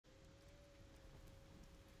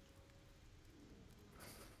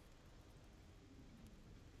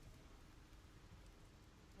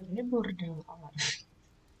bordel, ale.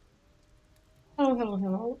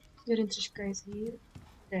 Hello. Jerintriška is here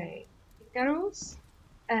today. Icarus,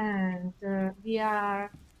 and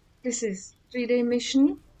this is 3-day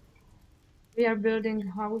mission. We are building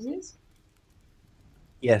houses.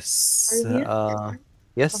 Yes. Are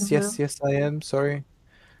you here? Yes, I am. Sorry.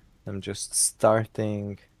 I'm just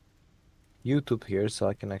starting YouTube here so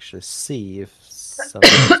I can actually see if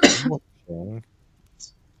somebody's watching.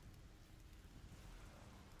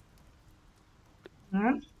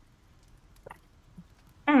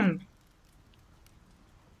 And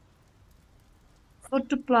what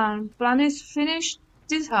the plan? Plan is finish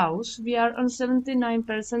this house. We are on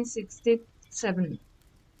 79%, 67.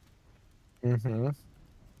 Mm-hmm.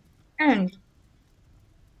 And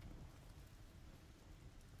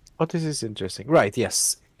Oh, this is interesting. Right,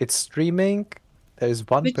 yes. It's streaming. There is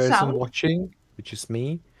one which person sound? watching, which is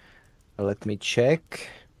me. Let me check.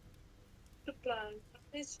 The plan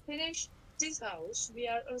is finish this house. We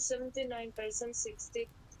are on 79%,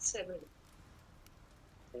 67.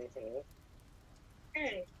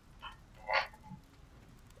 And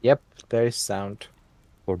Yep, there is sound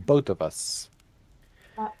for both of us.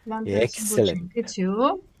 one Yeah, person watching. excellent. It's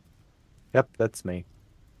you. Yep, that's me.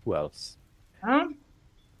 Who else? Huh?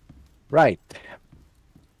 Right.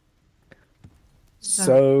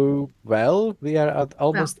 So, well, we are at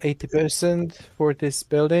almost 80% for this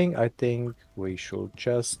building. I think we should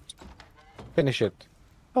just finish it.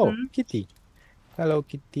 Oh, Kitty. Hello,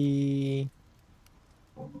 Kitty.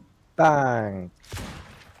 Bang.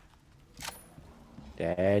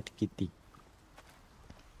 Dead Kitty.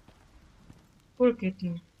 Poor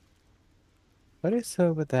kitty. What is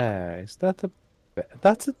over there? Is that a...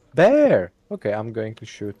 That's a bear. Okay, I'm going to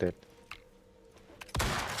shoot it.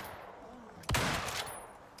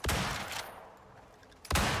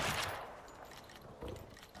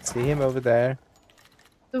 See him over there?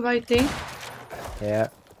 The white thing? Yeah.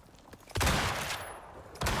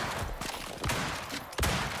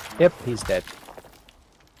 Yep, he's dead.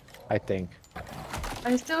 I think.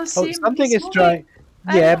 I still see him. Something He's is trying...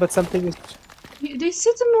 Yeah, but something is... This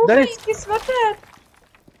is moving. It's what that?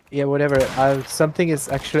 Yeah, whatever. Something is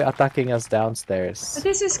actually attacking us downstairs. But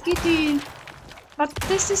this is Kitty. But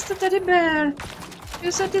this is the teddy bear.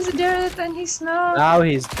 You said he's dead and he's not. Now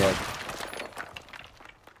he's dead.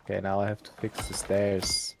 Okay, now I have to fix the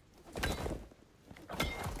stairs.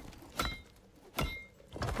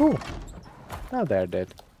 Ooh. Now they're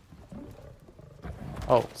dead.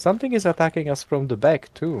 Oh, something is attacking us from the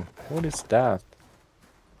back too. What is that?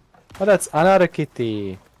 Oh, that's another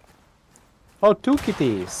kitty. Oh, two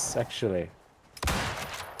kitties, actually.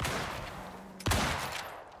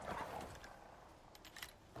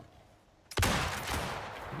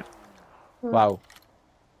 Wow.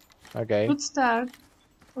 Okay. Good start.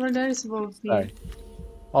 Over there is Wolfie.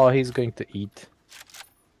 Oh, he's going to eat.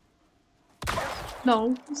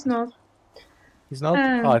 No, he's not. He's not?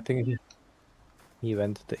 Oh, I think he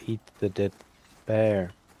went to eat the dead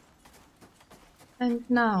bear. And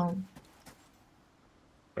now.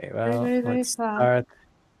 Okay, well, very let's start.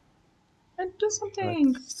 And do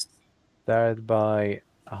something. Let's start by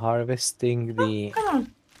harvesting the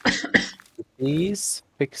keys,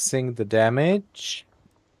 fixing the damage.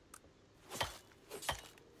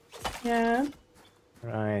 Yeah.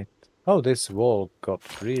 Right. Oh, this wall got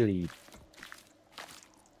really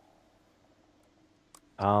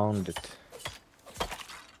pounded.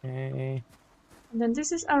 Okay. And then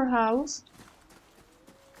this is our house.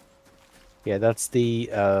 Yeah, that's the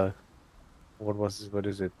what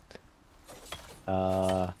is it?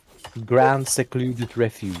 Grand Secluded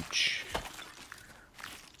Refuge.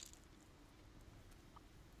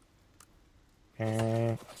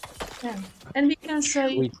 Yeah. And we can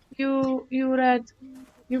say you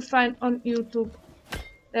find on YouTube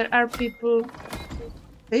there are people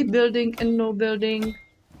they building and no building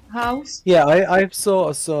house. Yeah, I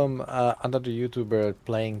saw some another YouTuber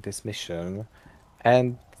playing this mission,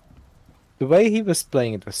 and the way he was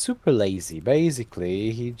playing it was super lazy. Basically,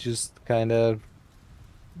 he just kind of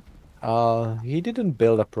he didn't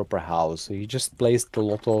build a proper house. He just placed a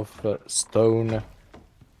lot of stone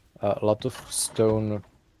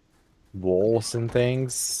walls and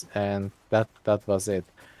things, and that was it.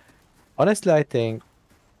 Honestly, I think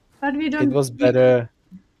it was better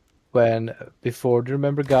when before. Do you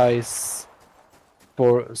remember, guys?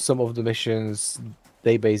 For some of the missions,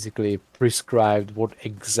 they basically prescribed what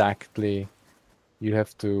exactly you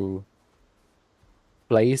have to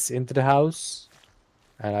place into the house,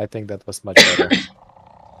 and I think that was much better.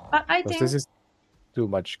 I think this is too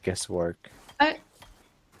much guesswork.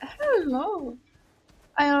 Hello.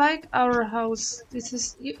 I like our house. This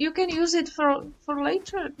is you can use it for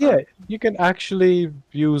later. Yeah, you can actually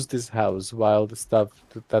use this house while the stuff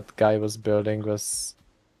that guy was building was,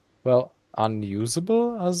 well,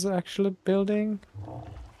 unusable as actually building.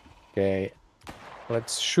 Okay,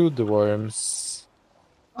 let's shoot the worms.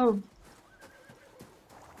 Oh,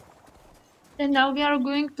 and now we are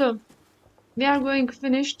going to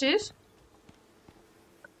finish this,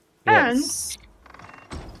 and Yes.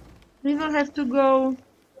 we will have to go.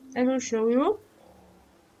 I will show you.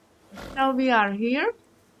 Now we are here.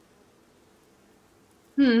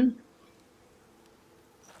 And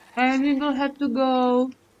we will have to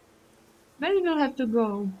go. Where we will have to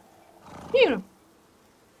go? Here,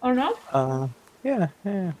 or not? Yeah,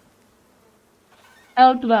 yeah.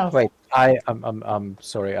 L12. Wait, I'm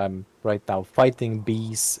sorry. I'm right now fighting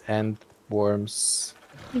bees and worms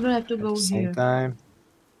We will have to at go the same here. time.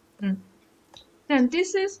 Then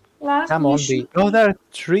this is last Come on, mission. bee. Oh, there are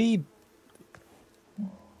three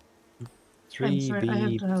I'm sorry, I have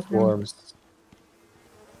bee to help him. worms.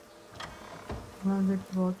 With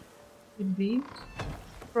what? With B?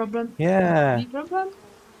 Problem? Yeah, B problem?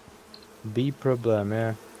 bee problem.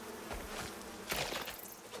 Yeah.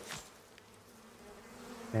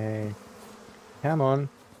 Hey, come on.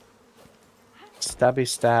 Stabby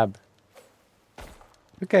stab.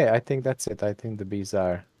 Okay, I think that's it. I think the bees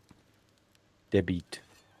are dead.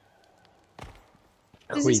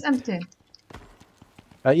 This is Quit. empty.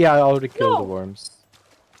 Yeah, I already killed the No! worms.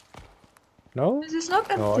 No? This is not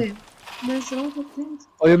No. empty. There's a lot of things.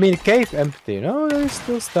 Oh, you mean cave empty? No, there's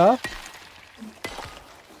still stuff.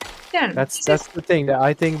 Then, That's the thing. That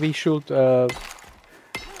I think we should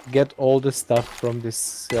get all the stuff from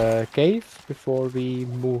this cave before we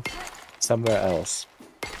move somewhere else.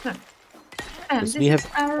 and Because this we have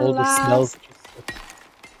is our all the last smells.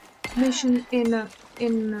 mission in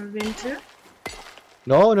winter.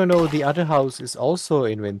 No, no, no. The other house is also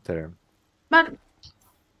in winter. But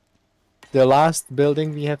The last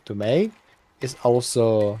building we have to make is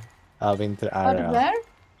also a winter area. where?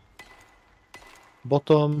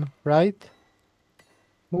 Bottom right.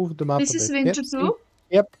 Move the map This a is bit. winter Yep, see? too?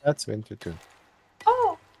 Yep, that's winter too.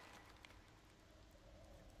 Oh!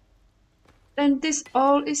 Then this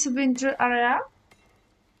all is winter area?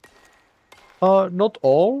 Not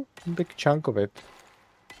all. A big chunk of it.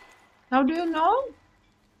 How do you know?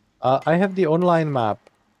 I have the online map.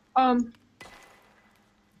 Um,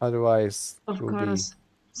 Otherwise, it of will be, course.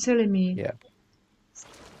 Silly me. yeah.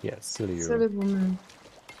 Yeah, silly you. Silly woman.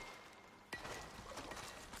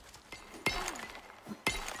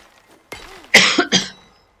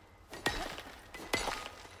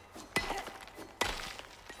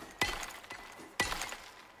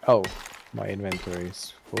 Oh, my inventory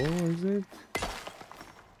is full, is it?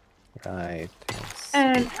 Right. Yes.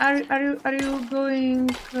 And are you going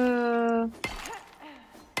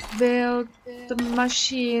build the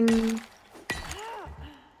machine?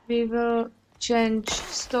 We will change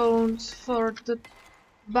stones for the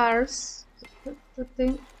bars. The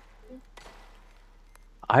thing.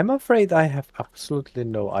 I'm afraid I have absolutely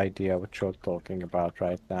no idea what you're talking about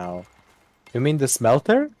right now. You mean the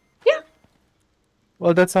smelter? Yeah.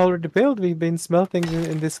 Well, that's already built. We've been smelting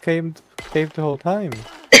in this cave the whole time.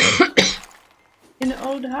 In the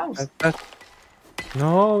old house.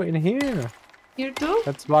 No, in here. Here too?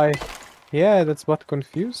 That's why. Yeah, that's what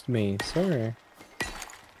confused me. Sorry.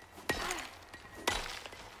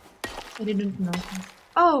 I didn't notice.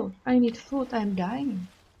 Oh, I need food. I'm dying.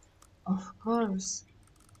 Of course.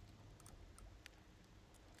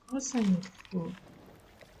 Of course I need food.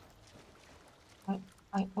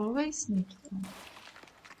 I always need food.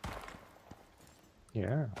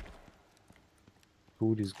 Yeah.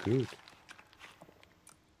 Food is good.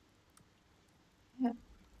 Yeah.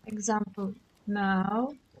 Example.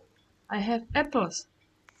 Now I have apples.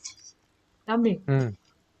 Yummy.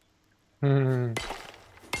 Hmm.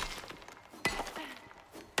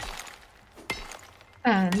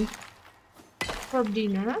 And for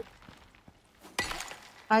dinner,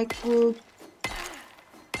 I cook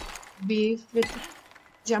beef with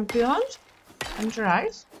champignons and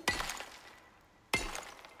rice.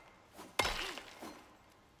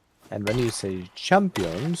 And when you say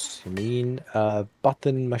champions, you mean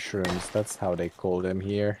button mushrooms. That's how they call them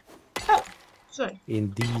here. Oh, sorry.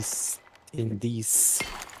 In these.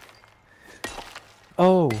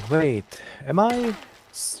 Oh, wait. Am I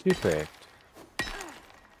stupid?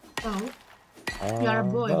 Oh, you are a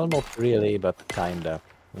boy. Well, not really, but kinda.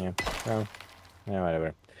 Yeah. Well, yeah,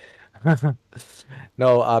 whatever.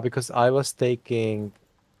 No, because I was taking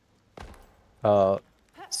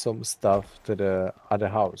some stuff to the other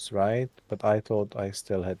house, right? But I thought I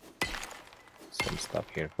still had some stuff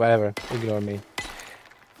here. Whatever, ignore me.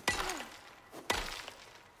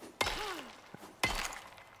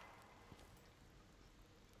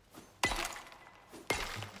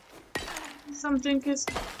 Something is...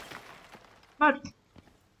 But...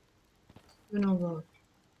 You know what?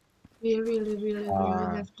 We really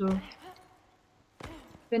have to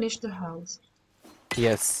finish the house.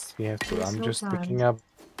 Yes, we have to. There's I'm no just time.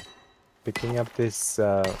 picking up this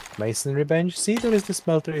masonry bench. See, there is the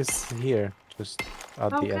smelter is here, just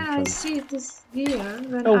at How the can I entrance. see this here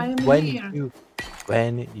when Oh, I am here?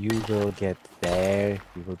 when you will get there,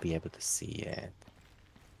 you will be able to see it.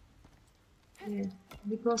 Yeah,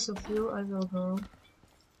 because of you, I will go.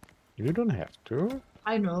 You don't have to.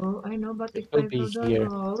 I know, but It if will I be will not here.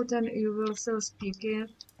 go, then you will still speak it.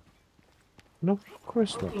 No, of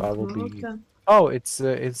course not. I will Look, be. then. Oh, it's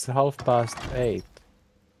 8:30.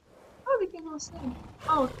 Oh, we can go see.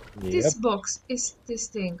 Oh, this Yep. box is this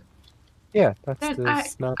thing. Yeah, that's Then the I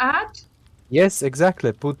smell. add Yes,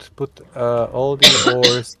 exactly. Put all the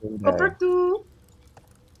ores in copper there. too.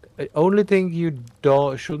 Only thing you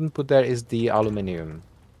don't shouldn't put there is the aluminium.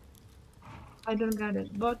 I don't get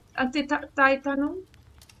it. But titanium?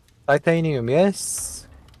 Titanium, yes.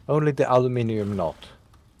 Only the aluminium not.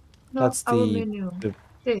 No, That's aluminium. the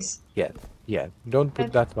This. yeah, yeah. Don't put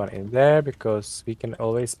And that one in there because we can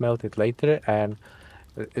always smelt it later and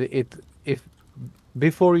it if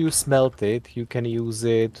before you smelt it, you can use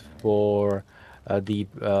it for the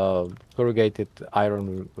corrugated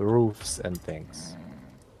iron roofs and things.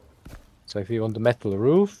 So if you want the metal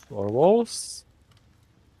roof or walls,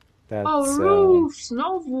 oh, that's roofs,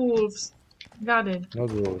 no wolves. Got it.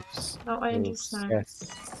 not roofs. Now I Roofs, understand.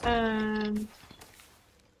 yes. And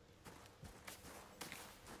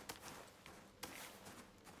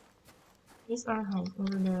is our house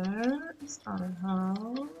over there? Is our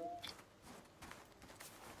house?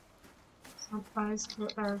 Some ice for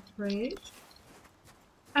our fridge.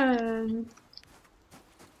 And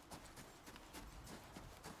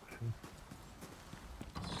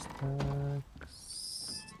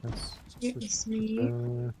Stacks. here is me.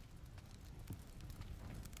 Uh,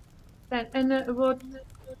 And what?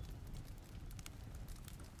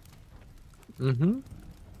 mm-hmm.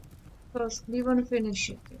 First, we want to finish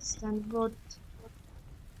it. Then what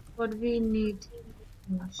we need?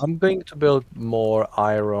 I'm going to build more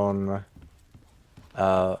iron.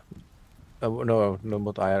 Uh, no, no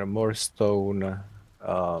more iron, more stone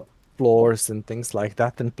floors and things like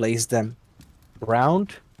that, and place them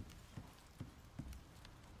around.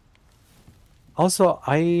 Also,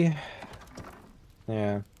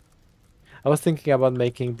 yeah, I was thinking about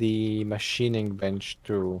making the machining bench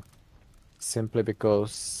too, simply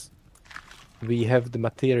because we have the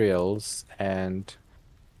materials and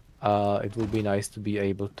it will be nice to be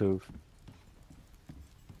able to.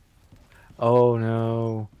 Oh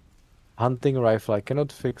no. Hunting rifle. I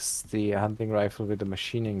cannot fix the hunting rifle with the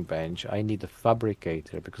machining bench. I need a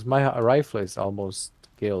fabricator because my rifle is almost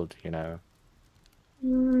killed, you know.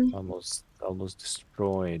 Mm, Almost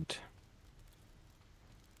destroyed.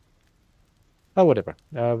 Oh, whatever.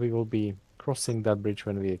 We will be crossing that bridge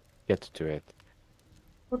when we get to it.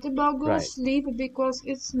 what about go Right. sleep because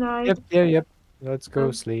it's night? Yep, yeah, yep. Let's go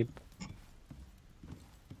Um, sleep.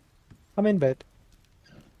 I'm in bed.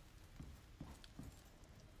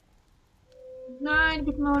 Good night.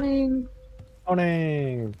 Good morning.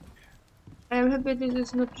 Morning. I am happy this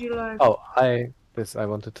is not July. Oh, I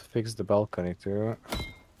wanted to fix the balcony too.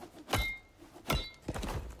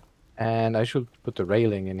 And I should put the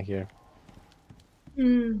railing in here.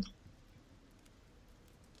 Hmm.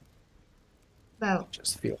 Well,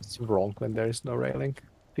 Just feels wrong when there is no railing.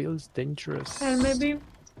 Feels dangerous. and maybe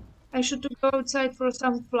I should go outside for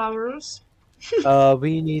some flowers.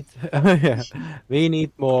 We need yeah, we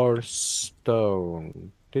need more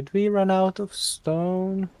stone. Did we run out of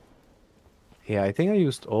stone? Yeah, I think I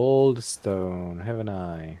used all the stone, haven't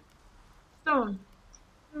I? Stone.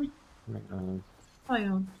 Hmm. Uh,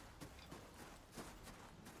 Iron.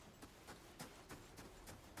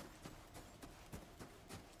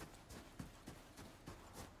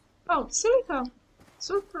 Oh, silica.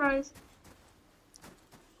 Surprise.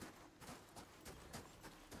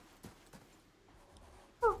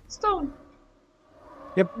 Oh, stone.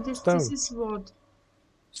 Yep, This stone. is what?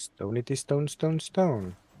 Stone it is stone, stone,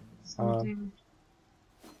 stone. Something.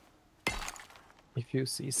 If you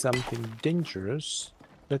see something dangerous,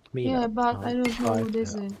 let me Yeah, know. but I I'll don't know try what to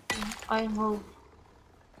is help. it. I hope.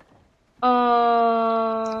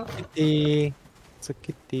 Uh, Kitty! It's a I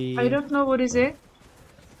kitty. don't know what is it.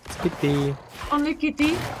 It's kitty. Only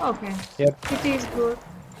kitty? Okay. Yep, Kitty is good.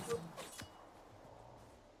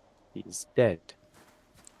 he's dead.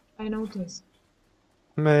 I noticed.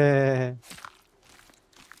 Meh.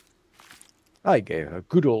 I gave a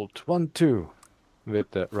good old 1-2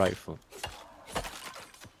 with the rifle.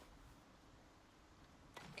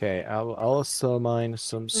 Okay, I'll also mine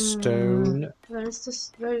some stone. Where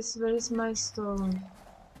is my stone?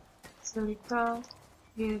 Silica,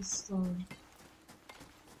 here's stone.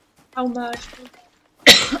 How much?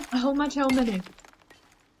 How much? How many?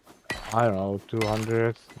 I don't know,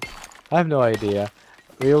 200. I have no idea.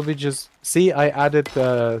 We'll be just... See, I added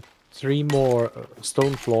 3 more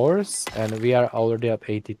stone floors, and we are already at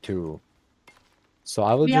 82. So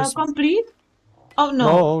I will We are just... complete? Oh no,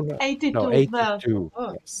 No, no, 82. no, Well, 82.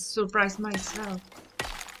 oh, Yes. surprised myself.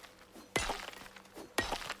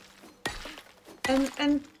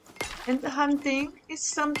 And the hunting is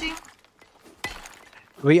something.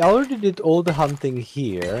 We already did all the hunting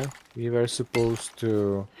here. We were supposed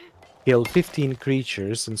to kill 15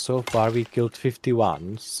 creatures, and so far we killed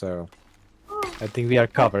 51, so Oh, I think we are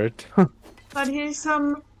covered. but here's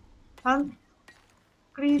some hunt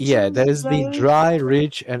Yeah, creatures. there is the Where dry,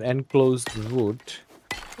 rich, and enclosed wood,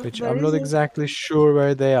 which where I'm is not it? exactly sure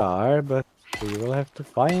where they are, but we will have to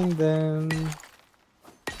find them.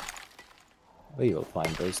 We will find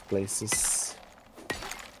those places.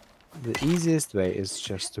 The easiest way is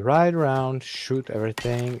just to ride around, shoot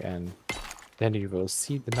everything, and then you will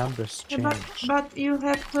see the numbers Yeah, change. but you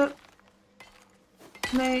have to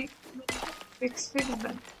make fix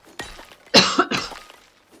them.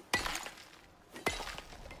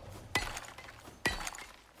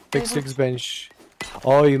 Fix bench.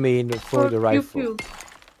 Oh, you mean for the pew rifle? pew.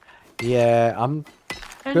 Yeah,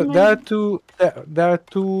 And there are maybe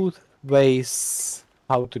two ways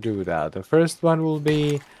how to do that. The first one will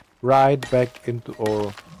be ride back into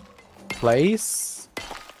our place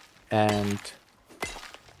and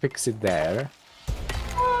fix it there.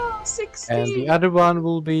 oh, And the 60. other one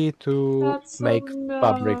will be to That's so make no.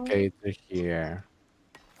 fabricator here.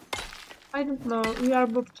 I don't know. We are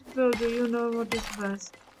booked to build. Do you know what is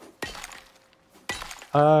best?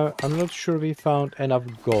 I'm not sure we found enough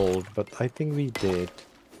gold, but I think we did.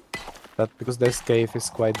 That because this cave is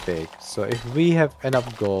quite big. So if we have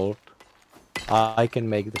enough gold, I can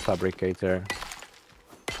make the fabricator.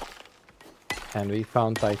 And we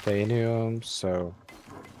found titanium, so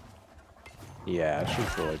yeah, I should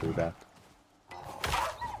probably do that.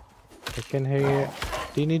 I can hear.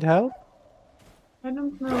 Do you need help? I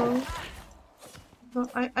don't know. No, Oh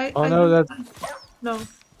I no, don't that. know.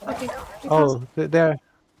 Okay, because Oh, there.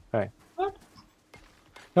 Right. what?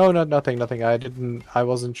 No, nothing. I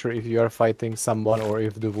wasn't sure if you are fighting someone or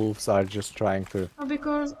if the wolves are just trying to No,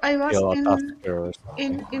 because I was kill a tusker or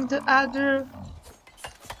something. in the other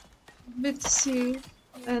bit sea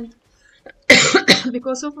and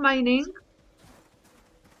because of mining,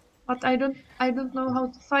 but I don't know how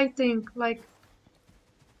to fighting like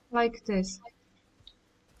this.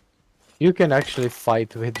 You can actually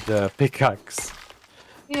fight with the pickaxe.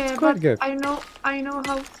 It's Yeah, quite but good. I know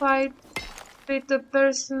how fight with a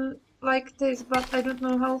person like this, but I don't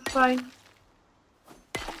know how fight.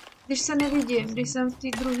 Když se nevidím, když jsem v té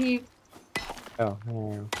druhé, Oh,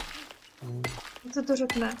 yeah. jak se to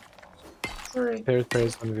řekne? Sorry. Third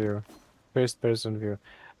person view. First person view.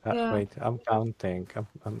 Yeah, Wait, I'm counting.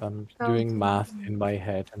 I'm doing counting. math in my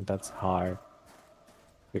head, and that's hard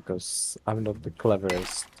because I'm not the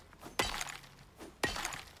cleverest.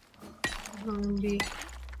 Going to be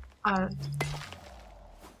art.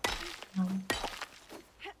 No.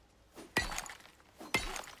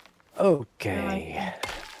 Okay.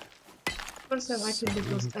 Of course I like it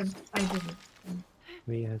because I did it.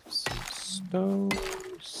 We have some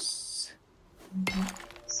stones.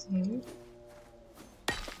 See?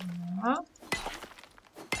 Yeah.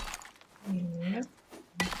 Yeah.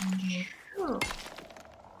 Oh.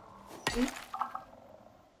 See?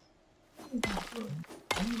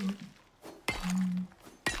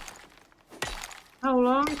 How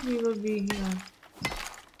long we will be here?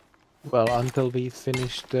 Well, until we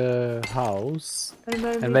finish the house. And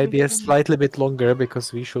And maybe a can... slightly bit longer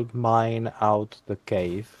because we should mine out the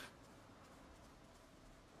cave.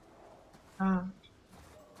 Ah.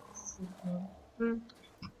 Hmm.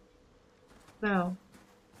 Well.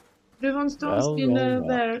 Do you want stones in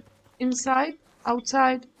where? Inside?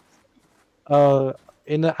 Outside?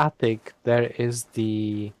 In the attic there is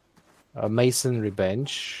the masonry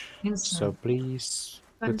bench. Inside. So please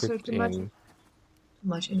put Answer it too in.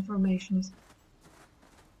 much information.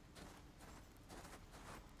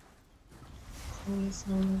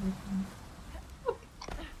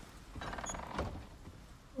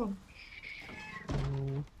 Oh.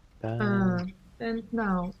 And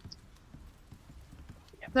now.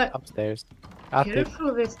 Upstairs. Attic.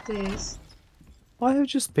 Careful with this. I have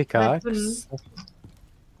just weapon. pickaxe.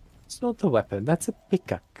 It's not a weapon. That's a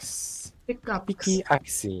pickaxe. Pickaxe.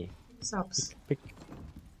 Pickaxe. Subs. Pick,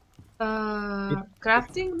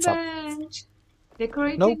 Crafting up. bench. Nope.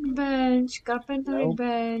 Decorating bench. Carpentry Nope.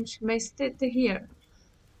 bench. May sit here.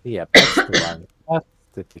 Yeah, that's the one. That's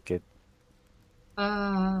the ticket.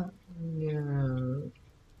 No.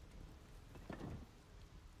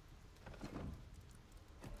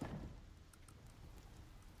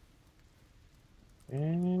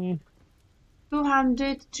 Eh,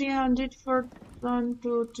 200, 300, 1,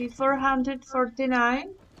 2, 3,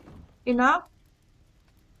 449. Enough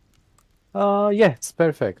yes,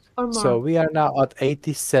 perfect. or So more? we are now at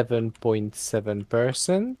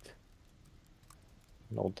 87.7%.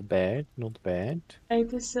 Not bad, not bad.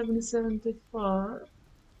 87, 74.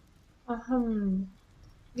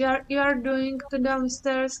 You are doing the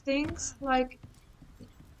downstairs things like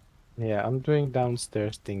Yeah, I'm doing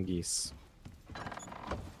downstairs thingies.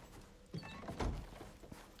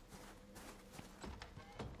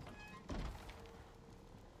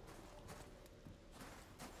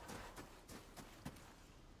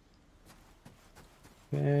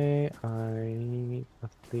 Okay, I need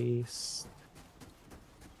at least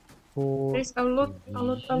four there's a lot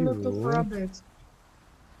of you. rabbits.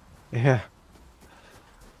 Yeah,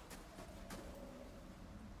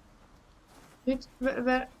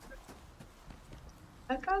 Where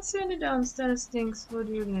I can't see any downstairs things. What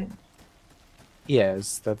do you mean?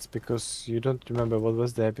 yes, that's because you don't remember what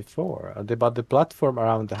was there before. But the platform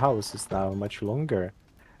around the house is now much longer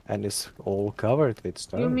and is all covered with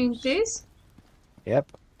You mean stones. this?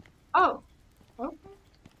 Yep. Oh, okay.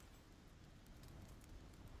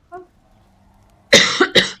 Oh.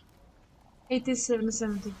 87,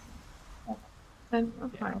 70. I'm Yeah,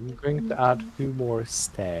 fine. I'm going to add two more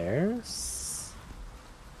stairs.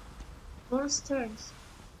 More stairs.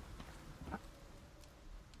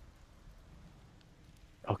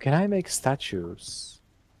 Oh, can I make statues?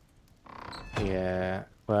 Yeah,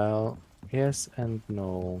 well, yes and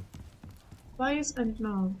no. Why is and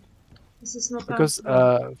no? This is not Because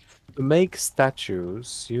outdoor. to make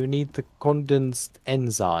statues, you need the condensed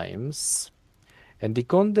enzymes. And the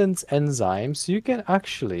condensed enzymes you can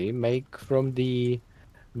actually make from the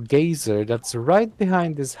geyser that's right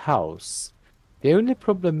behind this house. The only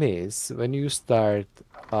problem is when you start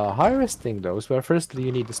harvesting those, well, firstly,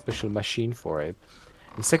 you need a special machine for it.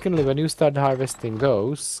 And secondly, when you start harvesting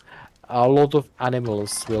those, a lot of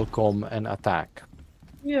animals will come and attack.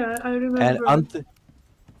 Yeah, I And remember.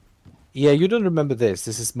 yeah, you don't remember this.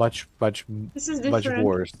 This is much, much, This is much different.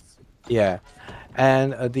 worse. Yeah,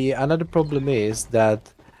 and the another problem is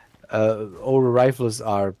that all the rifles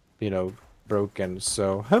are, broken.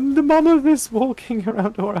 So the mammoth is walking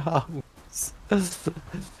around our house. Oh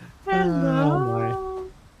my. Hello.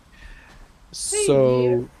 Hey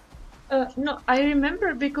dear. So, No, I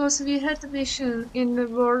remember because we had a mission in the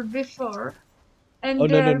world before, oh and no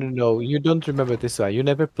no there no no! You don't remember this one. You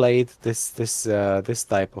never played this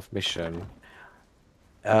type of mission.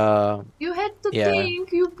 Uh, you had the yeah, thing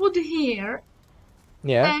you put here,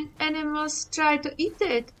 yeah, and animals try to eat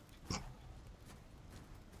it,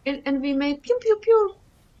 and we made pew pew pew.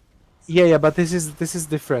 yeah. But this is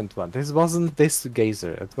different one. This wasn't this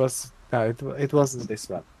geyser. It was no, it wasn't this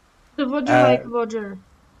one. The water Uh, like water.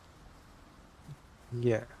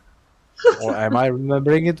 yeah. Or am I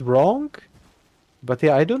remembering it wrong? But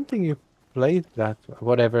yeah, I don't think you played that.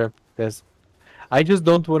 Whatever. I just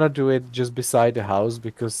don't want to do it just beside the house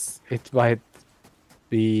because it might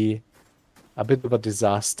be a bit of a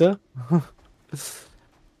disaster.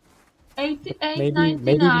 88, Maybe we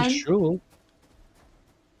 99. should.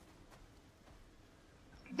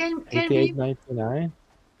 Can 88, we 99.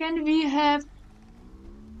 can we have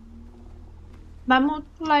mammoth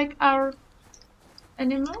like our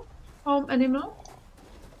animal, home animal?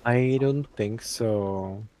 I don't think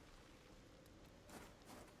so.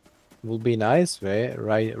 Will be nice, right?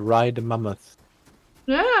 Ride a mammoth.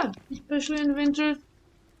 Yeah, especially in winter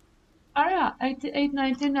area. 88,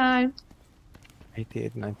 99.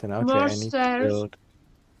 88, 99. Okay, More I need to stairs. build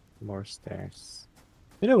more stairs.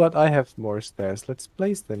 You know what? I have more stairs. Let's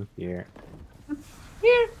place them here.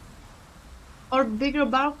 Here, or bigger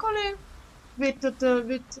balcony with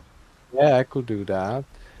Yeah, I could do that.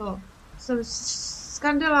 some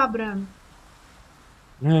candelabrum.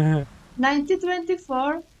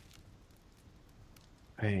 1924.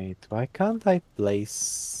 Wait, why can't I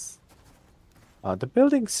place... the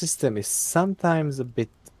building system is sometimes a bit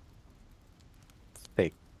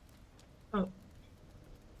thick. Oh,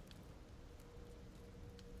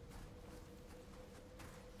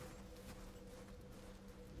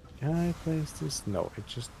 Can I place this? No, it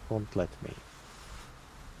just won't let me.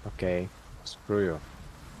 Okay, screw you.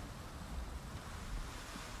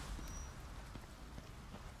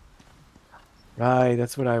 Right,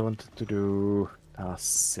 that's what I wanted to do. Ah,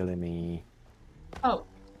 silly me. Oh.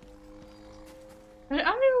 Where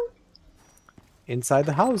are you? Inside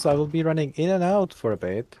the house, I will be running in and out for a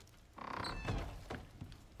bit.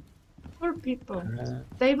 Poor people. Uh,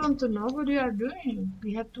 They want to know what you are doing.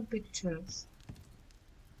 We have 2 pictures.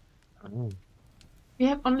 oh. We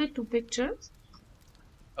have only 2 pictures?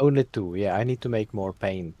 Only 2, yeah, I need to make more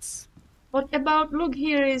paints. What about, look,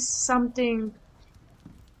 here is something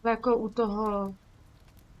jako u toho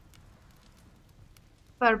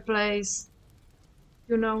fireplace.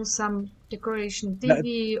 You know, some decoration That,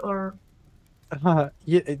 TV or...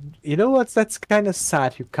 you know what? That's kind of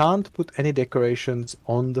sad. You can't put any decorations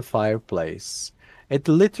on the fireplace. It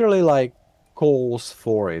literally like calls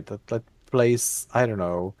for it. That place, I don't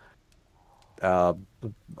know, uh,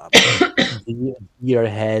 deer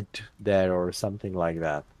head there or something like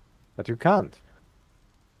that. But you can't.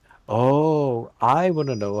 Oh, I want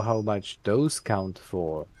to know how much those count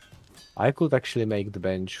for. I could actually make the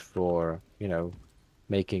bench for,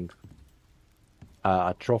 making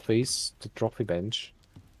trophies, the trophy bench,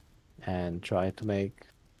 and try to make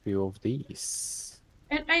a few of these.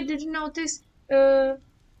 And I didn't notice a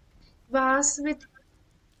vase with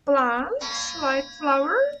plants, like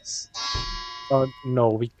flowers. Oh, no,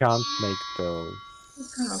 we can't make those.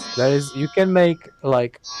 Okay. You can make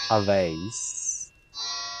like a vase,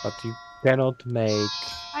 but you cannot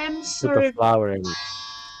I am put a sorry, flower in it.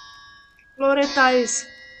 Loretta is...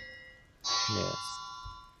 Yes,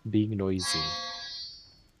 being noisy.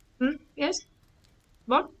 Yes?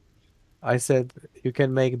 What? I said you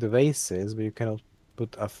can make the vases, but you cannot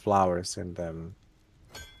put flowers in them,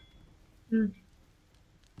 Hmm.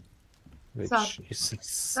 Sad. which is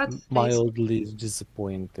Sad face. mildly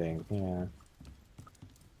disappointing. Yeah.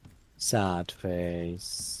 Sad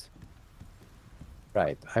face.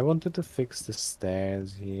 Right, I wanted to fix the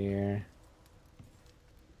stairs here.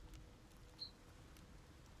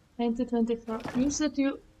 1924. You said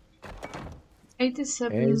you... Okay, is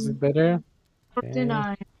 87, it better? Okay.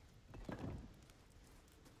 49,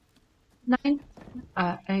 9,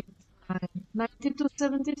 89, 92,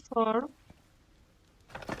 74,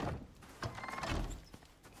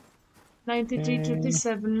 93, Okay.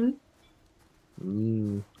 37.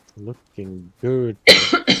 Looking good.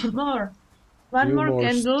 More. One Few more more,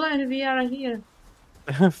 candle and we are here.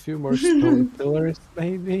 a few more stone pillars,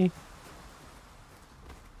 maybe.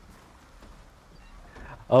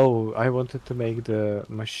 Oh, I wanted to make the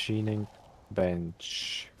machining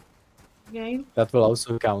bench. Okay. That will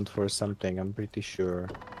also count for something, I'm pretty sure.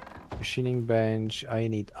 Machining bench, I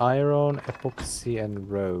need iron, epoxy, and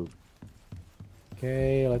rope.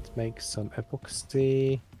 Okay, let's make some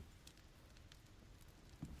epoxy.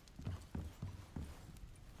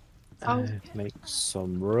 Out. Make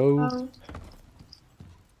some rope. Out.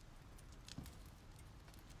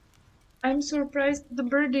 I'm surprised the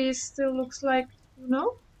birdie still looks like,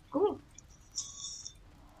 cool.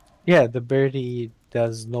 Yeah, the birdie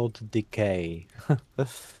does not decay,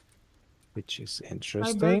 which is My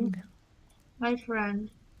interesting. bird, my friend,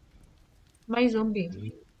 my zombie.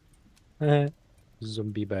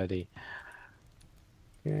 Zombie birdie.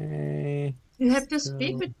 Okay. You have to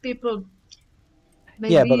speak So... with people.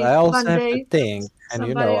 Yeah, but Maybe I also one have to day think, and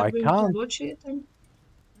somebody are I going to can't. watch it and...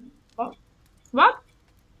 What? What?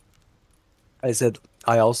 I said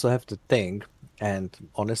I also have to think, and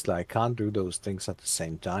honestly, I can't do those things at the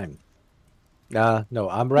same time. No, You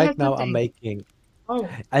have to I'm think. making, Oh,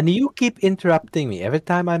 and you keep interrupting me. Every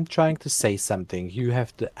time I'm trying to say something, you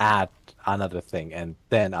have to add another thing, and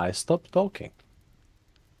then I stop talking.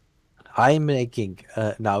 I'm making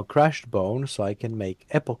now crushed bone so I can make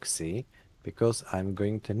epoxy because I'm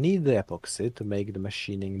going to need the epoxy to make the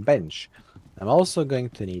machining bench. I'm also going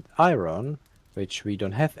to need iron, which we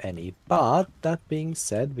don't have any, but that being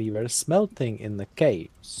said, we were smelting in the cave,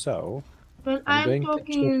 so but I'm I'm going to check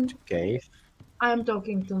talking. the cave. I'm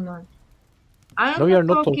talking too much. I No, am you're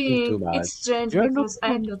not not talking too talking. much. It's strange You're not because I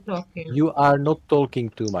talk am not talking. You are not talking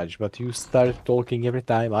too much, but you start talking every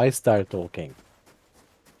time I start talking.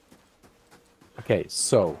 Okay,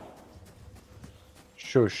 so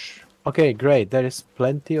shush. Okay, great. There is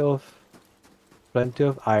plenty of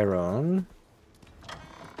iron.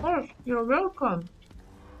 Of course, you're welcome.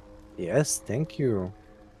 Yes, thank you.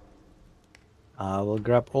 I will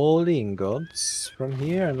grab all the ingots from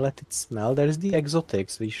here and let it smell. There's the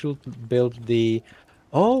exotics. We should build the...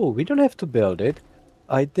 Oh, we don't have to build it.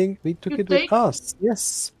 I think we took You it with take. us.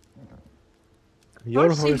 Yes,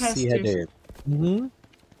 your Horsey has horsey had this. it. Mm-hmm.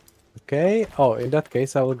 Okay. Oh, in that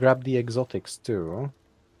case, I will grab the exotics too.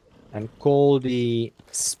 and call the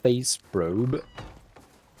space probe.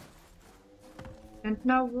 And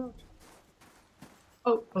now what?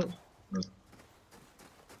 Oh.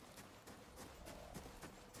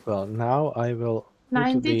 Well, now I will put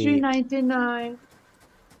 93.99.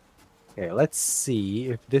 Okay, let's see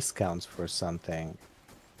if this counts for something.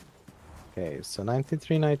 Okay, so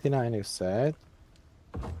 93.99 you said.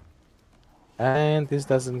 And this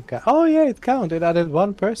doesn't count. Oh yeah, it counted. It added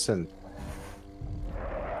 1%.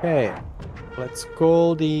 Okay, let's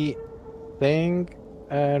call the thing.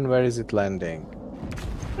 And where is it landing?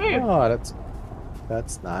 Here. Oh,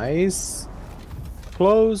 that's nice.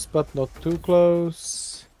 Close, but not too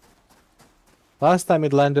close. Last time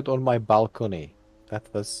it landed on my balcony.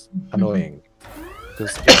 That was annoying.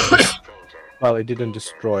 Because well, it didn't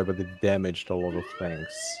destroy, but it damaged a lot of things.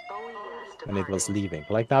 And it was leaving.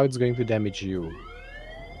 Like now it's going to damage you.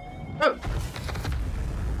 Oh.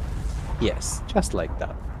 Yes, just like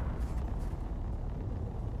that.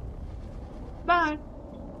 Bye.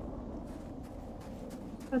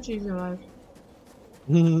 That is alive.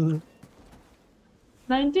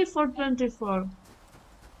 94.24.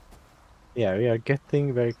 Yeah, we are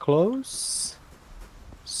getting very close.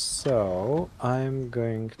 So I'm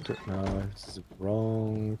going to no, this is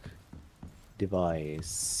wrong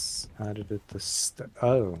device. Added it to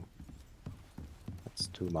oh. That's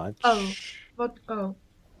too much. Oh. What? Oh.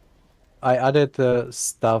 I added the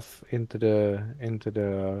stuff into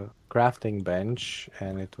the crafting bench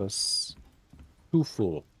and it was too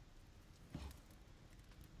full.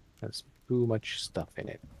 There's too much stuff in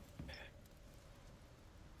it.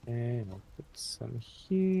 And I'll put some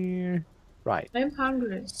here. Right. I'm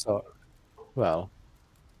hungry. So, well,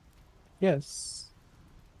 yes.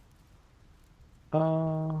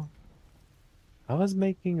 I was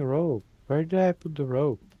making a rope. Where did I put the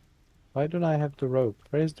rope? Why don't I have the rope?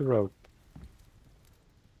 Where is the rope?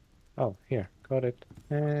 Oh, here. Got it.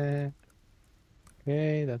 Okay,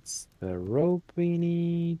 that's the rope we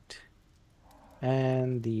need.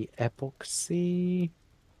 And the epoxy.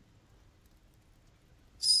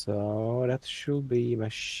 So that should be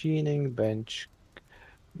machining bench.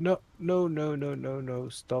 No.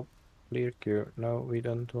 Stop. Clear queue. No, we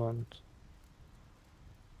don't want.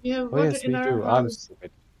 We have Oh, water yes, in we our do. I'm house.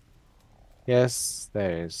 stupid. Yes,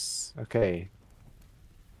 there is. Okay.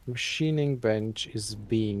 Machining bench is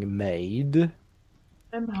being made.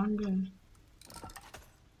 I'm hungry.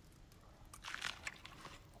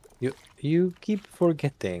 You keep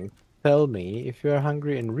forgetting. Tell me if you are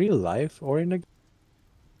hungry in real life or in a...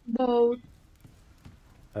 Both.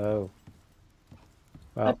 Oh.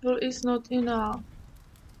 Well, Apple is not enough.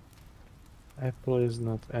 apple is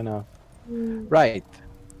not enough. Mm. Right.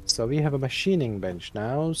 So we have a machining bench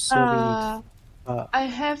now, so we... I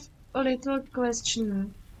have a little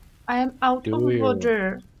question. I am out of Do you?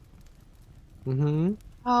 water. Mm-hmm.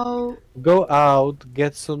 How? Go out,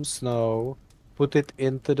 get some snow, put it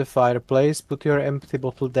into the fireplace, put your empty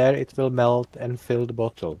bottle there, it will melt and fill the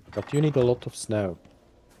bottle. But you need a lot of snow.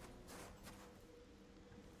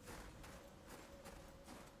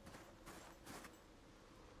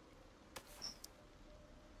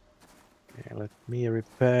 Okay, let me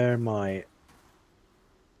repair my...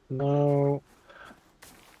 No.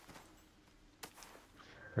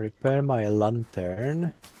 Repair my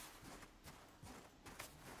lantern.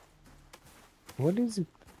 What is it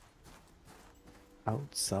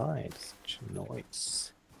outside? Such a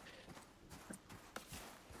noise.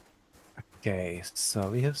 Okay, so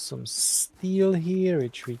we have some steel here,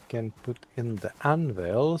 which we can put in the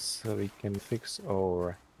anvil, so we can fix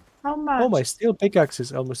our... How much? Oh, my steel pickaxe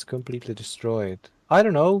is almost completely destroyed. I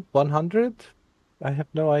don't know, 100? I have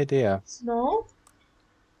no idea. Snow?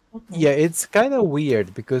 Okay. Yeah, it's kind of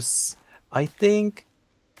weird because I think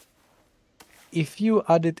if you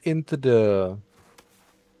add it into the...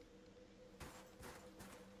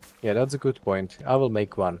 Yeah, that's a good point. I will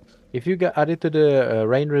make one. If you add it to the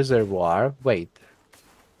rain reservoir, wait.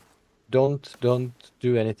 Don't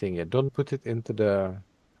do anything yet. Don't put it into the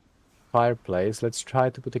fireplace. Let's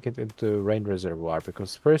try to put it into rain reservoir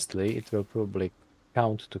because firstly, it will probably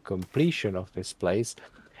count to completion of this place.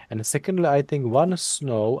 And secondly, I think one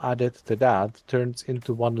snow added to that turns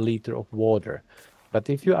into 1 liter of water. But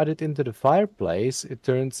if you add it into the fireplace, it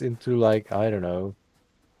turns into like, I don't know,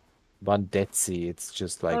 1 Dead Sea. It's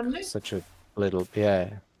just like Only? such a little, yeah.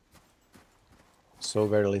 So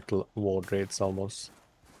very little water, it's almost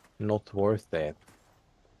not worth it.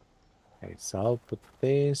 Okay, so I'll put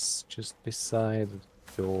this just beside the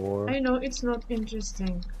door. I know it's not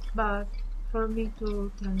interesting, but for me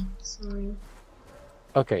to tell, sorry.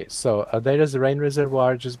 Okay, so there is a rain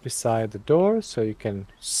reservoir just beside the door, so you can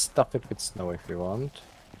stuff it with snow if you want.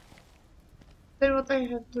 Then what I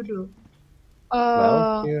have to do?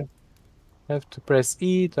 Well, you have to press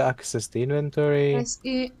E to access the inventory. Press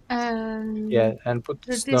E and Yeah, and put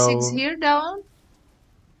 36 snow. here down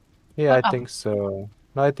Yeah, or I up? think so.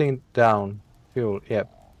 No, I think down. Fuel, yep.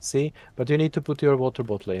 See? But you need to put your water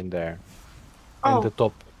bottle in there. In the Oh,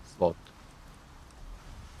 top slot.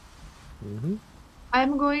 Mm-hmm.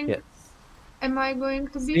 I'm going. Yes. Am I going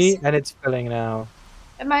to be See? sick? And it's filling now.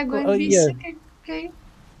 Am I Oh, going to be yeah. sick? Okay.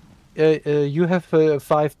 You have a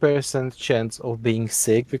 5% chance of being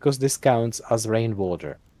sick because this counts as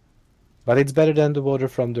rainwater. But it's better than the water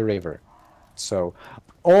from the river. So,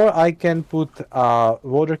 or I can put a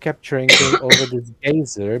water capturing thing over this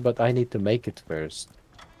geyser, but I need to make it first.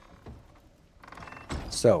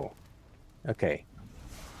 So, okay.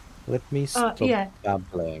 Let me stop Yeah.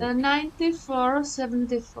 babbling.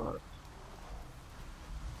 9474.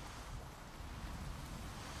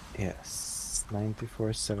 Yes,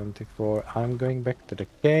 9474. I'm going back to the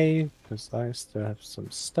cave because I still have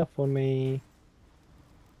some stuff on me.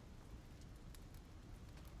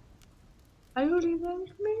 Are you leaving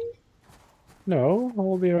me? No,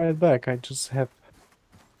 I'll be right back. I just have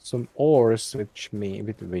some ores which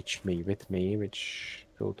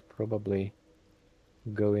should probably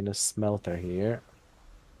go in a smelter here.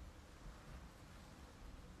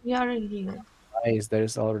 We are in here. Nice,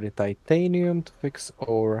 there's already titanium to fix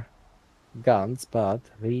our guns, but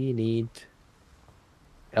we need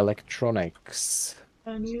electronics.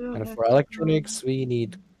 And you And have for electronics, we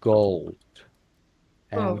need gold.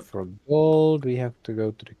 And gold. for gold, we have to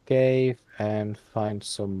go to the cave and find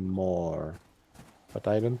some more. But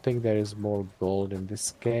I don't think there is more gold in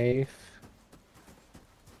this cave.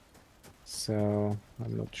 So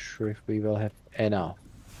I'm not sure if we will have enough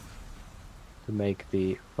to make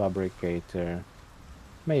the fabricator.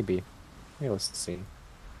 Maybe. We'll see.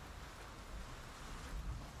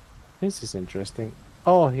 This is interesting.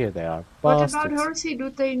 Oh, here they are. What about Bastards. horsey? Do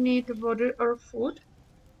they need water or food?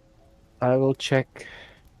 I will check.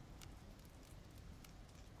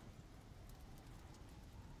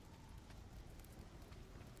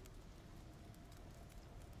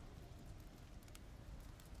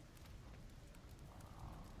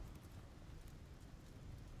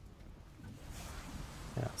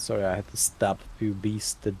 Yeah, sorry, I had to stab a few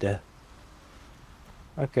beasts to death.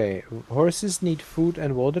 Okay, horses need food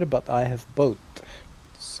and water, but I have both.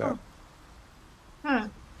 So, Huh.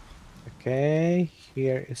 okay,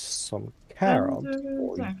 here is some And carrot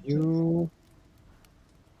for exactly. you.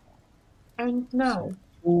 And Some now,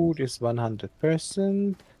 food is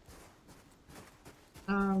 100%.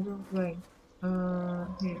 wait.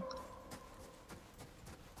 Here.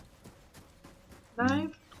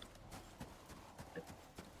 Knife.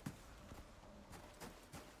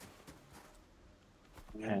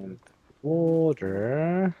 And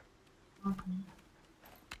water. Okay.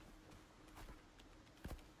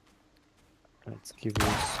 Let's give you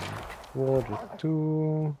some water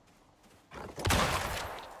too.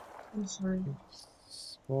 I'm sorry.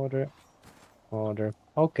 Water, water.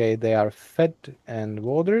 Okay, they are fed and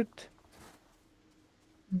watered.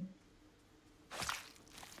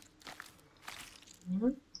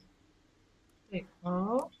 Take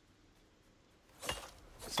all.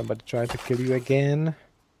 Somebody tried to kill you again.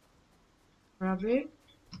 Rabbit.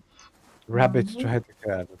 Rabbit tried to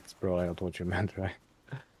kill. That's probably not what you meant, right?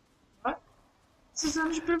 What? Co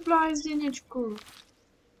jsem přepla jedničku?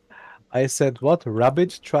 I said, what?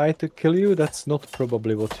 Rabbit tried to kill you? That's not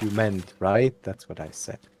probably what you meant, right? That's what I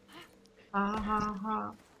said. Ha ha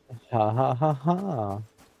ha. Ha ha ha ha.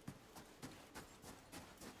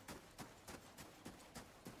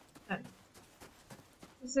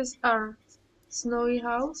 This is our snowy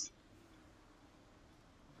house.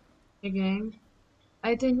 Again.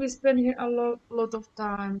 I think we spent here a lot of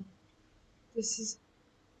time. This is.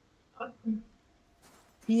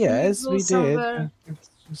 Yes, Go we did. somewhere. It's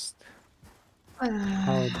just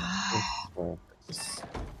how this works.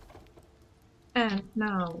 And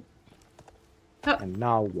now. And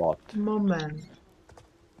now what? Moment.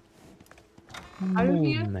 Are you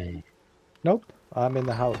here? Moment. Nope, I'm in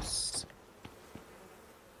the house.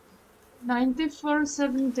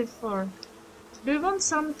 9474. Do you want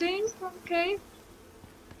something from cave?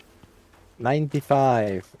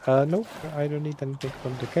 95. Nope, I don't need anything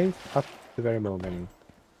from the cave at the very moment.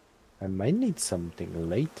 I might need something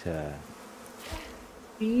later.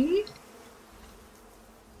 B?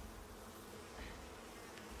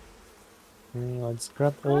 Let's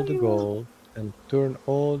grab all the gold and turn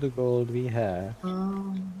all the gold we have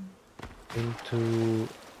into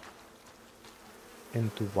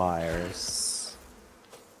wires.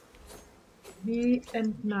 B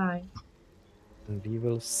and 9. And we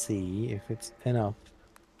will see if it's enough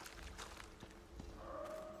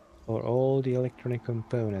for all the electronic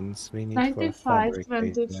components we need for 95,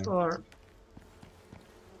 fabricating. 24.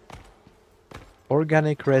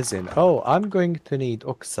 Organic resin. Oh, I'm going to need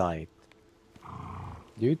oxide.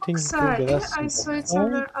 Do you think you can Oxide. get Yeah, us I some saw it oxide?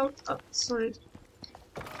 somewhere out. Sorry.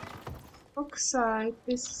 Oxide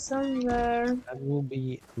is somewhere. That will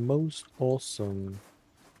be most awesome.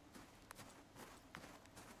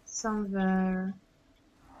 Somewhere.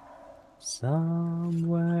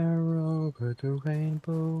 Somewhere over the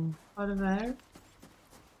rainbow. Or where?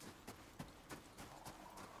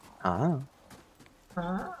 Ah.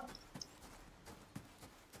 Ah.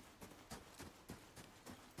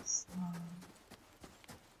 So.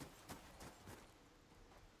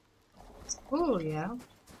 It's cool, yeah.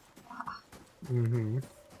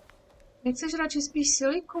 Nechceš radši spíš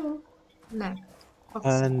siliku? Ne.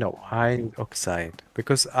 Oxide. No, I need oxide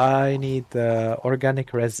because I need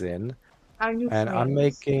organic resin, Are you and I'm famous?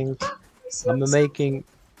 making, I see I'm oxide. making,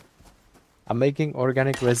 I'm making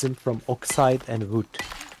organic resin from oxide and wood.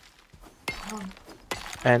 Oh.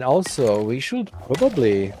 And also, we should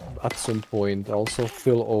probably at some point also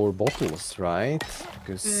fill our bottles, right?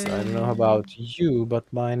 Because I don't know about you, but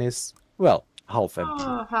mine is, well, half empty.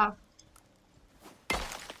 Oh, half.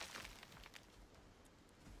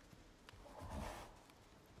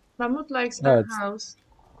 Mammoth likes No, our it's, house.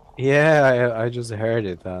 yeah, I just heard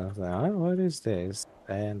it. I was like, oh, what is this?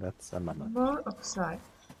 And that's a mammoth. More oxide.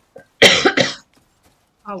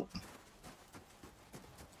 Oh.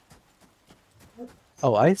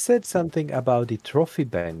 Oh, I said something about the trophy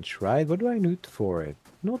bench, right? What do I need for it?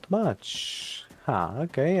 Not much. Huh,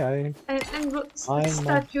 okay, And what's the I might.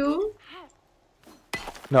 statue?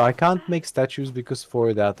 No, I can't make statues because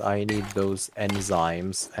for that I need those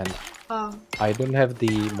enzymes and Oh. I don't have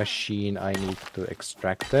the machine I need to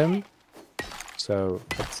extract them. So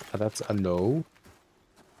that's a no.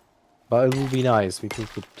 But it would be nice. We could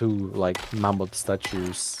put two like mammoth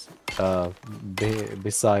statues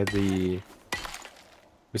beside the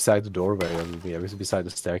doorway, or yeah, beside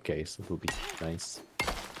the staircase. It would be nice.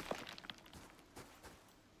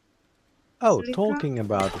 Oh, Silica? talking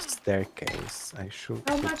about the staircase, I should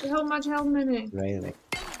How put much? How much? How many? railing.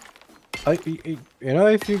 You know,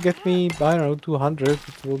 if you get me, I don't know, 200,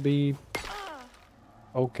 it will be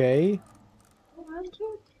okay.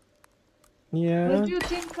 200? Yeah. Where do you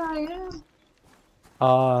think I am?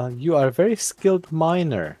 You are a very skilled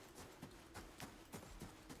miner.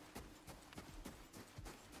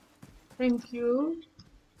 Thank you.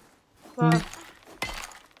 But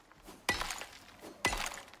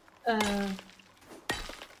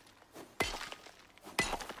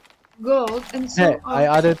gold and so Hey,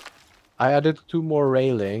 on. I added two more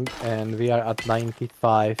railing, and we are at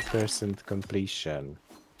 95% completion.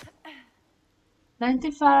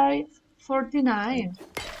 95, 49.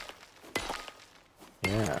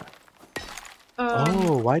 Yeah.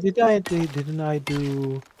 Oh, why didn't I do?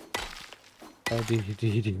 Do.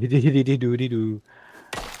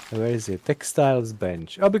 Where is it? Textiles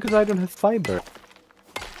bench. Oh, because I don't have fiber.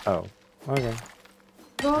 Oh, okay.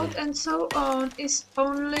 Gold and so on is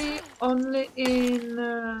only in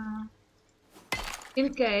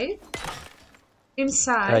cave.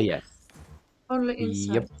 Inside. Yes. Only Yep.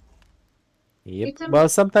 inside. Yep. Item. Well,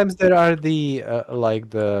 sometimes there are the like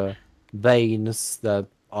the veins that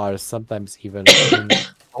are sometimes even in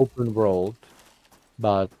open world,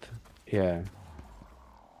 but yeah.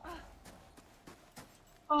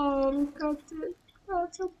 Oh, look at it.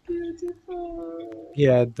 That's so beautiful.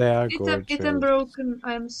 Yeah, they are Item gorgeous. broken.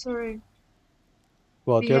 I'm sorry.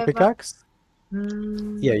 What, We your have a. pickaxe?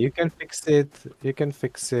 Yeah, you can fix it. You can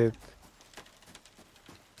fix it.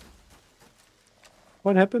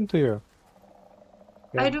 What happened to you?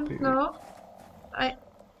 I don't know. I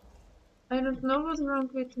I don't know what's wrong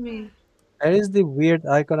with me. That is the weird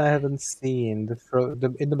icon I haven't seen.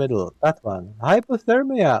 The in the middle. That one.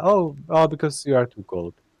 Hypothermia. Oh, because you are too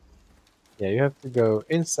cold. Yeah, you have to go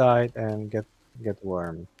inside and get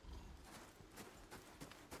warm.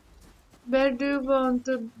 Where do you want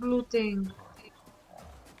the blue thing?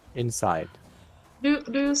 Inside. Do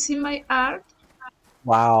you see my art?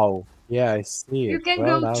 Wow. Yeah, I see You it. can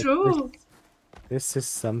Well, go now through. this is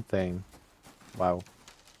something. Wow.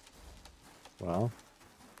 Well,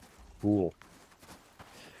 cool.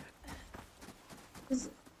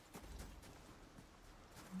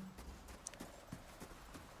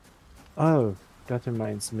 Oh, that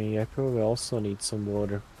reminds me. I probably also need some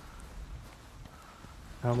water.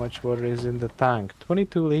 How much water is in the tank?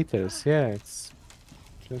 22 liters. Yeah, it's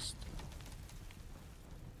just.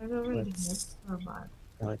 I already have Let's a lot.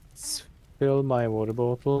 let's fill my water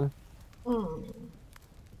bottle. Mm.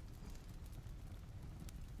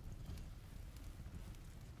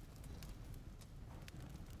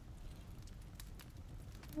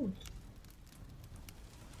 Mm.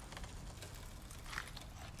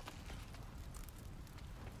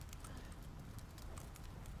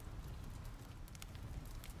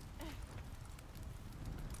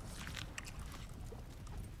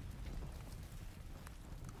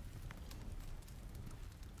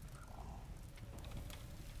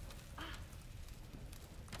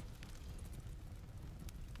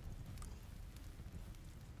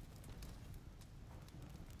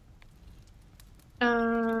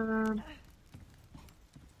 Uh,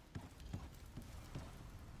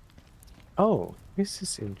 Oh, this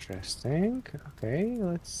is interesting. Okay,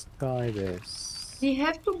 let's try this. we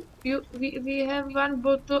have to. We have one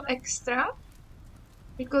bottle extra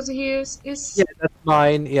because here's Yeah, is that's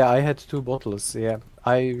mine. Yeah, I had two bottles. Yeah,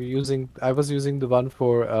 I was using the one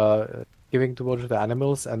for giving to water the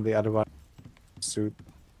animals and the other one suit.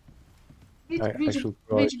 which I which should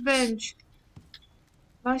throw which it. bench?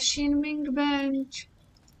 Machining bench.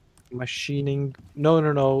 Machining. No,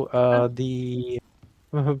 no, no. Uh, The,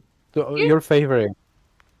 Here, your favorite,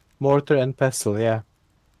 mortar and pestle. Yeah,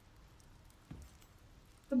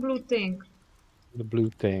 the blue thing. the blue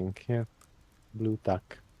thing. Yeah, blue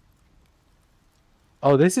tack.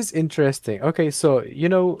 Oh, this is interesting. Okay, so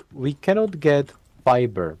we cannot get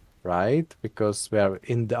fiber, right? Because we are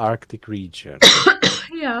in the Arctic region.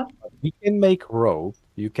 Yeah. We can make rope.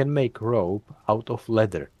 You can make rope out of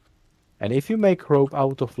leather. And if you make rope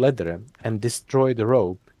out of leather and destroy the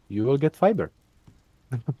rope, you will get fiber.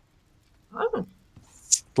 Oh,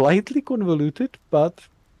 Slightly convoluted, but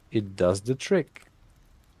it does the trick.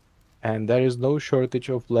 And there is no shortage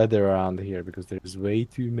of leather around here because there's way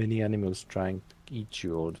too many animals trying to eat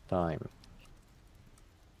you all the time.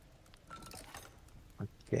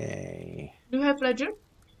 Okay. do you have ledger?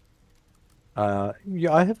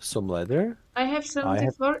 Yeah, I have some leather. I have I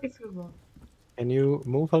have. 74 if you want. Can you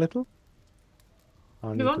move a little? I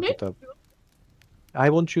You need to want put it? up. I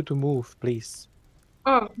want you to move, please.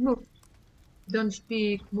 Oh, move. Don't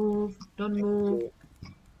speak, move, don't Thank move. you.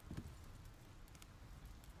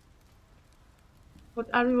 What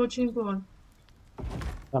are you watching on?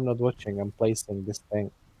 I'm not watching. I'm placing this thing.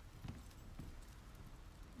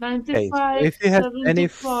 Okay, so 95, if you have any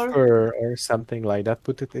 74, fur or something like that,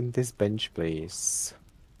 put it in this bench, please.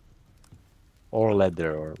 Or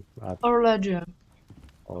leather, or ledger,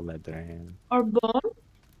 or leather. Yeah. or bone.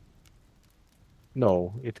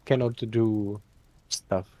 No, it cannot do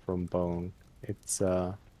stuff from bone. It's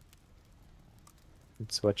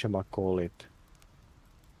what you call it.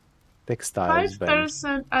 Textiles bench.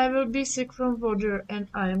 5% I will be sick from water and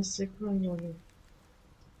I am sick from water.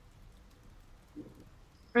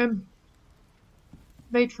 Um,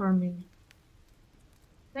 wait for me.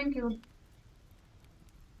 Thank you.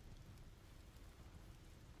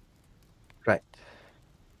 Right.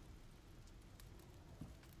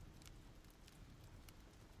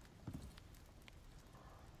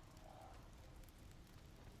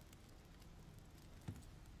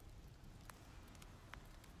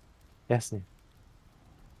 Jasně.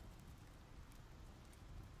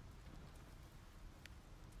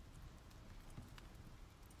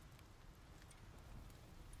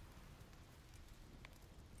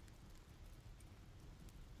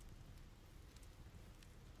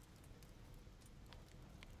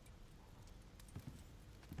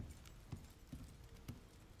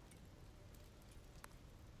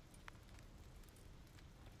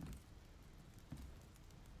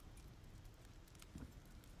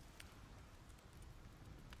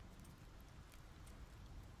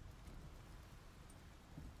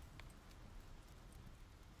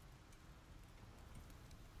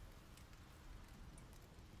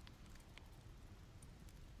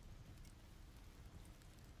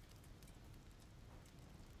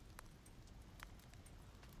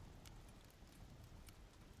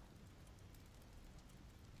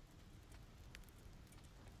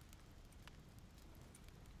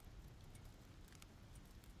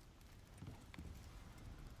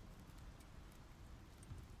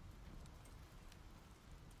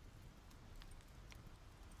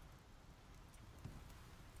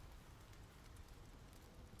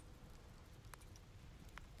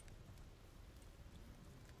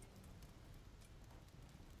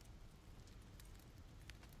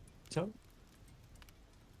 So,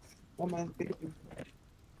 moment.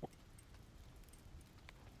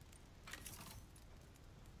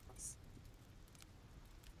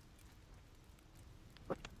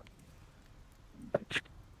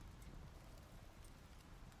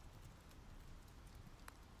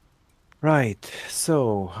 Right,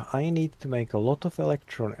 so I need to make a lot of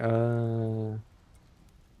electron.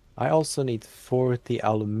 I also need 40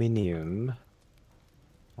 aluminium.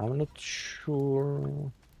 I'm not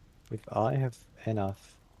sure if I have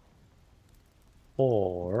enough.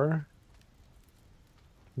 Or,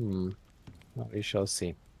 well, we shall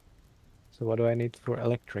see. So what do I need for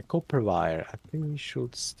electric? Copper wire. I think we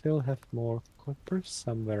should still have more copper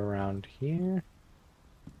somewhere around here.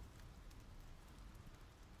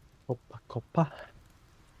 Copper, copper.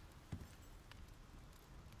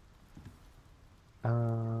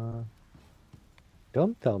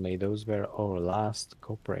 Don't tell me those were our last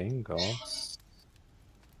copper ingots.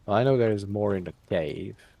 Well, I know there is more in the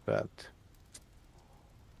cave, but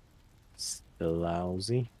still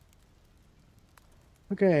lousy.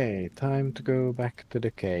 Okay, time to go back to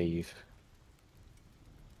the cave.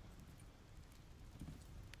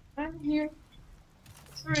 I'm here.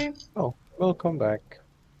 Sorry. Oh, welcome back.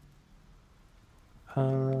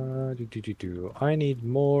 I need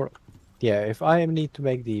more. Yeah, if I need to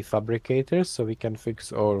make the fabricators so we can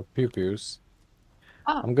fix our pew-pews,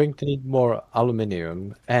 Ah, I'm going to need more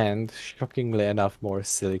aluminium and, shockingly enough, more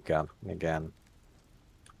silica again.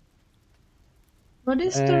 what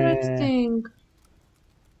is the red thing?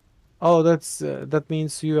 Oh, that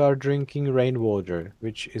means you are drinking rainwater,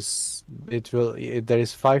 which is there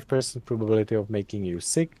is 5% probability of making you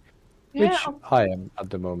sick, Yeah, which I am at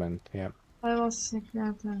the moment. Yeah. I was sick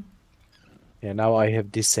that time. Yeah, now I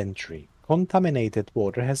have dysentery. Contaminated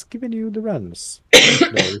water has given you the runs. Don't know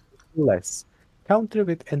if it's less. Counter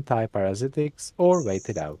with antiparasitics or wait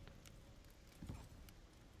it out.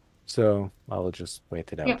 So I'll just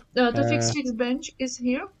wait it Yeah, out. the fixed bench is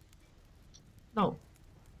here. No.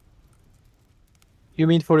 You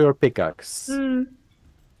mean for your pickaxe? Hmm.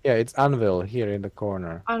 Yeah, it's anvil here in the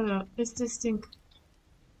corner. I don't know. It's this thing.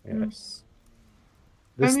 Yes.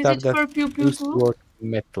 This And is stuff it that for pew pew used to too? work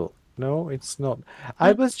metal. No, it's not.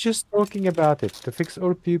 I was just talking about it. To fix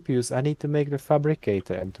our pew-pews, I need to make the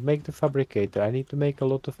fabricator. And to make the fabricator, I need to make a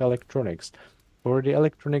lot of electronics. For the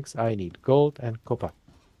electronics, I need gold and copper.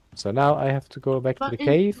 So now I have to go back to But the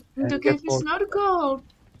cave in and the get cave is more not copper. gold.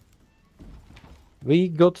 We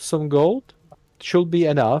got some gold. Should be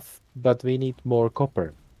enough, but we need more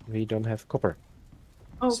copper. We don't have copper.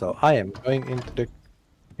 Oh, So I am going into the...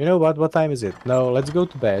 You know what? What time is it? No, let's go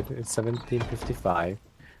to bed. It's 17:55.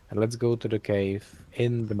 And let's go to the cave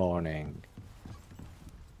in the morning.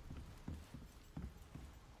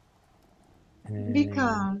 we And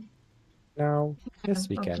can. now, Yeah, yes,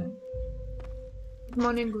 we can. okay. Good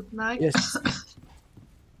morning, good night. Yes.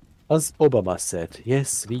 As Obama said,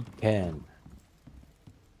 yes, we can.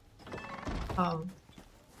 Oh.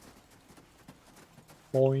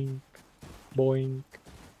 Boink, boink,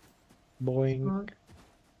 boink.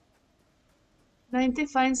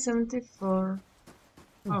 9574.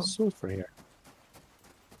 Oh, Oh. sulfur here.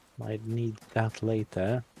 Might need that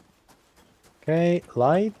later. Okay,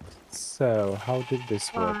 light. So, how did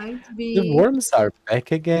this work? Light, The B. worms are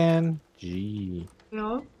back again. Gee.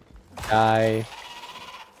 Yeah. Die.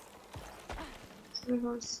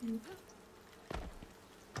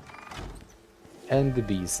 And the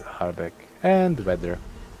bees are back. And the weather.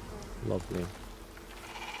 Lovely.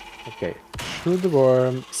 Okay. Shoot the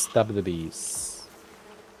worm, stab the bees.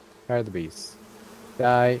 Fire the bees.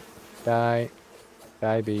 Die. Die.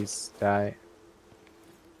 Die, bees. Die.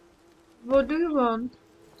 What do you want?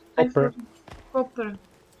 Copper. Copper.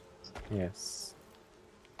 Yes.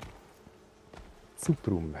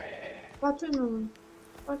 Suprum. Platinum.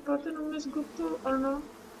 But platinum is good too, or no?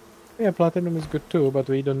 Yeah, platinum is good too, but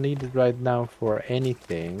we don't need it right now for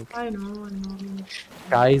anything. I know.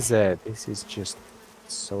 Kaiser, this is just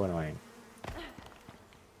so annoying.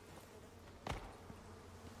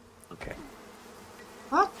 Okay.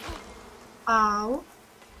 What? Ow.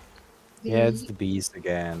 Yeah, it's the bees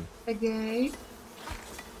again. Again.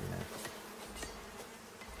 Yeah.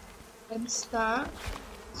 And start.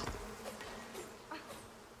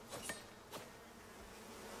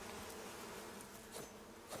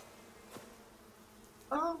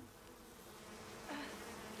 Oh.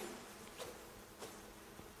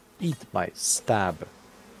 Eat my stab.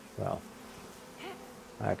 Well,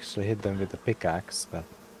 I actually hit them with a pickaxe, but...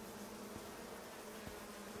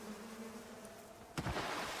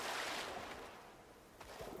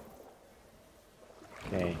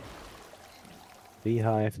 Okay.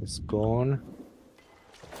 Beehive is gone.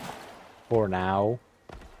 For now.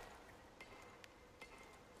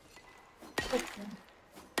 Okay.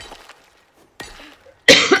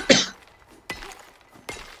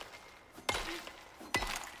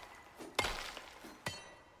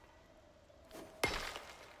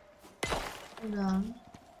 Hold on.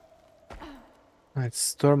 It's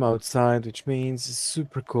storm outside, which means it's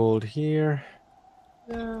super cold here.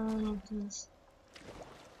 Yeah, this.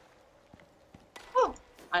 Oh,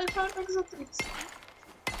 I found exotics.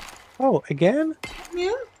 Oh, again?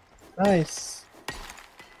 Yeah. Nice.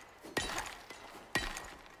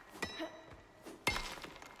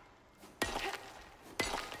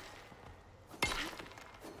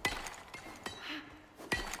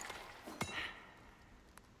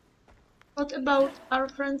 What about our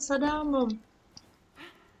friend Saddam?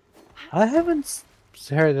 I haven't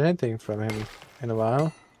heard anything from him in a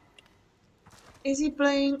while. Is he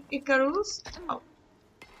playing Icarus? Oh,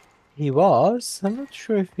 He was. I'm not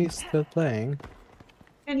sure if he's still playing.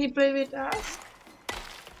 can he play with us?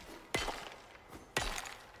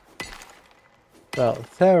 Well,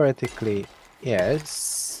 theoretically,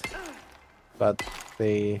 yes. But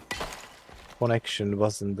the connection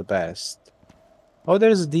wasn't the best. Oh,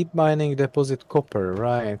 there's a deep mining deposit copper.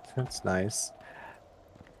 Right, that's nice.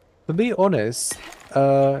 To be honest,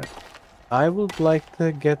 I would like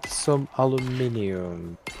to get some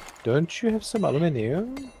aluminium. Don't you have some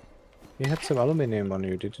aluminium? You had some aluminium on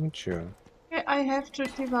you, didn't you? Yeah, I have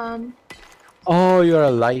 31. Oh, you're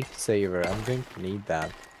a lifesaver. I'm going to need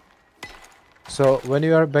that. So, when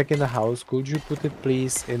you are back in the house, could you put it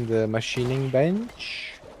please in the machining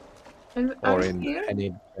bench? And are Or you in here?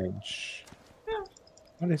 any bench? Yeah.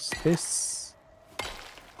 What is this?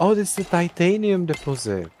 Oh, this is the titanium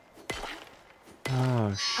deposit.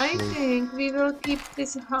 Oh, I shoot. think we will keep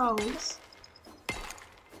this house.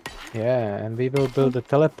 Yeah, and we will build a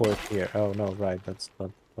teleport here. Oh, no, right. That's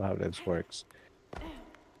not how this works.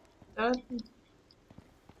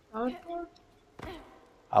 Teleport?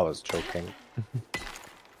 I was joking.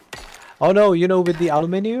 Oh, no, you know, with the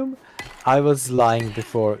aluminium, I was lying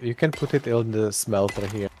before. You can put it in the smelter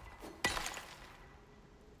here.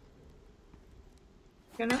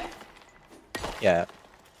 Can I? Yeah.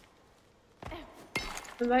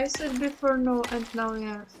 Well, I said before no, and now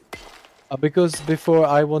yes. Because before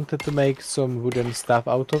I wanted to make some wooden stuff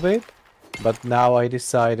out of it, but now I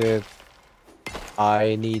decided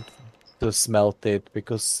I need to smelt it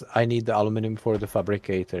because I need the aluminum for the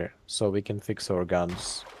fabricator so we can fix our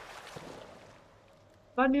guns.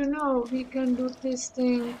 But you know, we can do this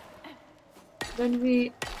thing when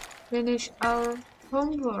we finish our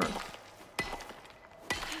homework.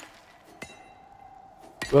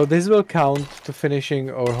 Well, this will count to finishing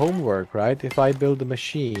our homework, right? If I build a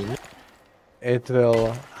machine, it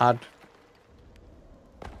will add...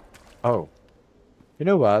 Oh. You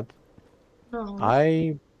know what? No.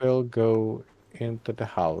 I will go into the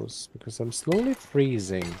house because I'm slowly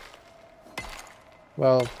freezing.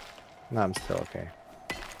 Well, no, I'm still okay.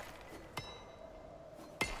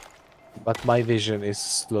 But my vision is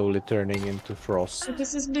slowly turning into frost.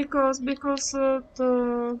 This is because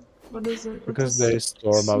the what is it? Because It's there a is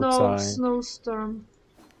storm outside. snowstorm.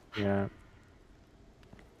 Yeah.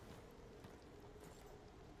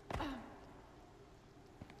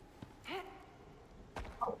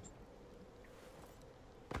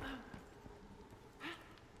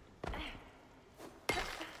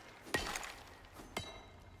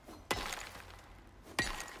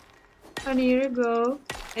 A year ago,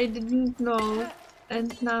 I didn't know,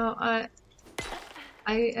 and now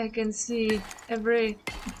I can see every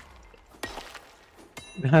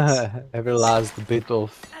Every last bit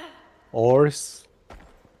of ores.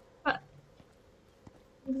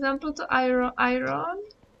 example to iron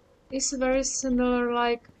is very similar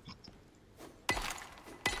like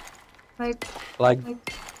Like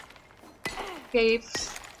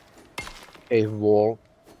caves, a wall.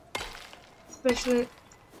 especially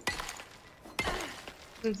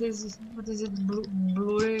what is it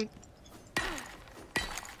blue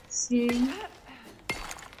seeing.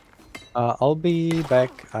 I'll be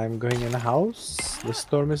back. I'm going in the house. The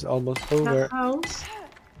storm is almost The over. house.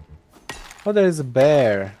 Oh, there's a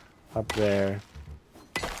bear up there.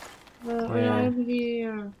 Yeah. I'm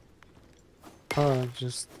here. Oh,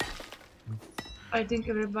 just... I think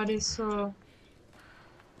everybody saw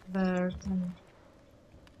there.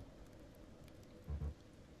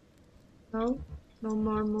 No, no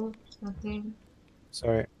more move, nothing.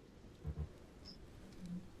 Sorry.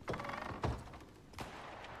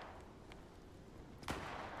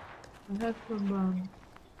 I have problem.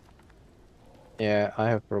 Yeah, I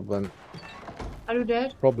have problem. Are you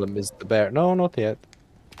dead? Problem is the bear. No, not yet.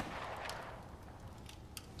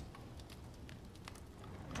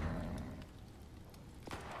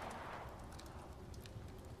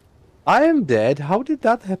 I am dead. How did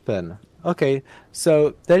that happen? Okay,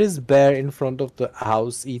 so there is bear in front of the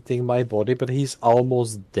house eating my body, but he's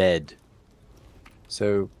almost dead.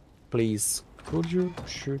 So, please, could you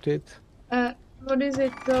shoot it? What is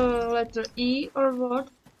it? The letter E or what?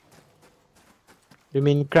 You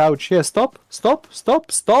mean crouch? Here, stop, stop,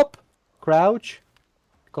 stop, stop. Crouch,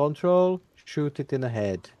 control, shoot it in the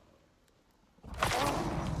head.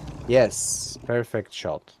 Yes, perfect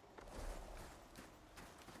shot.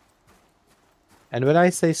 And when I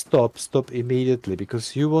say stop, stop immediately,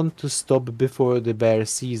 because you want to stop before the bear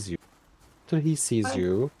sees you. After he sees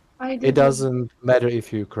you, it doesn't matter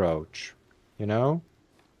if you crouch, you know?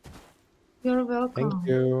 You're Thank welcome.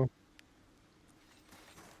 you.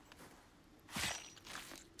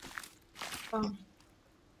 Oh.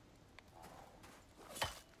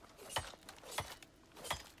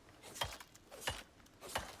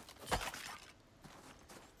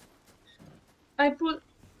 I put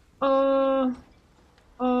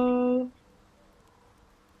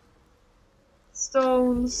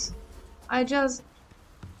stones. I just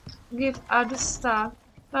give other stuff,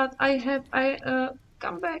 but I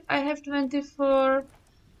come back. I have 24.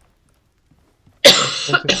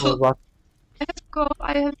 24 what? I have coal.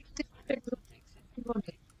 I have 24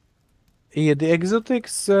 exotic. Yeah, the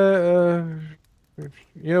exotics, you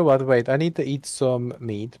know what, wait, I need to eat some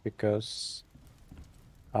meat because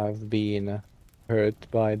I've been hurt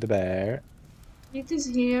by the bear. It is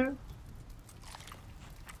here.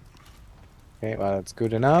 Okay, well, that's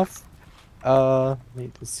good enough.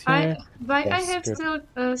 Meat is here. I Yes, have good.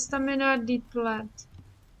 still stamina depleted.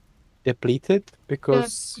 Depleted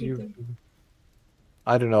because you,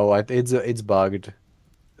 I don't know, it's bugged.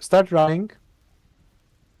 Start running.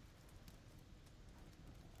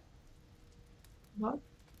 What?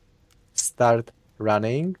 Start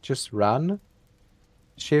running. Just run.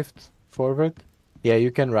 Shift forward. Yeah,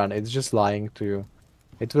 you can run. It's just lying to you.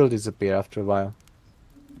 It will disappear after a while.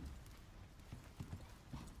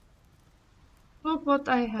 Look what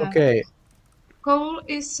I have. Okay. Coal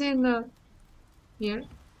is in here.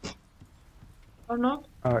 Or not?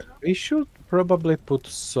 We should probably put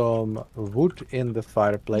some wood in the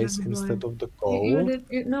fireplace instead of the You coal.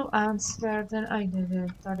 did no answer, then I did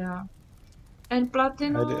it. Ta-da. And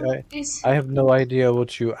platinum is. I have no idea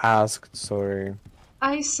what you asked, sorry.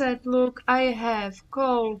 I said, look, I have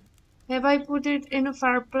coal. Have I put it in a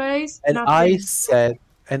fireplace? And I Nothing. said,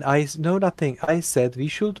 no, nothing. I said we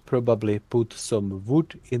should probably put some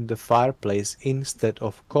wood in the fireplace instead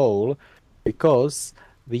of coal because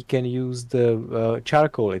we can use the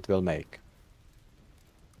charcoal it will make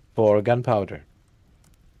for gunpowder.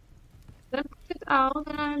 Then put it out,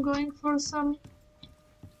 and I'm going for some.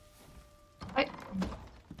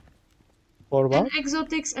 For what? And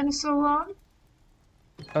exotics and so on.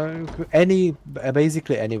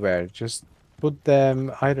 Basically anywhere. Just put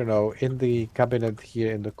them, I don't know, in the cabinet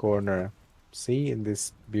here in the corner. See, in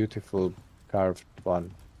this beautiful carved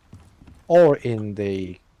one. Or in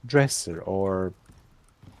the dresser, or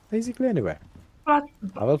basically anywhere. But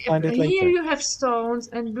I will find it here later. you have stones,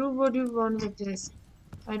 and do what you want with this.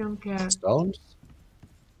 I don't care. Stones?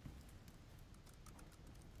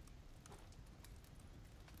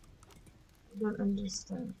 I don't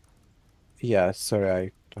understand. Yeah,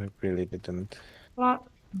 sorry, I really didn't. What?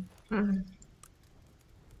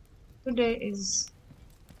 Today is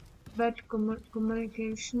bad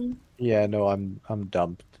communication. Yeah, no, I'm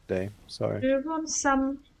dumb today. Sorry. Do you want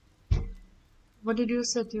some? What did you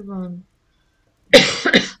say you want?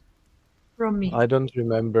 From me. I don't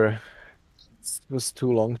remember. It was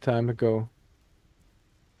too long time ago.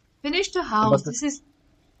 Finish the house. This is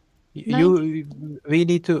we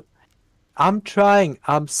need to. I'm trying.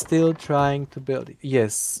 I'm still trying to build.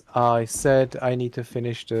 Yes, I said I need to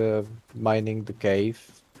finish the mining the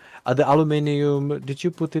cave. The aluminium, did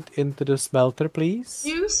you put it into the smelter, please?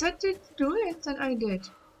 You said to do it, and I did.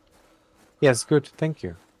 Yes, good. Thank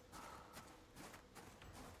you.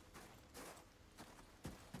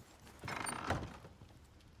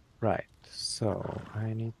 Right. So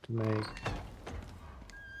I need to make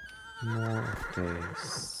more of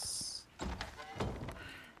this.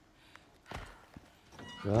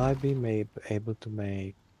 Will I be able to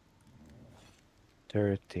make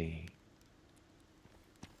 30?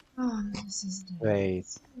 Oh, this is the Wait.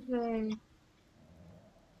 Where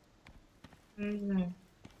is that?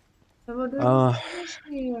 So what do you finish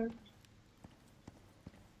here?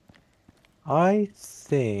 I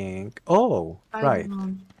think. Oh, I right.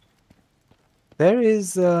 don't. There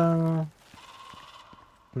is.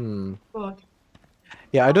 What?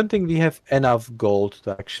 Yeah, I don't think we have enough gold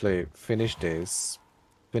to actually finish this.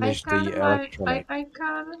 Finish the electronic. I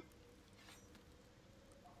can.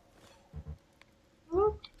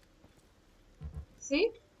 Oh.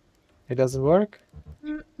 See? It doesn't work?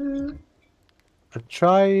 Mm-mm. I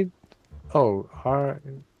tried. Oh,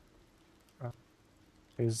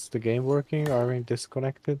 Is the game working? Are we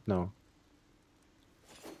disconnected? No.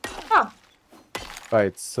 Ah,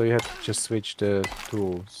 Right, so you have to just switch the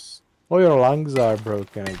tools. Oh, your lungs are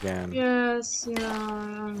broken again. yes, yeah,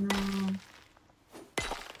 I know.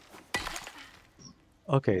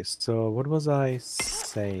 Okay, so what was I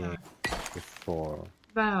saying before?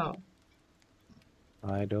 Wow.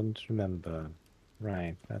 I don't remember.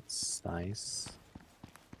 Right, that's nice.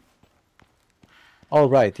 Oh,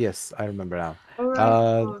 right, yes, I remember now.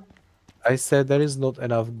 Alright, good. I said there is not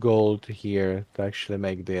enough gold here to actually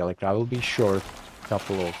make the electron. I will be short a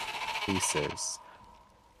couple of pieces.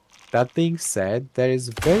 That being said, there is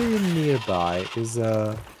very nearby is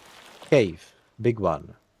a cave, big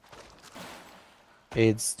one.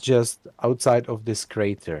 It's just outside of this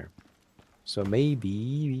crater. So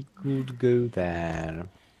maybe we could go there.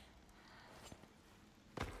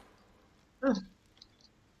 Ugh,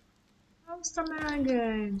 how's the man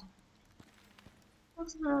again?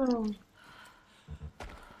 What's wrong?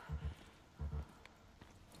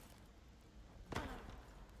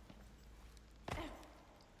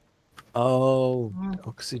 Oh, Oh,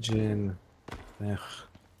 oxygen. Ugh,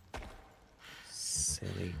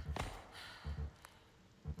 silly.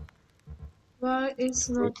 why it's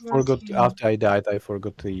not Forgot working? after I died, I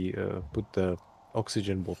forgot to put the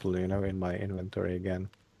oxygen bottle, in my inventory again.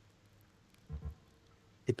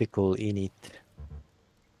 Typical in it.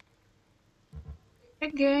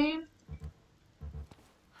 Again?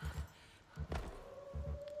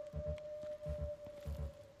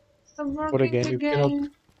 Stop What working again? You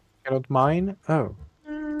again. cannot mine? Oh,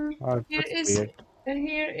 Mm, oh, here that's is, weird.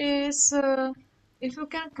 here is, if you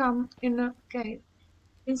can come in a cave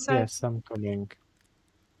inside, Yes, I'm coming.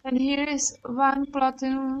 and here is one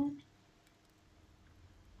platinum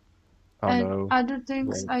Oh and no, other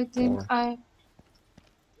things. wrong I think floor.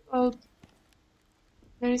 oh,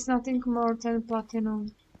 there is nothing more than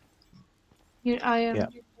platinum. Here I Yeah.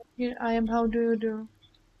 am. Here I am. How do you do?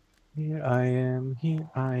 Here I am, here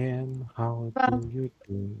I am. How Well, do you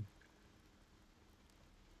do?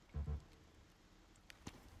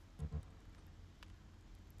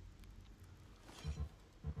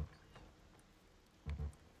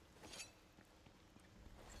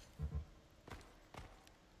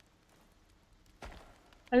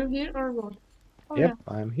 are you here or what? Oh Yep,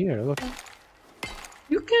 yeah, I'm here. Look,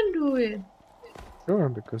 you can do it. sure,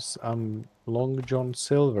 because I'm Long John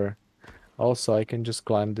Silver. Also, I can just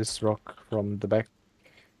climb this rock from the back.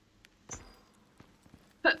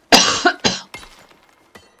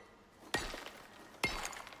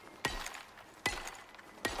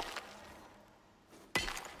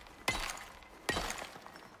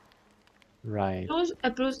 Right. Those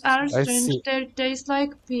apples are I strange. see. They taste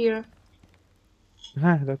like pear.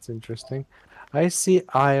 That's interesting. I see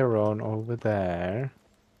iron over there.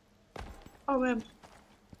 Oh yeah.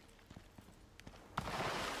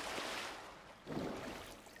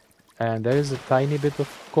 And there is a tiny bit of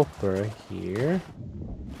copper here.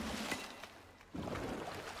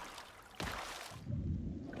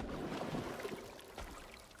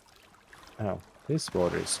 Oh, this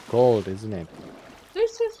water is cold, isn't it?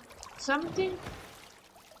 This is something,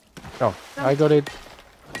 Oh, I got something, it.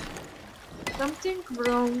 something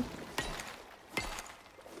wrong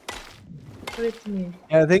with me.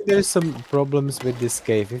 Yeah, I think there's some problems with this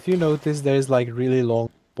cave. If you notice, there's like really long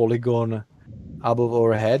polygon above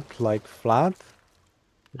our head, like flat.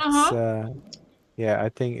 Uh It's huh. yeah, I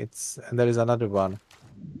think it's, and there is another one.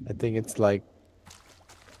 I think it's like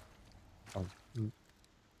oh,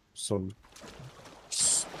 some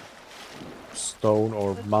s- stone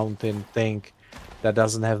or mountain thing that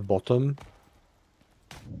doesn't have bottom,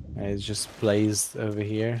 and it's just placed over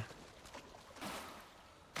here.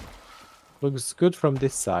 Looks good from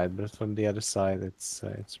this side, but from the other side, it's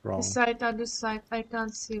This wrong. side, other side. I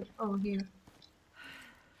can't see. Oh here.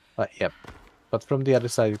 Yep. But from the other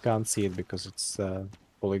side, you can't see it because it's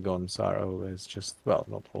polygons are always just, well,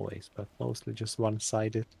 not always, but mostly just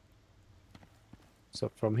one-sided. So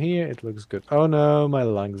from here, it looks good. Oh no, my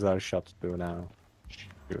lungs are shut too now.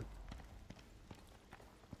 Shoot.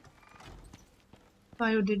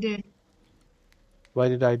 Why you did it? Why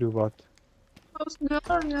did I do what? Close the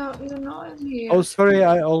door. Yeah, you know I'm Oh, here. sorry,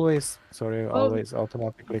 sorry, Oh, always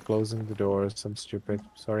automatically closing the doors. I'm stupid.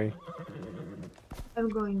 Sorry. I'm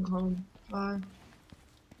going home. Bye.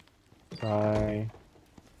 Bye.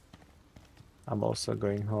 I'm also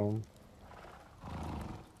going home.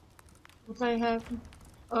 But I have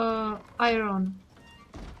iron.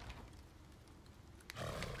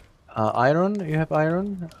 Iron? You have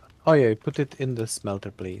iron? Oh yeah, put it in the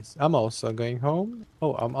smelter, please. I'm also going home.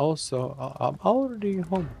 Oh, I'm already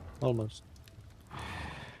home, almost.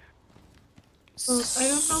 Oh, I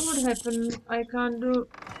don't know what happened. I can't do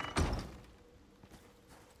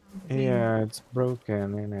something. Yeah, it's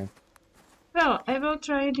broken, isn't it? Well, I will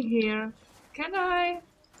try it here. Can I?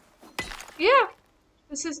 Yeah,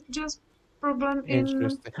 this is just problem in.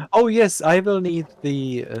 Interesting. Oh yes, I will need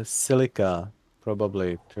the silica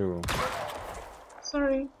probably too.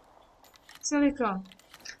 Sorry, silica.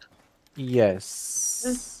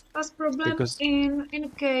 Yes, That's problem because in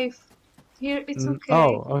cave. Here it's okay.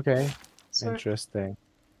 oh, okay, Sorry. interesting.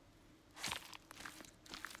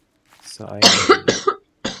 So I need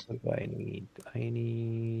what do I need? I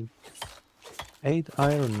need 8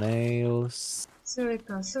 iron nails.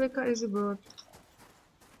 Silica. Silica is good.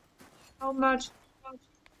 How much?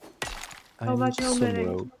 I need How some many?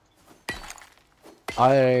 rope.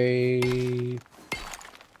 I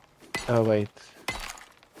oh wait.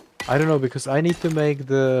 I don't know because I need to make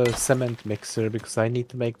the cement mixer because I need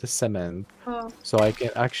to make the cement Oh, so I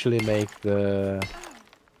can actually make the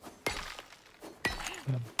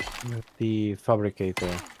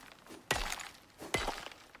fabricator.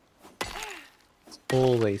 It's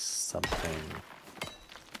always something.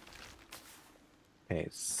 Okay,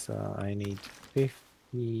 so I need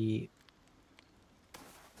 50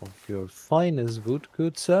 of your finest wood,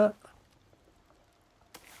 good sir.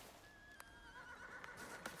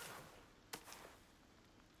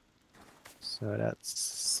 So that's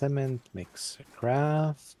cement mixer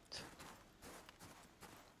craft.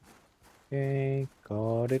 Okay,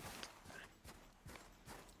 got it.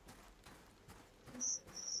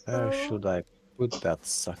 Where so should I put that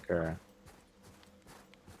sucker?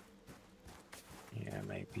 Yeah,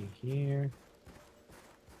 maybe here.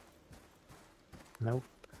 Nope.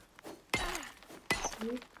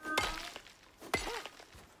 silica.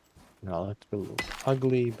 No, it will look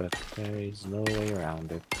ugly, but there is no way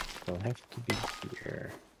around it. It'll have to be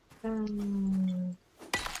here.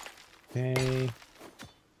 Okay.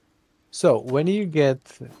 So when you get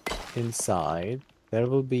inside, there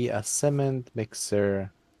will be a cement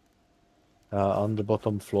mixer on the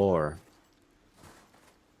bottom floor.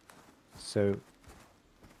 So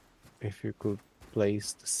if you could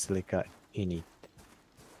place the silica in it.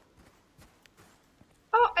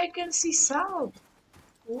 Oh, I can see salt.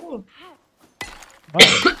 Oh,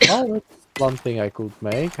 Oh, that's one thing I could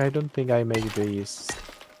make. I don't think I made this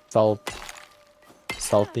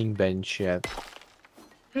salting bench yet.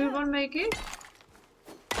 do you want to make it?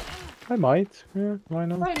 I might. Yeah, why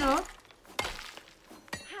not? Why not?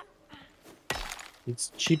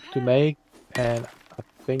 It's cheap to make, and I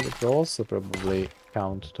think it will also probably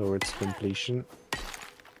count towards completion.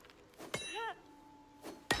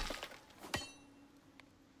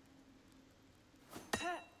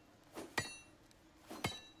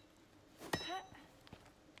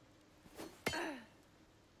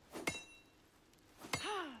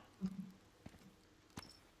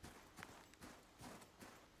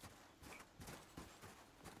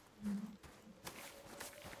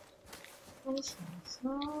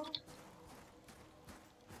 So.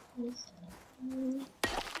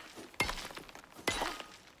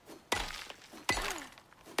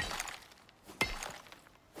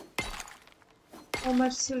 How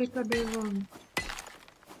much silica do you want?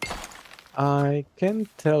 I can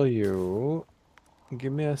tell you.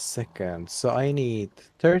 Give me a second. So I need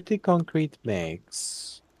 30 concrete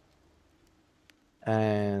mix.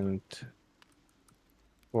 And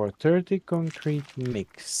for 30 concrete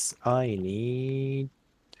mix, I need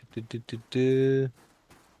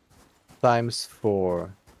times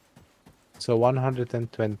 4. So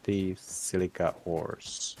 120 silica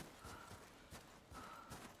ores.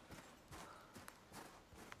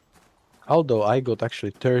 Although I got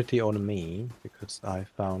actually 30 on me because I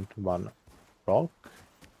found one rock.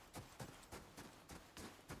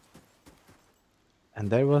 And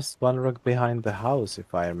there was one rock behind the house,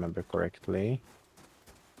 if I remember correctly.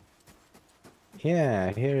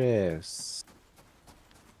 Yeah, here it is.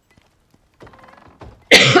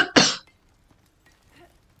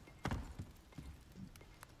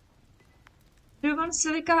 Do you want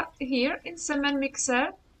silica here in cement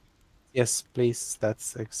mixer? Yes, please.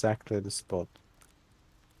 That's exactly the spot.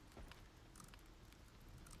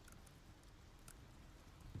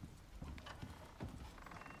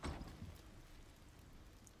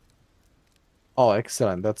 Oh,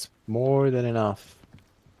 excellent. That's more than enough.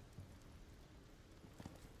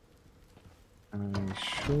 I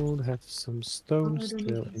should have some stone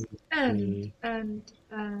still in the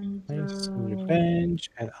nice bench,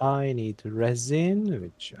 and I need resin,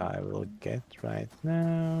 which I will get right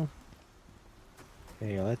now.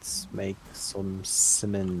 Okay, let's make some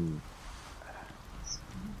cement.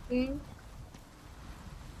 Something.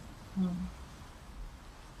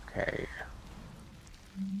 Okay.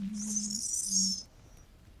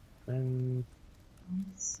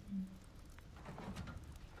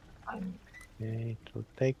 Okay, it will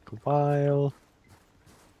take a while.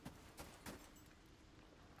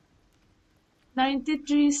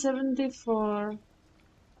 9374.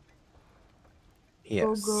 Yes.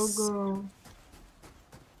 Go, go, go.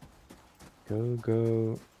 Go,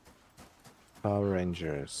 go. Power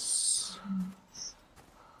Rangers.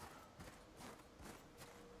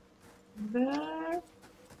 There.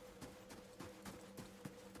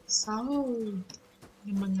 Sound.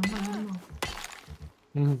 Nyaman, nyaman,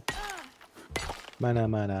 nyaman. Mana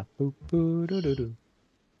mana boo boo doo doo doo.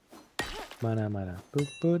 Mana mana boo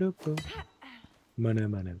boo doo boo. Mana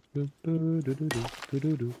mana boo boo doo doo doo doo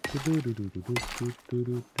doo doo doo doo doo doo doo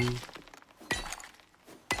doo doo.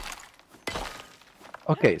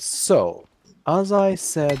 Okay, so as I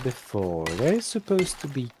said before, there is supposed to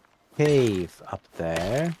be cave up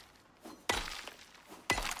there.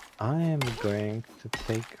 I am going to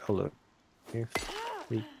take a look if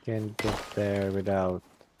we can get there without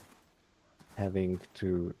having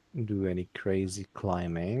to do any crazy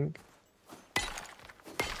climbing.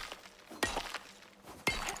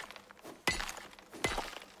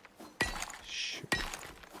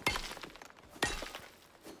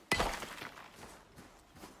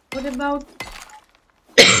 What about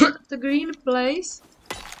the green place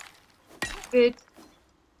with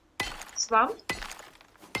swamp?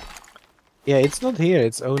 Yeah, it's not here.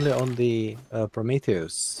 It's only on the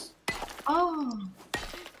Prometheus. Oh.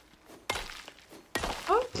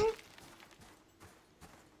 Okay.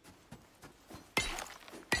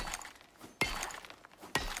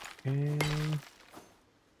 Okay.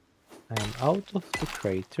 I'm out of the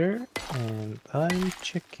crater and I'm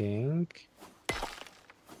checking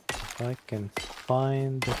if I can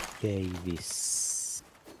find the caves.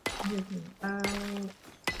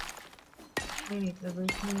 Wait,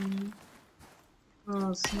 everything.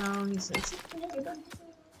 Because now he says,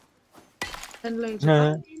 and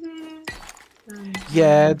later.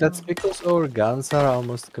 Yeah, that's because our guns are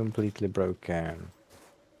almost completely broken.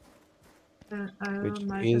 Which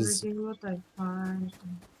is everything what I find.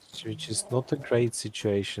 which is not a great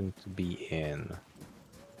situation to be in.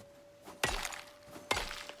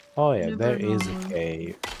 Oh yeah, there is a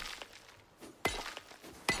cave.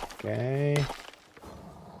 Okay.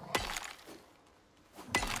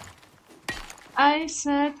 I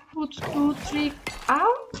said put 2, 3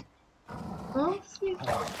 out. Oh, 2,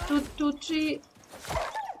 3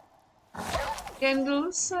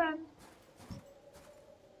 candles and.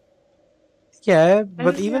 Yeah,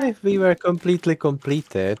 but even if we were completely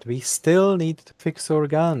completed, we still need to fix our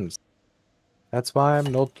guns. That's why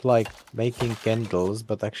I'm not like making candles,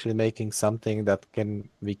 but actually making something that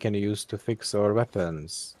we can use to fix our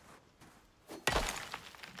weapons.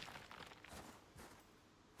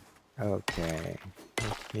 Okay,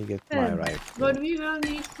 let me get my rifle. What we will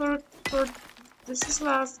need for this is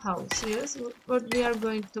last house, yes? What we are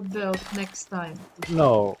going to build next time?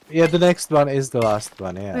 No, yeah, the next one is the last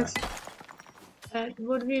one, yeah.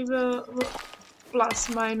 What we will plus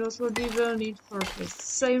minus what we will need for this.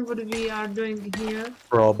 Same what we are doing here.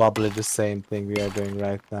 Probably the same thing we are doing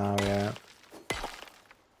right now, yeah.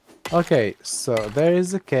 Okay, so there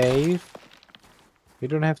is a cave. You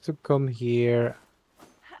don't have to come here.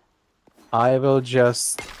 I will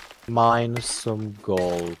just mine some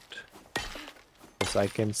gold. Because I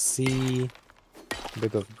can see a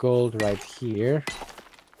bit of gold right here.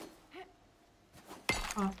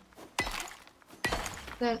 Oh.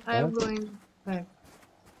 Then I'm going back.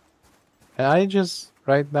 And I just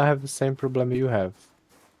right now have the same problem you have.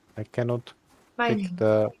 I cannot pick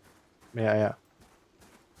the... Yeah.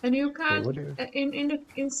 And you can't in the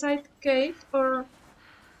inside cave or...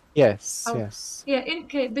 Yes, yes. Yeah, in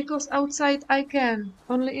cave, because outside I can.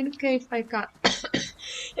 Only in cave I can't.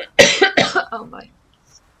 Oh my.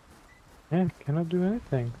 Yeah, cannot do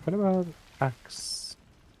anything. What about axe?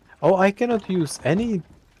 Oh, I cannot use any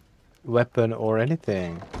weapon or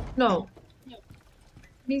anything. No.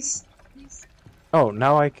 This. Oh,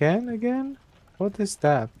 now I can again? What is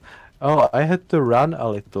that? Oh, I had to run a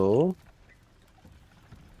little.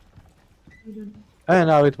 And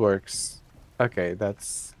now it works. Okay,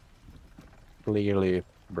 that's clearly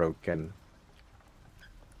broken.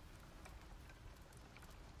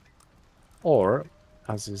 Or,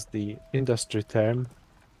 as is the industry term,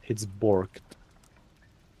 it's borked.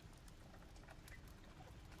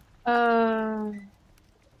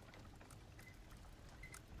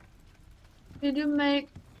 Did you make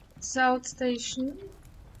salt station?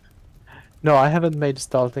 No, I haven't made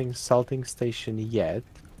salting station yet.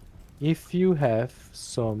 If you have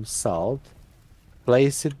some salt,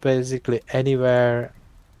 place it basically anywhere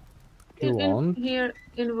you want. Here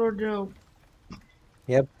in wardrobe.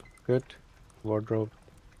 Yep, good. Wardrobe.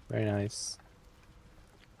 Very nice.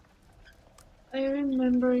 I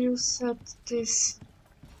remember you said this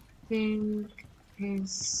thing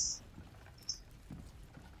is...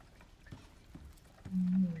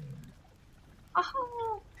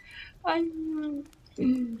 Oh, I...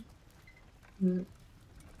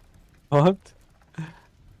 What?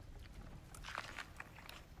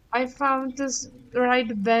 I found this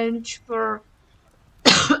right bench for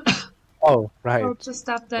Oh, right. the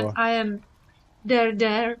stuff that Well, I am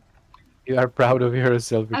there. you are proud of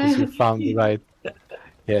yourself because you I found the right.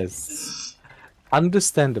 Yes.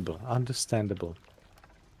 Understandable. Understandable.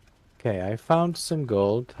 Okay, I found some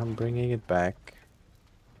gold. I'm bringing it back.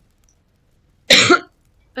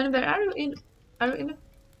 And where are you in? Are you in a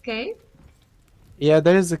cave? Yeah,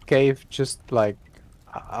 there is a cave just like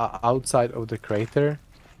outside of the crater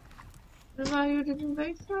And why you didn't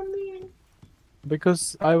wait for me?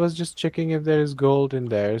 because I was just checking if there is gold in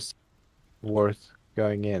there worth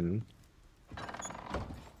going in.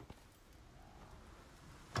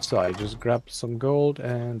 So I just grabbed some gold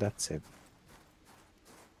and that's it.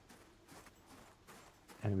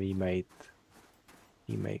 And we may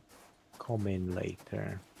come in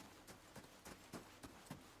later.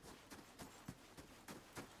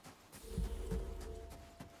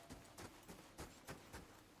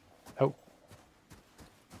 Oh.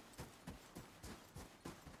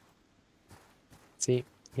 See,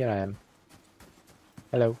 here I am.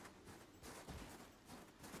 Hello.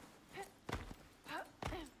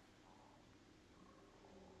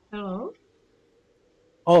 Hello?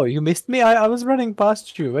 Oh, you missed me? I was running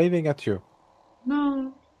past you, waving at you.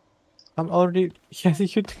 No. I'm already. Yeah,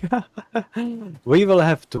 we will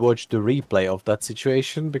have to watch the replay of that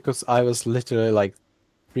situation because I was literally like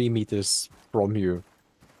 3 meters from you,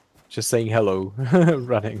 just saying hello,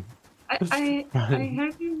 running. I Running.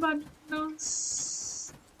 heard you, but no.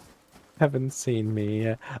 Haven't seen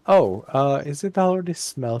me. Oh, is it already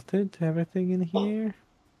smelted? Everything in here?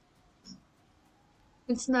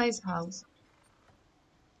 It's nice house.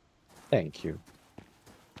 Thank you.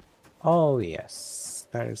 Oh yes,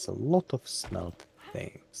 there is a lot of smelt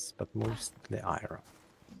things, but mostly iron.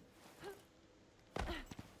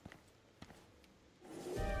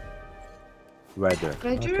 Weather.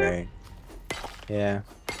 Roger? Okay. Yeah.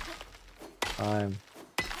 I'm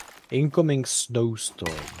incoming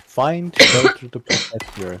snowstorm. Find shelter to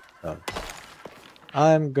protect yourself.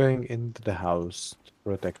 I'm going into the house to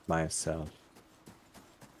protect myself.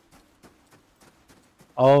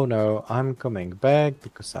 Oh no, I'm coming back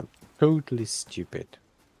because I'm totally stupid.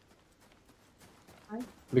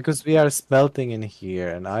 Because we are smelting in here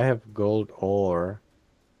and I have gold ore.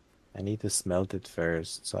 I need to smelt it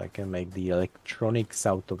first so I can make the electronics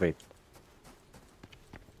out of it.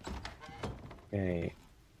 Okay.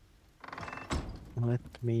 Let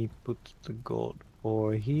me put the gold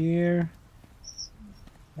ore here.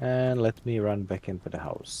 And let me run back into the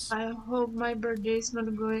house. I hope my birthday is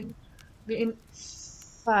not going to be in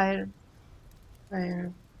fire.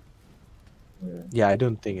 Fire. Yeah, I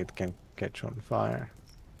don't think it can catch on fire.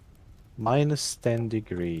 Minus 10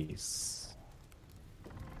 degrees.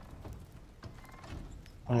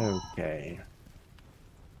 Okay.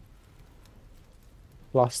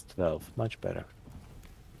 Plus 12, much better.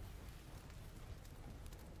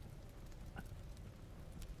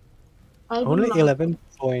 I would Only love.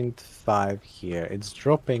 11.5 here. It's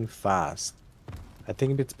dropping fast. I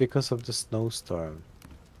think it's because of the snowstorm.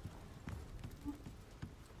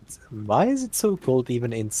 Why is it so cold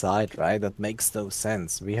even inside, right? That makes no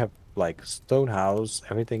sense. We have like stone house,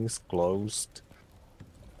 everything's closed.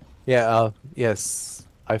 Yeah, yes,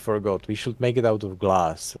 I forgot. We should make it out of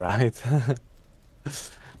glass, right?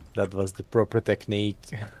 That was the proper technique.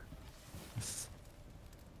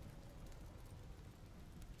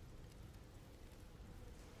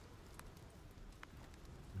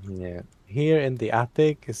 Yeah. Here in the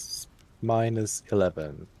attic is minus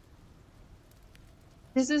 11.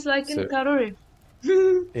 This is like in So, Karori.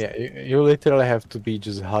 yeah, you literally have to be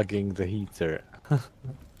just hugging the heater. Do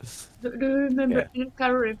you remember Yeah. in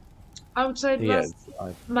Karori? Outside Yes,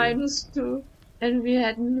 was I do. -2, and we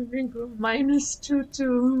had in the living room -2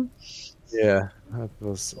 too. Yeah, that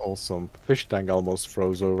was awesome. Fish tank almost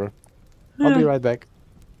froze over. I'll be right back.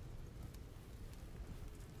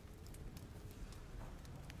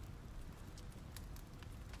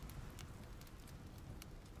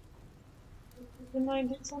 Then I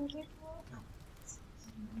did something.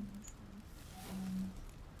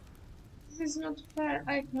 This is not fair.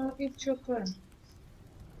 I can eat chocolate.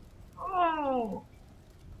 Oh,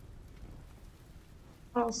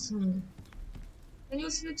 awesome. Can you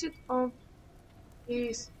switch it off,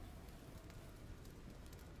 please?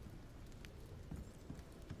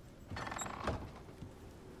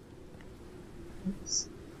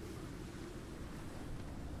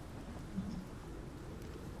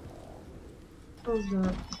 Oh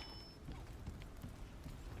god.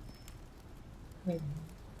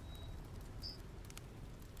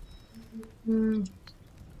 Hmm.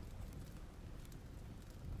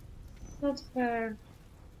 Not fair.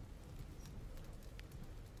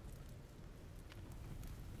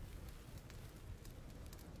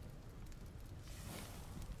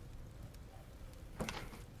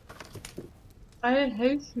 I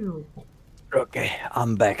hate you. Okay,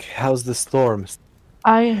 I'm back. How's the storm?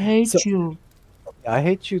 I So hate you. I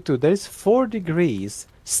hate you too. There's 4 degrees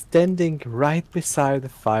standing right beside the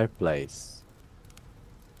fireplace.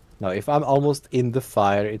 Now, if I'm almost in the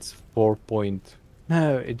fire, it's 4 point.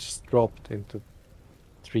 No, it just dropped into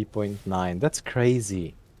 3.9. That's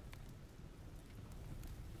crazy.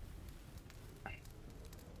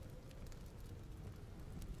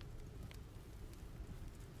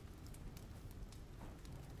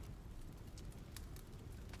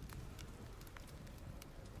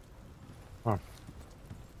 Huh.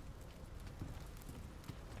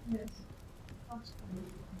 Yes.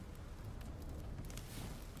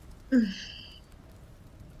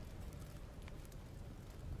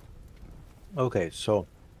 Okay, so.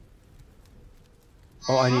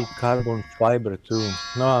 Oh, I need carbon fiber too.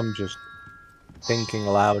 No, I'm just thinking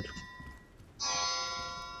aloud.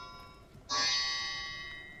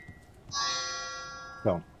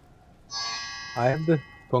 So, I have the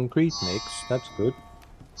concrete mix. That's good.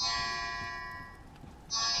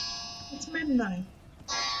 It's midnight.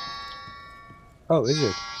 Oh, is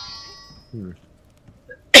it? Hmm.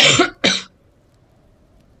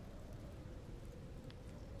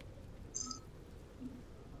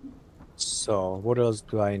 So, what else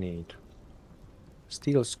do I need?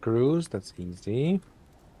 Steel screws. That's easy.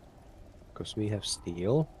 Because we have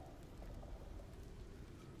steel.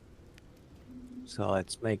 So,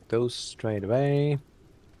 let's make those straight away.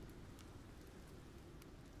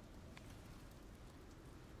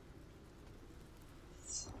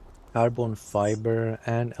 Carbon fiber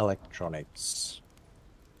and electronics.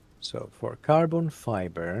 So, for carbon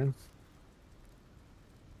fiber,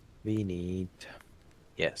 we need,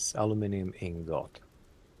 yes, aluminum ingot.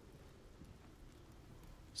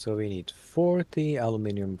 So we need 40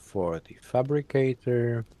 aluminum for the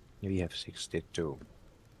fabricator. We have 62.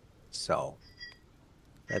 So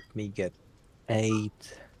let me get 8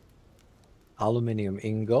 aluminum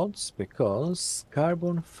ingots because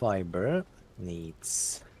carbon fiber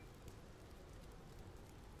needs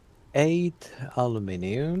 8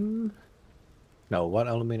 aluminum. No, 1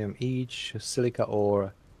 aluminum each, silica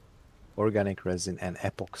ore, organic resin, and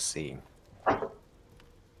epoxy. What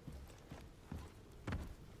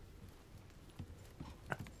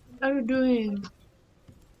are you doing?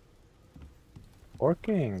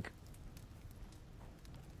 Working.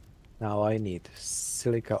 Now I need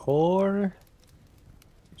silica ore,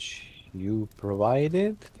 which you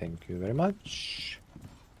provided. Thank you very much.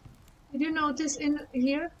 Did you notice in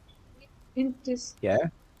here? In this? Yeah.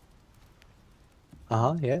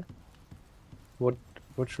 Uh-huh, yeah. What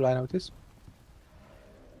should I notice?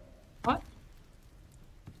 What?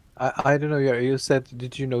 I don't know, you said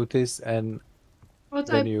did you notice and What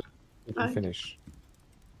then you didn't I finish.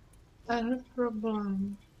 I have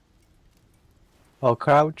problem. Oh,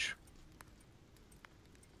 crouch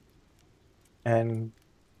and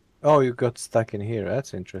oh, you got stuck in here.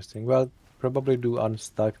 That's interesting. Well, probably do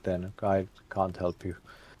unstuck then. I can't help you.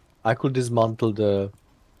 I could dismantle the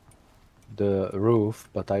roof,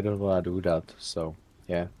 but I don't want to do that. So,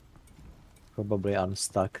 yeah. Probably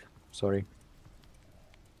unstuck. Sorry.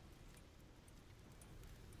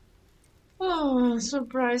 Oh,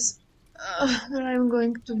 surprise! Where I'm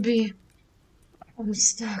going to be? I'm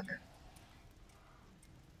stuck.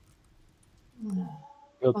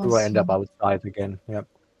 You'll probably end up Awesome. outside again. Yep.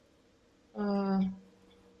 Uh,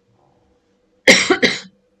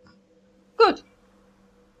 good.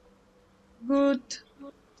 Good.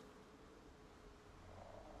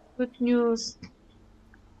 Good news.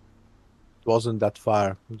 It wasn't that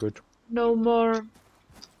far. Good. No more.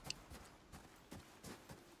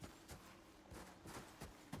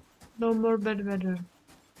 No more bad weather.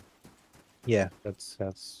 Yeah, that's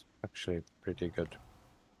actually pretty good.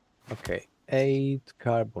 Okay, 8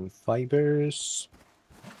 carbon fibers.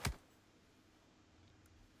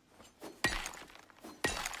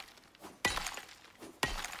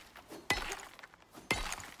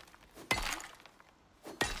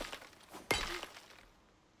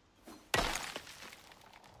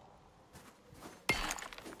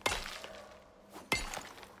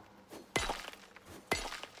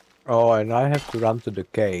 Oh, and I have to run to the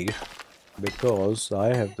cave because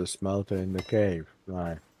I have the smelter in the cave.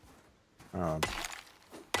 Right. Um,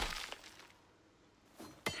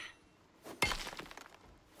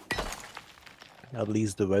 At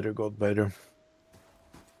least the weather got better.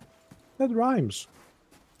 That rhymes.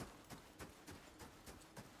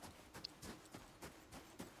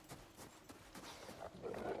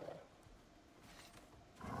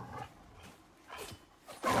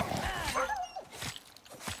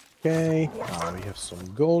 Okay, now we have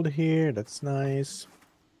some gold here. That's nice.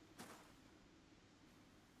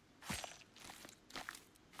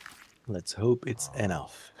 Let's hope it's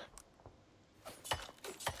enough.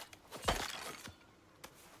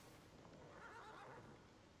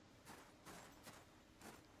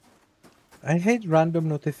 I hate random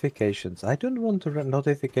notifications. I don't want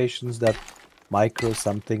notifications that Micro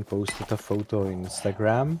something posted a photo on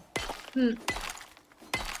Instagram.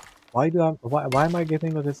 Why am I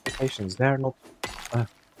getting notifications? They're not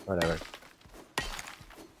whatever.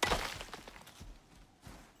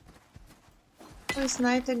 It's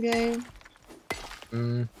night again.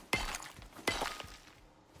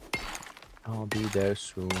 I'll be there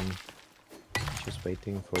soon. Just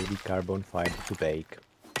waiting for the carbon fiber to bake.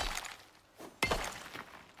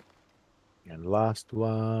 And last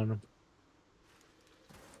one.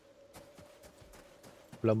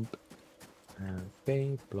 Plump.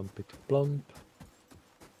 Okay, plump it plump.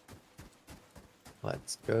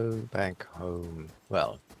 Let's go back home.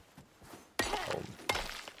 Well, home.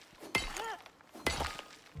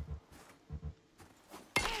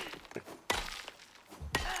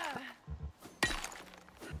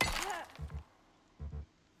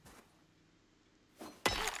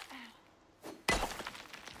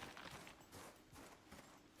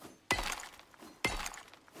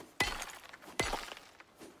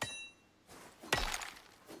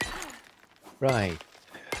 Right.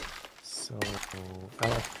 So,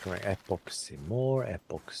 epoxy, more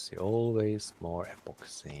epoxy, always more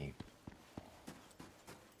epoxy.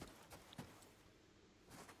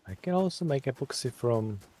 I can also make epoxy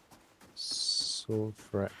from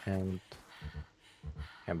sulfur and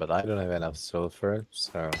but I don't have enough sulfur,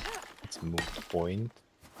 so it's a moot point.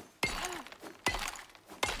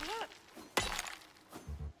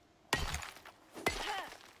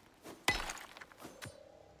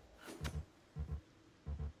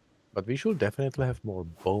 But we should definitely have more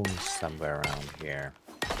bones somewhere around here.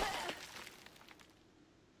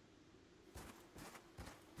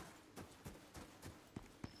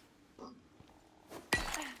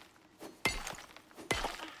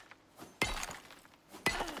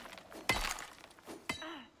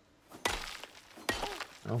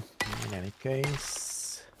 Oh, in any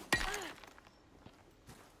case,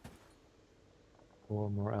 4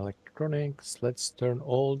 more electronics. Let's turn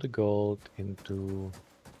all the gold into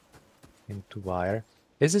wire.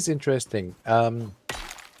 This is interesting.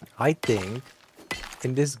 I think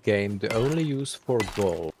in this game the only use for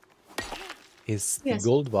gold is the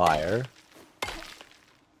gold wire,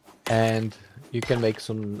 and you can make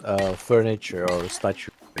some furniture or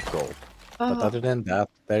statue with gold. But other than that,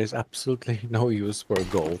 there is absolutely no use for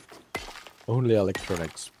gold. Only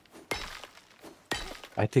electronics.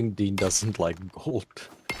 I think Dean doesn't like gold.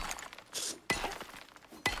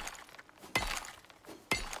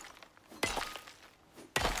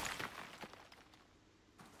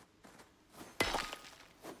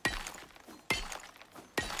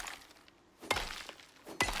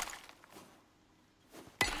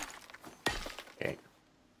 Okay.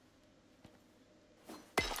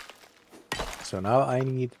 So now I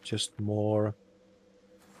need just more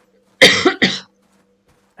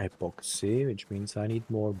epoxy, which means I need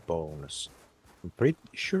more bones. I'm pretty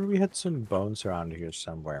sure we had some bones around here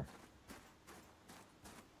somewhere.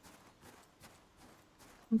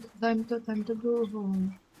 Time to go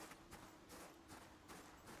home.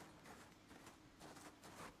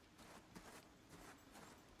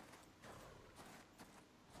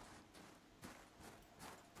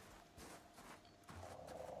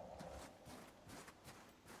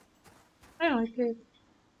 I like it.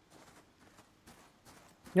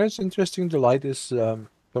 Yeah, it's interesting. The light is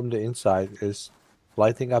from the inside is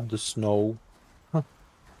lighting up the snow.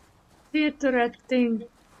 See the red thing.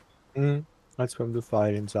 That's from the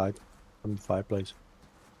fire inside, from the fireplace.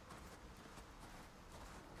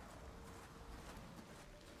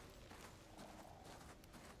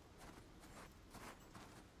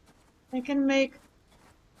 I can make.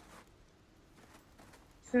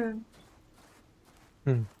 Sure.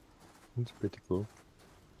 It's pretty cool.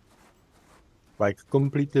 Like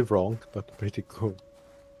completely wrong, but pretty cool.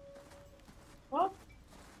 What?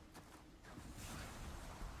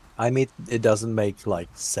 I mean, it doesn't make like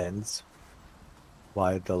sense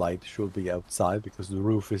why the light should be outside because the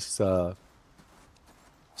roof is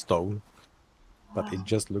stone, but it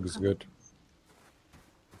just looks good.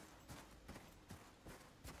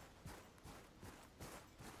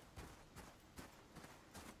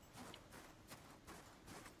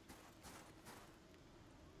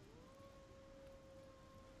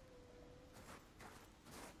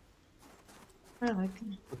 I like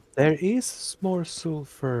it. There is more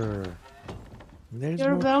sulfur. There's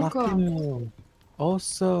You're more welcome. platinum.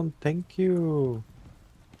 Awesome, thank you.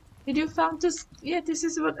 Did you found this? Yeah, this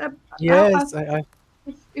is what Yes, I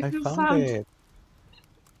if I you found found, it.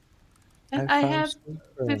 and I I found have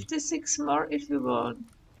sulfur. 56 more if you want.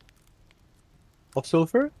 Of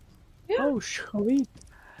sulfur? Yeah, Oh, sweet.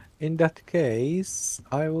 In that case,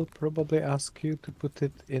 I will probably ask you to put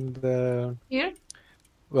it in the, here.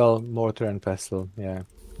 well, mortar and pestle, yeah.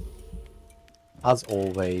 As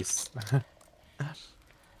always.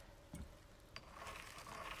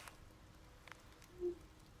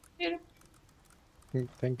 Here.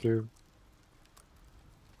 Thank you.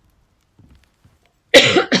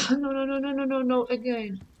 No, no, no, no, no, no, no.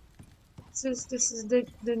 Again. This is the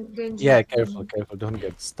dangerous Yeah, for careful, me. careful. Don't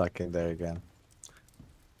get stuck in there again.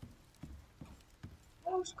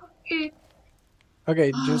 Oh, Scotty.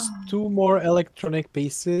 Okay, just two more electronic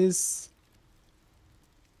pieces.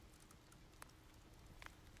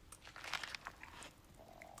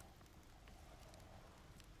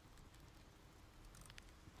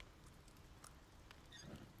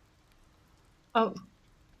 Oh,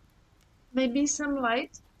 maybe some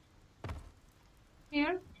light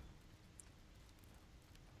here.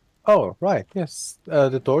 Oh, right, yes.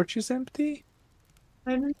 The torch is empty?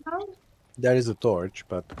 I don't know There is a torch,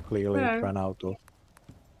 but clearly it where. ran out of...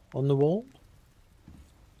 On the wall?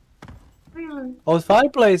 Really? Oh, the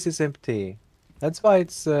fireplace is empty. That's why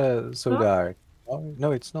it's so No. dark. Oh,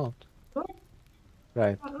 no, it's not. No.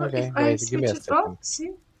 Right, If okay, I wait, give me switch a it off, second.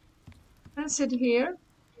 see, and sit here.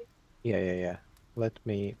 Yeah, yeah, yeah. Let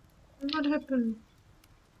me... And what happened?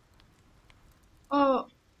 Oh,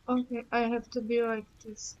 okay. I have to be like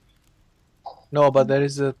this. No, but there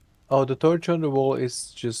is a... Oh, the torch on the wall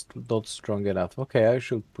is just not strong enough. Okay, I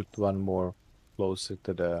should put one more closer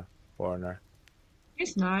to the corner.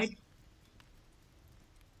 It's night.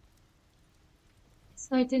 It's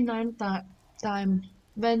 99 time.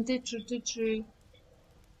 20:33.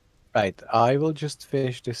 Right, I will just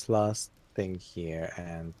finish this last thing here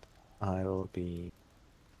and I will be...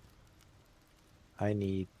 I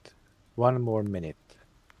need one more minute.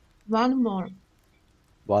 One more.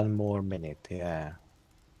 One more minute, yeah.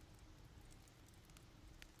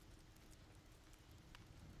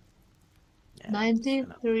 Yeah, that's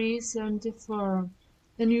enough. 93:74.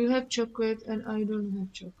 And you have chocolate and I don't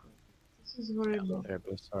have chocolate. This is Yeah, horrible.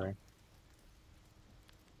 terribly sorry.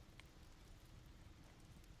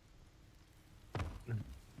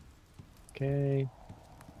 Okay.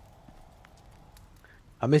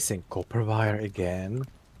 I'm missing copper wire again.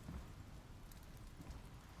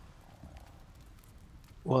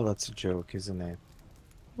 Well, that's a joke, isn't it?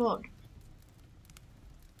 What?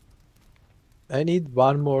 I need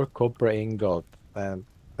one more copper ingot, and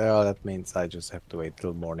well, that means I just have to wait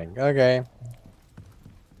till morning. Okay.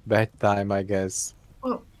 Bedtime, I guess.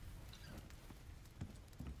 Oh,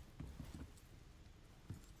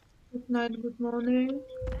 good night, good morning.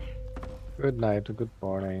 Good night, good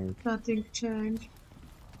morning. Nothing changed.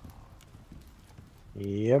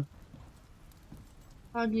 Yep.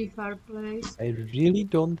 Ugly fireplace. I really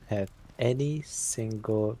don't have any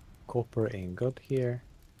single copper ingot here.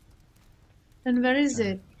 And where is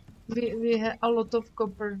it? We have a lot of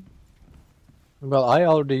copper. Well, I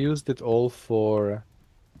already used it all for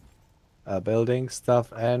building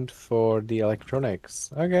stuff and for the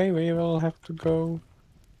electronics. Okay, we will have to go.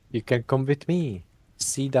 You can come with me.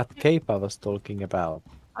 See that cape I was talking about.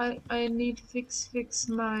 I need fix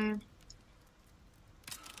my,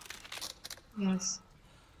 yes,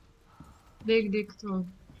 dig tool.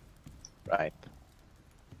 Right.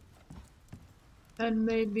 And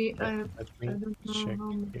maybe Okay, I let I me don't know check.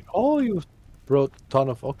 how much. Here. Oh, you brought a ton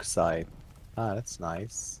of oxide. Ah, that's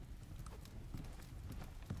nice.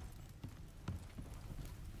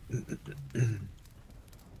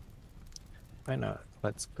 Why not?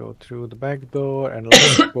 Let's go through the back door and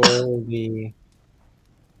let's score the...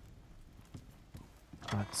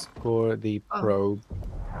 Let's score the Oh, probe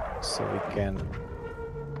so we can...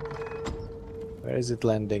 Where is it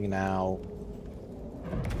landing now?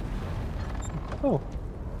 Oh,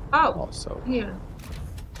 oh, also. here.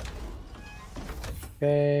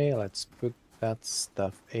 Okay, let's put that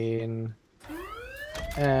stuff in.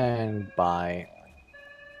 And buy.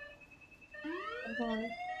 Bye.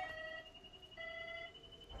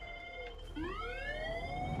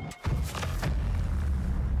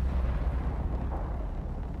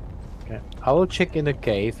 Okay. I will check in the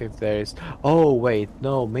cave if there's... Oh, wait,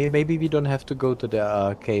 no. Maybe we don't have to go to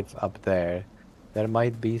the cave up there. There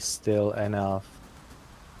might be still enough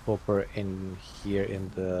copper in here in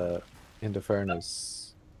the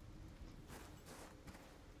furnace.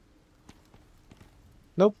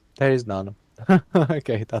 Nope, there is none.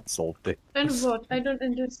 Okay, that's salty. And what? I don't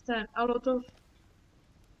understand. A lot of...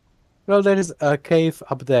 Well, there is a cave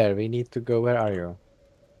up there. We need to go. Where are you?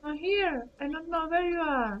 Oh, here! I don't know where you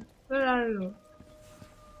are. Where are you?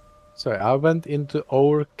 Sorry, I went into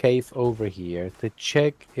our cave over here to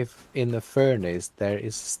check if in the furnace there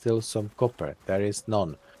is still some copper. There is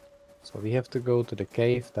none. So we have to go to the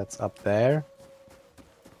cave that's up there.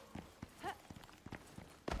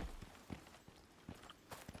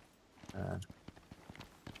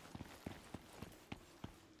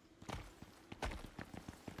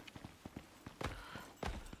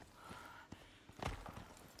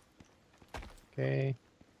 Okay.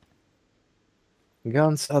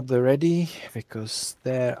 Guns at the ready because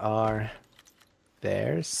there are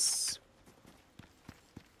theirs.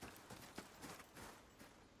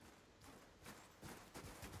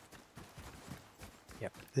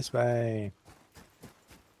 Yep, this way.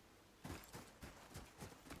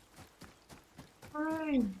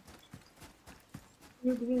 Fine.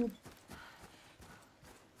 Good.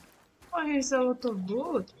 Oh, here's a lot of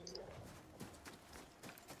wood.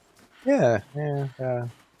 Yeah.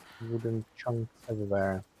 Wooden chunks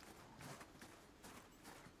everywhere.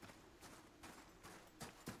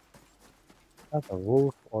 Not a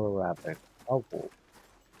wolf or a rabbit. A wolf.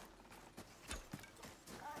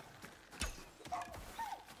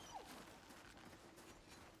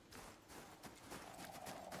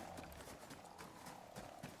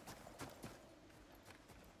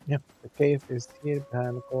 Yep, the cave is here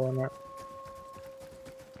behind the corner.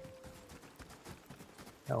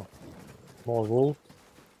 Oh, more wolf.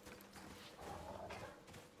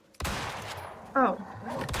 Oh.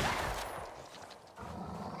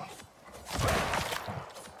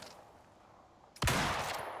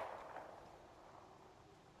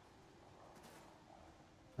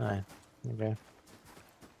 Right, okay.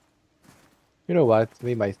 You know what?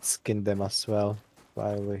 We might skin them as well.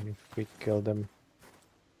 If we kill them.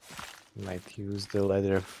 Might use the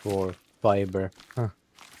leather for fiber. Huh.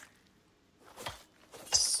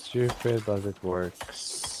 Stupid, but it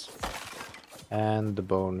works. And the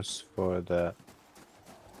bones for the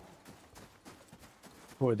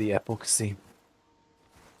epoxy.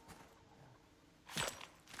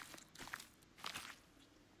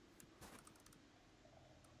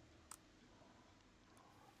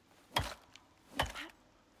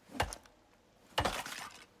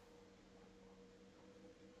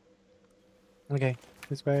 Okay,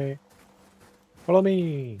 this way. Follow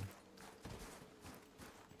me.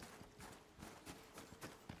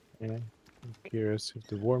 Yeah, I'm curious if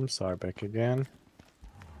the worms are back again.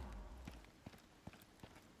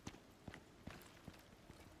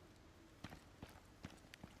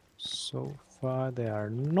 So far they are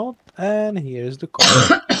not, and here's the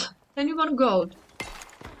copper. Then you want gold.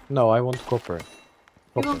 No, I want copper.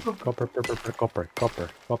 You want Copper.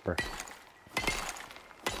 Copper.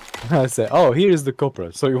 I say, oh, here's the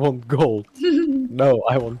copper, so you want gold. No,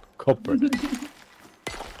 I want copper.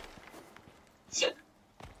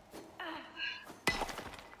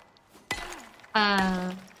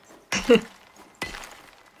 I'm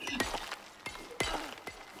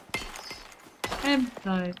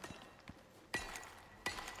tired.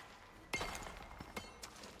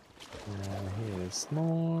 Here's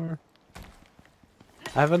more.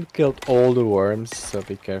 I haven't killed all the worms, so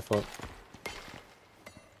be careful.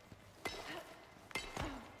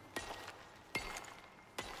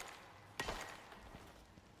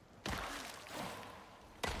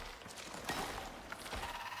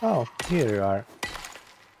 Oh, here you are.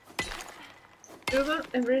 You want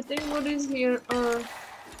everything what is here or...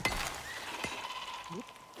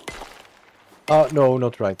 Oh, no,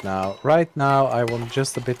 not right now. Right now, I want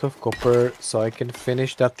just a bit of copper so I can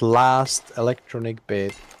finish that last electronic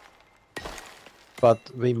bit. But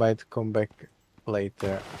we might come back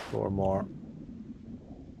later for more.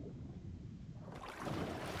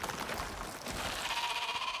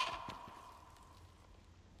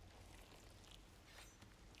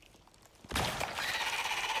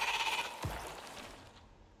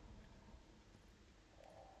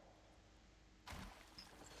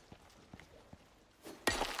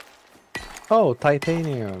 Oh,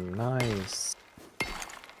 titanium. Nice.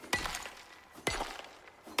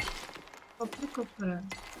 Copper.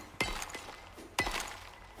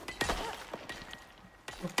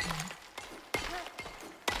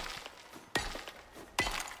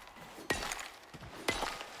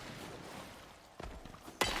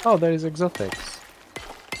 Oh, there is exotics.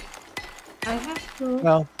 I have to...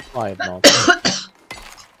 Well, might not.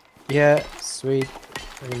 Yeah, sweet.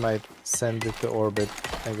 We might send it to orbit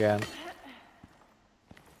again.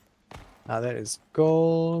 Ah, there is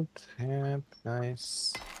gold. Yep,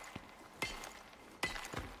 nice.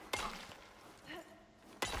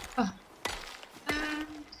 Ah. And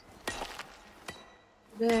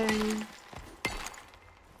there.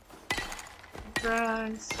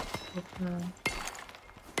 Price. Okay.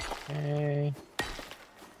 Okay.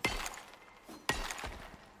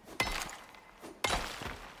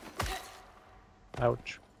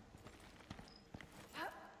 Ouch.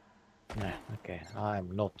 Nah, okay,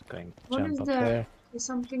 I'm not going to What jump is up there? there. Is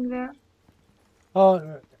something there?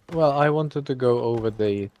 Oh, well, I wanted to go over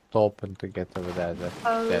the top and to get over there. But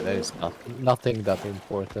yeah, there Oh, is nothing that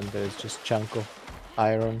important. There is just chunk of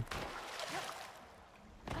iron.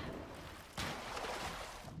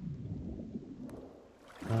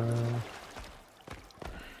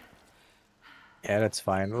 Yeah, that's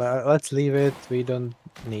fine. Let's leave it. We don't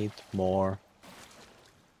need more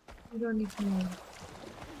you don't need more.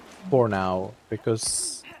 for now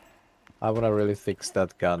because I want to really fix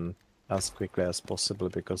that gun as quickly as possible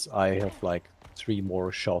because I have like 3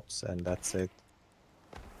 more shots and that's it.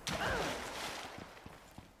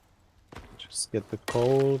 Just get the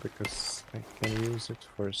coal because I can use it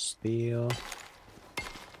for steel.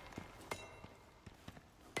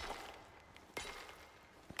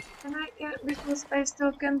 Can I? Yeah, because I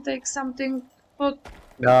still can take something. But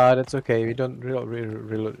Nah, that's okay. We don't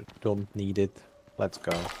really don't need it. Let's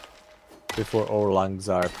go before our lungs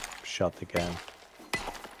are shut again.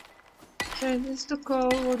 okay, this to call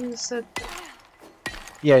what you said.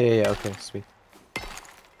 Yeah. Okay, sweet.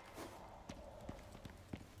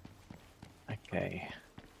 Okay.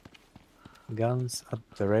 Guns at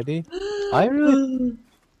the ready. I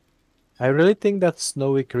really think that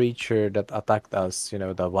snowy creature that attacked us, you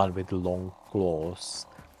know, the one with long claws,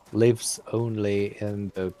 lives only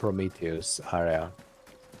in the Prometheus area.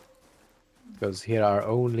 Because here are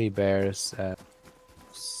only bears and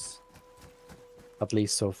wolves. At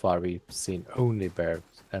least so far we've seen only bears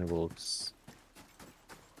and wolves.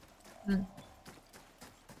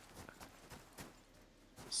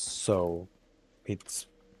 So it's,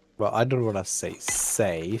 well, I don't want to say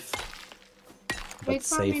safe, but Wait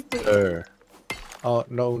for me to. safer. Oh,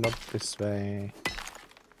 no, not this way.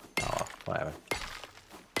 Oh, whatever.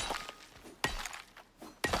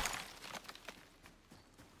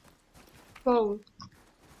 Go.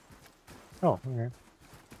 Oh, okay.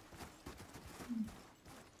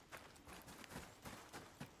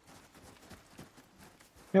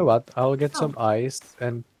 You know what? I'll get Oh, some ice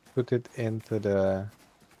and put it into the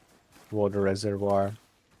water reservoir.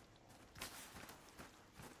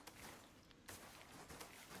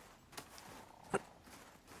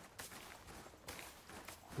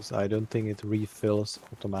 Because I don't think it refills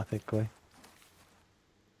automatically.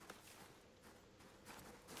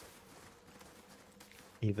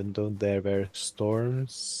 Even though there were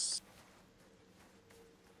storms.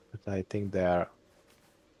 But I think they are...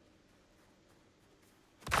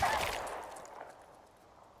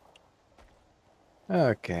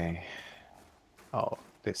 Okay. Oh,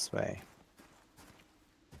 this way.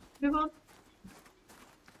 you want?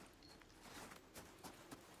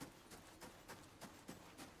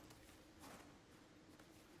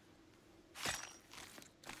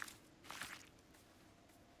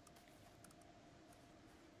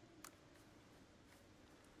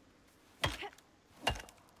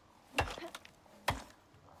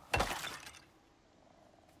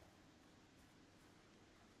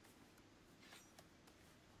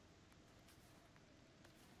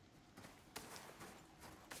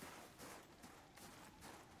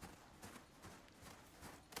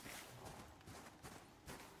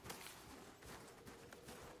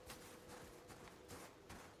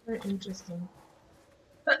 Very interesting.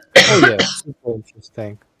 Oh yeah, super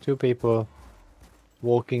interesting. 2 people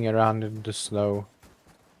walking around in the snow.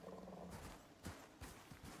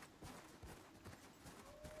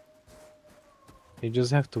 You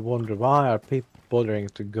just have to wonder, why are people bothering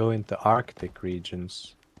to go into Arctic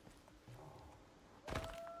regions?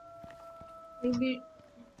 Maybe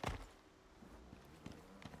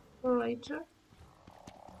for later.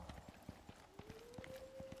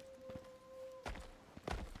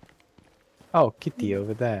 Oh, kitty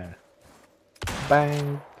over there.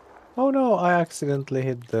 Bang! Oh no, I accidentally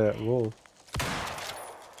hit the wolf.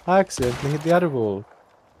 I accidentally hit the other wolf.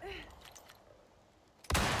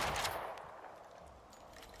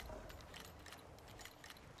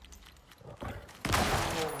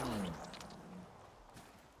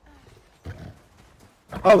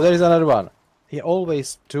 Oh, there is another one. He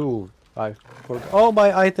always do. I forgot. Oh,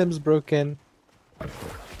 my item's broken.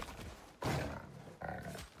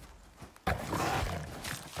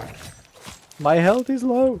 My health is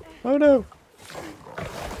low. Oh no.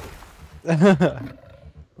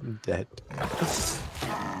 I'm dead.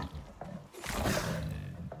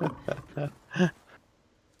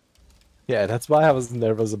 Yeah, that's why I was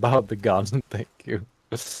nervous about the gun. Thank you.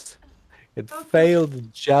 It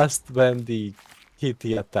failed just when the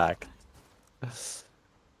kitty attacked.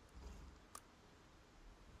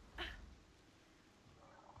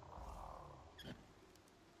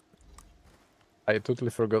 I totally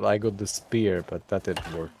forgot I got the spear, but that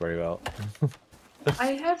didn't work very well.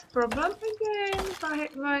 I have problem again.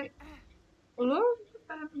 My look,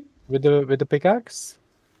 With the pickaxe?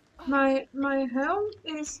 my health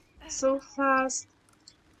is so fast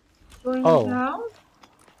going Oh. down.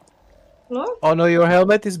 Look. Oh no, your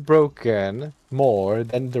helmet is broken more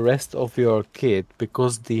than the rest of your kit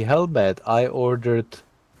because the helmet I ordered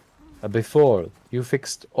before. You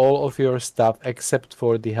fixed all of your stuff except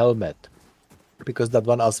for the helmet. Because that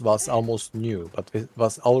one was almost new, but it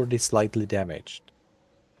was already slightly damaged.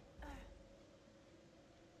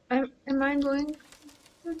 Am I going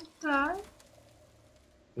to die?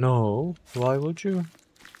 No, why would you?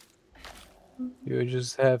 You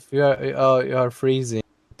just have you are freezing.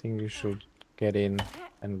 I think you should get in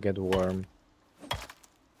and get warm.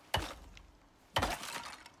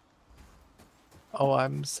 Oh,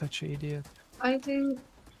 I'm such an idiot. I think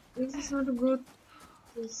this is not good.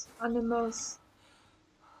 These animals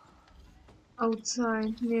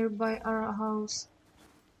outside nearby our house.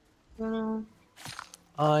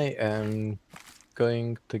 I am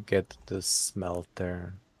going to get the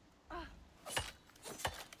smelter.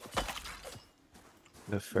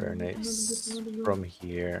 The furnace Not good. from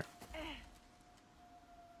here.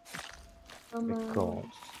 Because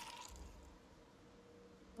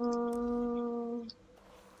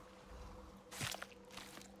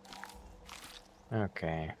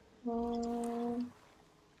okay. Oh.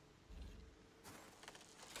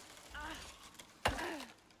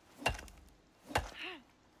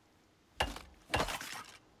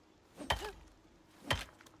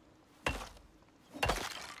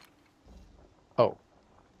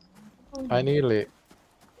 I nearly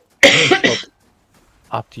shot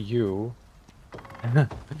at you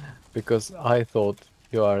because I thought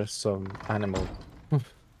you are some animal.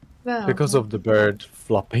 well, Because of the bird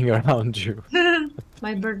flopping around you.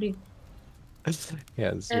 my birdie.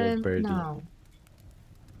 Yes, your And birdie. now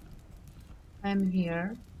I'm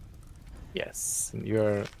here. Yes,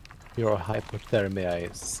 your hypothermia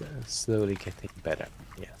is slowly getting better.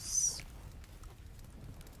 Yes.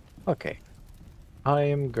 Okay. I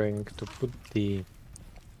am going to put the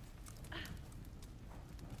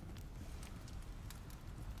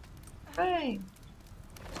Hey.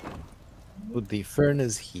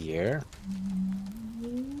 furnace here.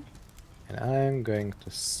 And I'm going to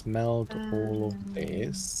smelt all of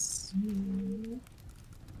this.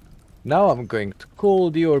 Now I'm going to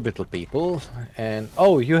call the orbital people. And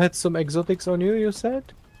oh, you had some exotics on you, you said?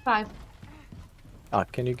 5. Ah,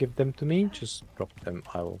 can you give them to me? Just drop them.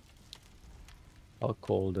 I'll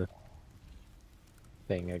call the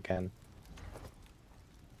thing again.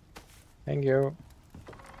 Thank you.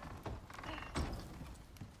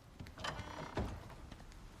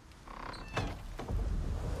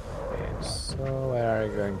 Okay, so where are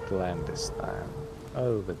you going to land this time?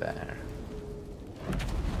 Over there.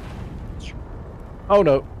 Oh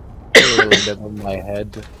no! You landed on my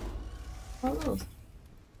head. Oh. OES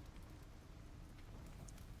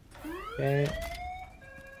Okay.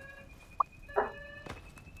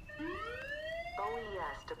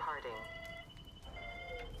 departing.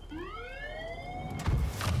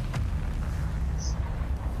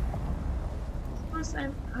 Of course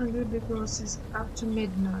I'm hungry because it's up to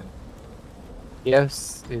midnight.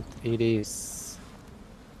 Yes, it is.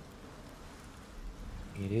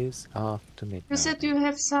 It is after midnight. You said you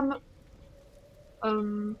have some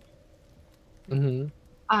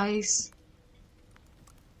ice.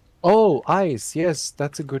 Oh, ice. Yes,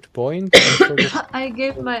 that's a good point. I forgot. I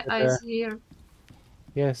gave my ice here.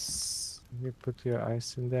 Yes, you put your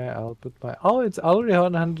ice in there. I'll put my. Oh, it's already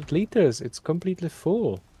 100 liters. It's completely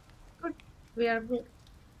full. Good. We are good.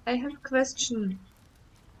 I have a question.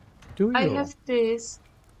 Do you? I have this.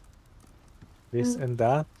 This and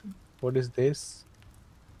that. What is this?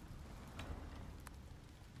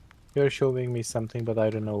 You're showing me something, but I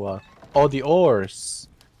don't know what. Oh, the ores.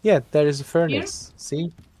 Yeah, there is a furnace. Here?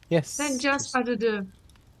 See? Yes. Then just add the.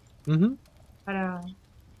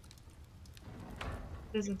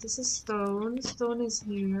 This is stone. Stone is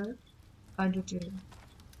here. Add it.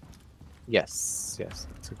 Yes, yes,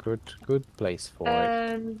 it's a good place for it.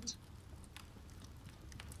 And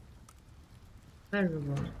very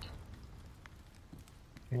good.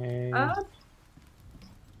 Okay. Up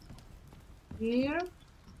here.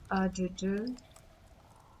 Juju.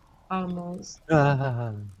 Almost.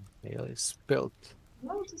 Nearly spilled.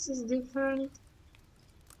 No, this is different.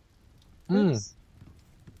 Hmm. Oops.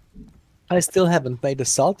 I still haven't made a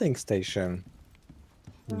salting station.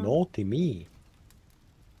 Yeah. Naughty me.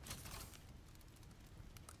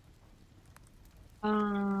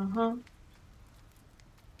 Uh-huh.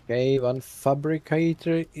 Okay, one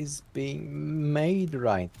fabricator is being made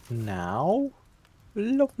right now.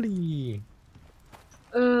 Lovely.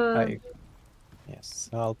 Yes,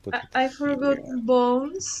 I'll put it I forgot here.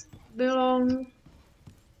 bones belong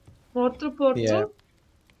water Yeah, portal.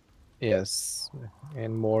 yes,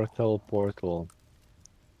 immortal portal.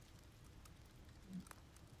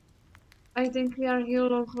 I think we are here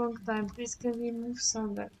long time. Please can we move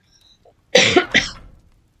somewhere?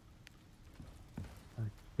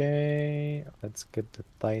 Okay, let's get the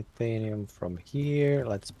titanium from here.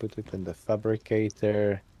 Let's put it in the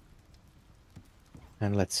fabricator.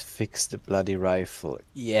 And let's fix the bloody rifle.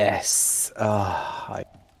 Yes.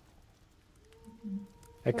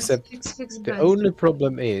 Except Fix the best. only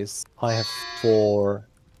problem is I have four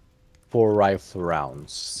rifle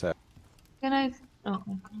rounds. Can I? Oh,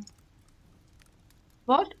 okay.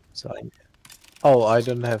 What? So I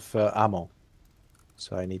don't have ammo.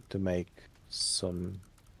 So I need to make some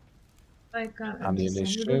I can't understand.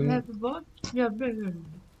 You don't ammunition. have a what? Yeah, bring.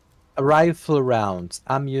 Rifle rounds,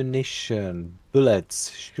 ammunition, bullets,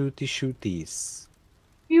 shooties.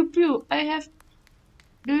 Pew pew. I have.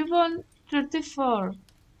 Do you want 34?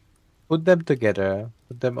 Put them together,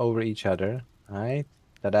 put them over each other, right?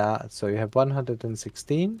 Ta-da. So you have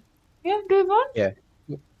 116. Yeah, do you want? Yeah.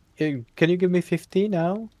 Can you give me 50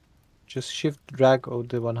 now? Just shift drag over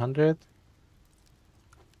the 100.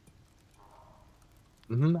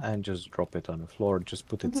 And just drop it on the floor. Just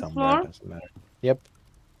put On it the somewhere, floor? doesn't matter. Yep.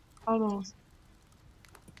 Almost.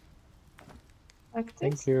 Like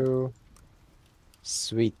Thank this? you.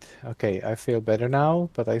 Sweet. Okay, I feel better now,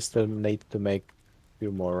 but I still need to make a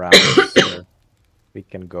few more rounds so we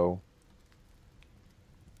can go.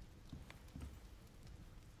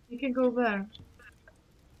 You can go there.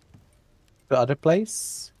 The other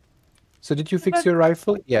place? So did you fix But your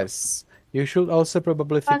rifle? Yes. You should also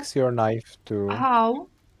probably fix your knife too. how?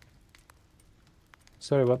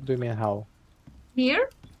 Sorry, what do you mean how? Here?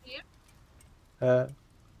 Uh,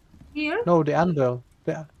 Here? no, the anvil.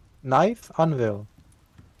 The knife, anvil.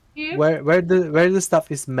 Here? Where the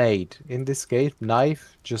stuff is made. In this case,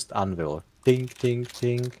 knife, just anvil. Tink, tink,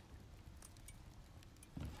 tink.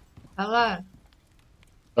 Hello.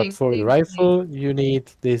 But for the rifle, you need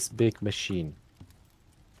this big machine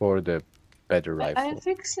for the better I rifle.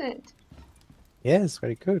 fix it. Yes,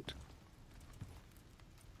 very good.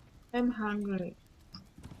 I'm hungry.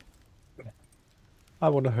 I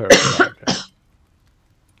want to hurt harder.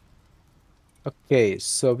 Okay,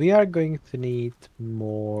 so we are going to need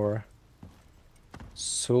more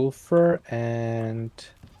sulfur and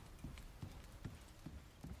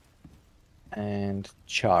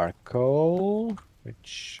charcoal,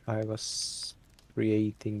 which I was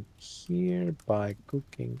creating here by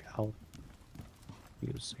cooking out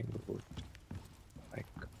using wood. Like,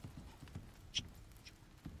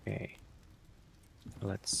 okay,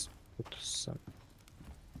 let's put some.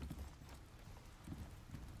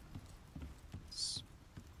 Let's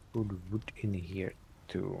put wood in here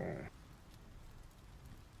too.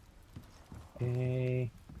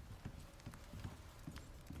 Okay.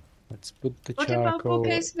 Let's put the What about charcoal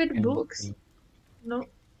bookcase with in. books? No.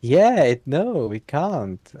 Yeah, no, we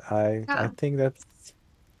can't. I Can't. think that's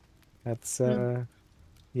No.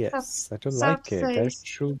 yes, I don't Sad like it. There face.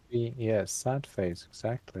 should be, yes, sad face,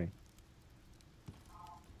 exactly.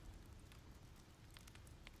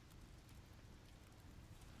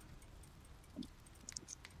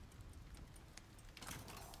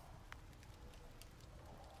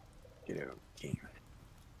 Okay.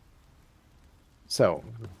 So,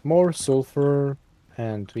 more sulfur,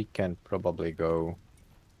 and we can probably go.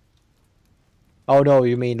 Oh no,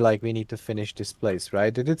 you mean like we need to finish this place,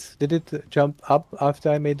 right? Did it jump up after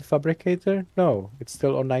I made the fabricator? No, it's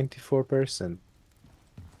still on 94%.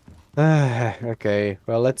 Okay,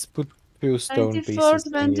 well let's put few stone 94,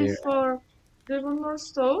 pieces in here. 24. Do you want more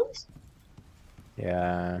stones?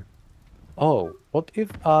 Yeah. Oh, what if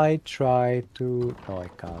I try to... No, I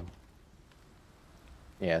can't.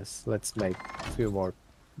 Yes, let's make a few more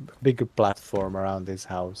bigger platform around this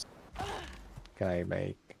house. Can I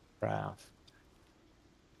make craft?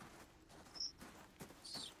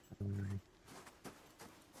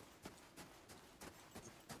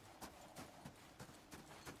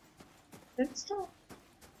 Let's stop.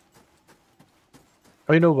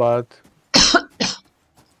 Oh, you know what?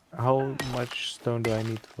 How much stone do I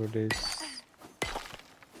need for this?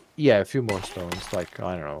 Yeah, a few more stones, like,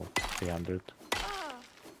 I don't know, 300.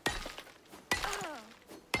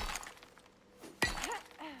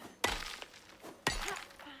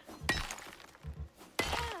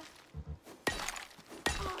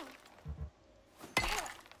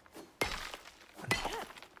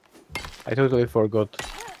 I totally forgot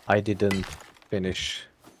I didn't finish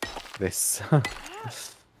this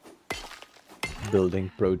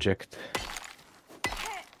building project.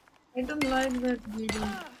 I don't like that we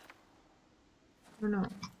don't. No.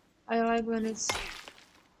 I like when it's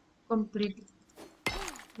complete.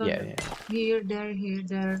 Yeah. Here, there, here,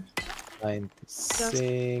 there.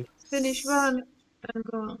 96. Finish one and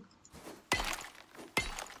go.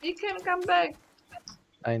 You can come back.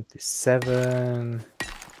 97.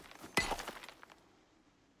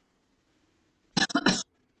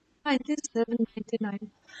 97,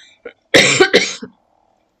 99.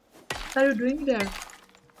 What are you doing there?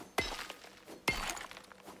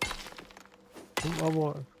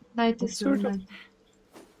 What 97.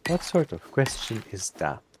 what sort of question is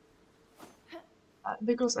that?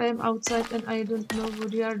 Because I am outside and I don't know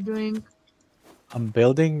what you are doing. I'm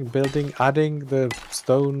building, adding the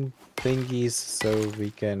stone thingies so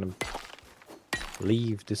we can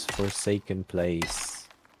leave this forsaken place.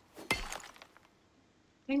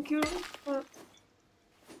 Thank you for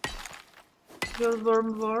your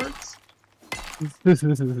warm words. And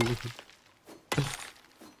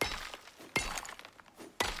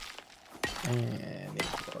it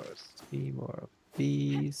was 3 more of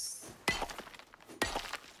these.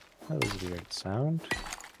 That was a weird sound.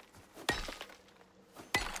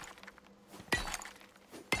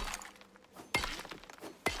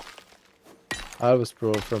 I was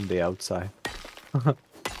probably from the outside.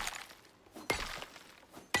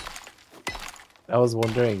 I was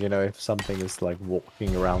wondering, if something is like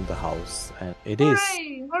walking around the house, and it is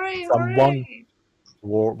Hooray, someone hooray!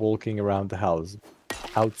 walking around the house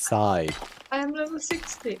outside. I am level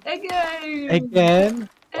 60. Again! Again?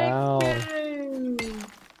 Wow. Again!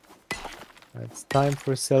 It's time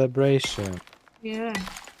for celebration. Yeah.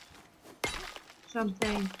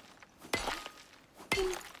 Champagne.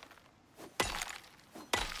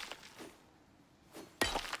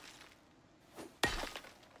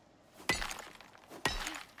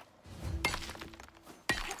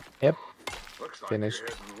 Yep. Looks like Finished. you're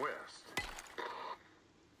heading west.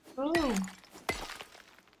 Oh.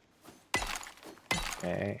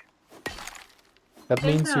 Okay. That And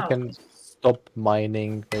means we now? can stop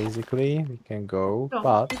mining, basically. We can go, No,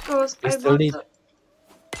 but because we I still want need... to...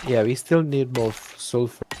 Yeah, we still need more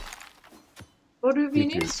sulfur. What do we You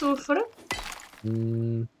need? do. Sulfur?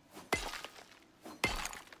 And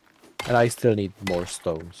I still need more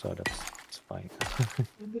stone, so that's fine.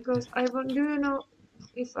 Because I want... Do you know...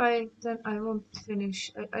 If I... Then I won't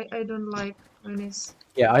finish. I don't like when it's...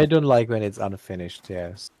 Yeah, I don't like when it's unfinished,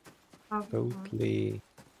 yes. half done. Totally.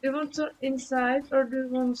 Do you want to inside or do you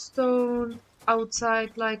want stone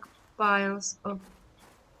outside like piles of...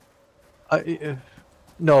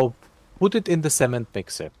 No, put it in the cement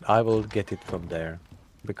mixer. I will get it from there,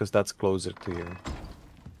 because that's closer to you.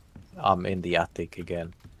 I'm in the attic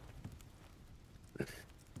again.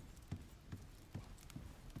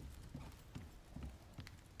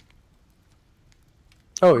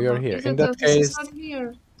 Oh, you're here. In that This is case, not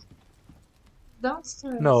here.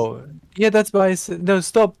 Downstairs. no. Yeah, that's why I said, no,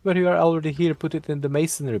 stop, but you are already here. Put it in the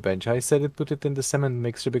masonry bench. I said it, put it in the cement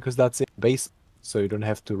mixer because that's in base, so you don't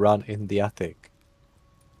have to run in the attic.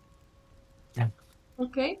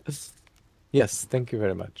 Okay. Yes, thank you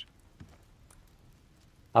very much.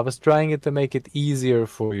 I was trying it to make it easier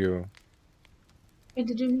for you. I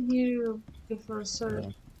didn't hear you before,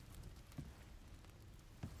 sorry.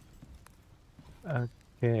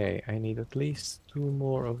 Okay, I need at least 2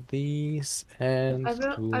 more of these and I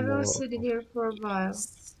 2 will more sit of here for a while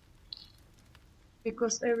this.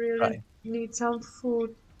 because I really Right. need some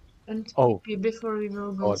food and Oh, pee before we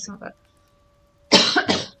will go got it. somewhere.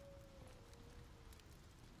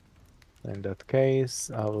 In that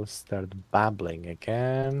case, I will start babbling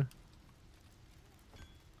again.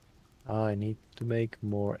 I need to make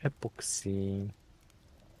more epoxy.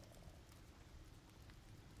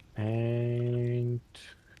 And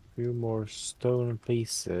a few more stone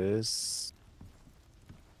pieces.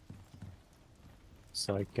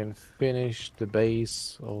 So I can finish the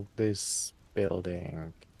base of this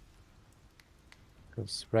building.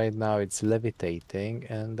 Because right now it's levitating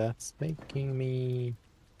and that's making me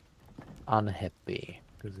unhappy.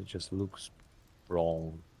 Because it just looks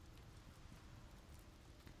wrong.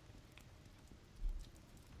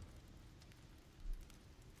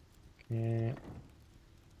 Okay.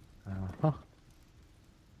 Uh-huh.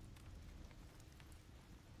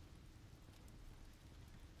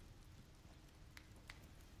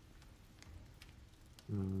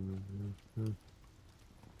 Mhm.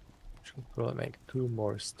 Should probably make 2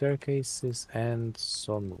 more staircases and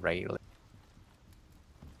some railing.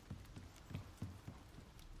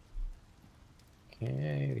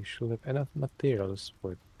 Okay, we should have enough materials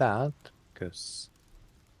for that, because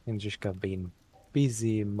Injishka have been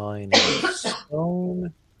busy mining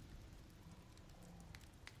stone.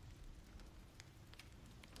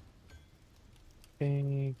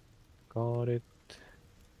 Okay, got it.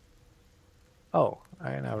 Oh,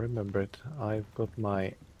 I now remembered. I've got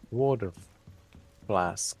my water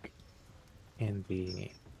flask in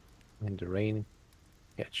the rain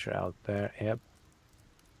catcher out there. Yep,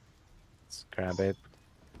 let's grab it.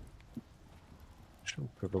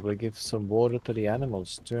 Should probably give some water to the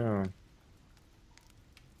animals too.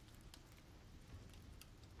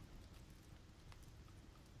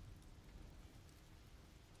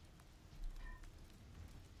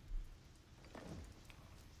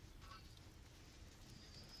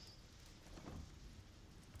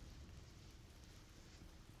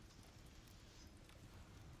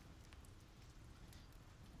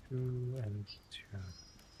 Two and two.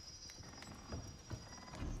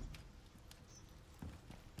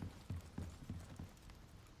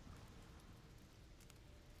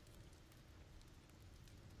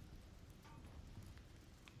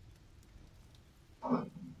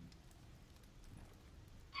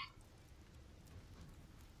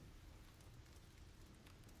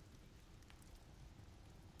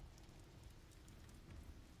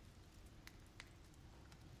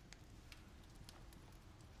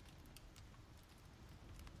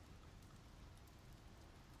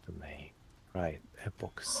 To make right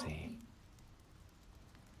epoxy.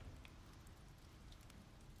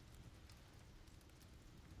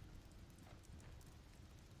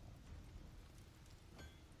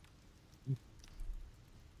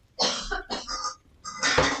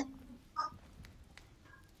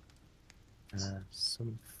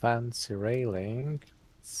 Some fancy railing.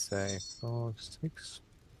 Let's say 4, 6.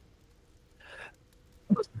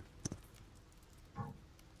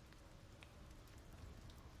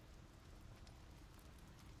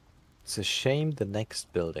 It's a shame the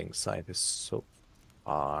next building site is so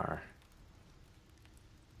far.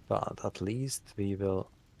 But at least we will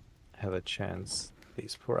have a chance, at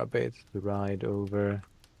least for a bit, to ride over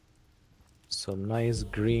some nice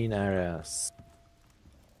green areas.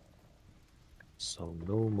 So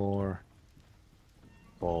no more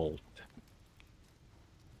cold.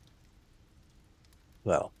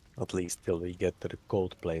 Well, at least till we get to the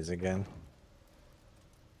cold place again.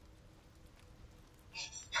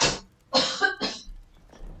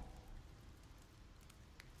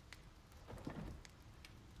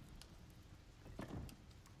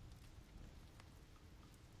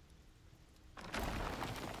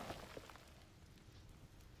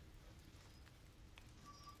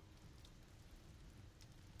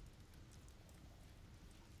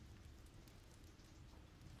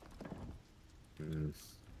 Mm.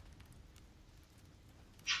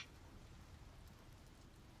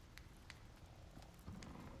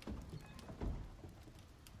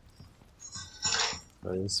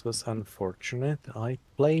 This was unfortunate. I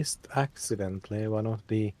placed accidentally one of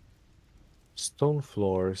the stone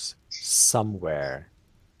floors somewhere.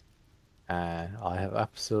 I have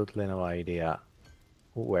absolutely no idea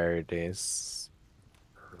where it is.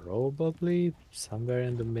 Probably somewhere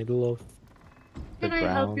in the middle of the Can I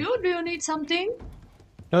help ground. you? Do you need something?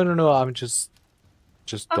 No, no, no. I'm just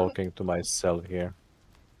Okay. talking to myself here.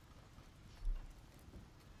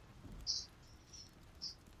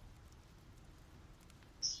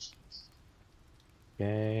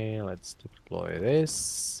 Okay, let's deploy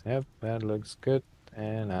this. Yep, that looks good.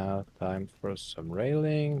 And now time for some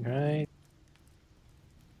railing, right?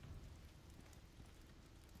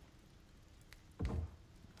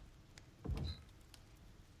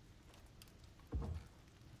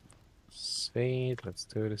 Sweet. Let's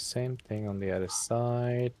do the same thing on the other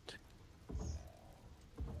side.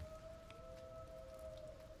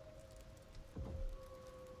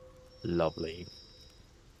 Lovely.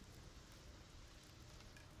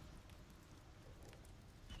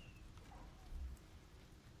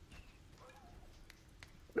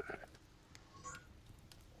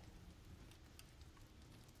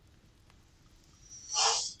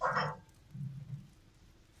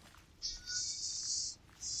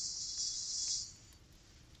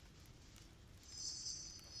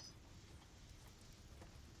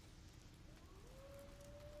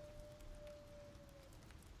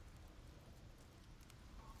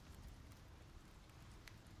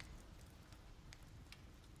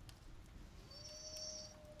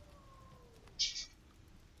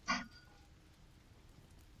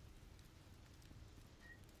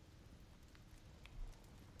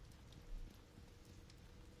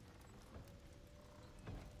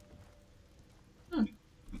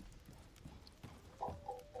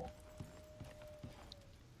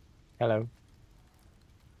 Hello.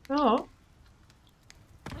 Oh.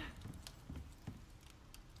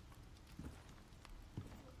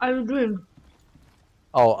 Are you doing?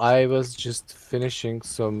 Oh, I was just finishing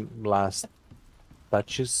some last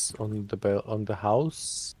touches on the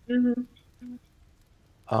house. Mm-hmm.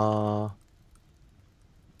 Uh,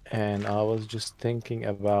 and I was just thinking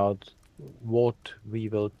about what we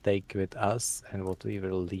will take with us and what we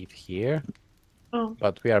will leave here. Oh.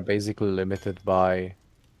 But we are basically limited by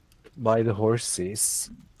the horses,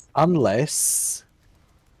 unless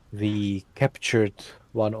we captured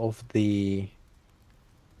one of the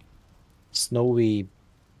snowy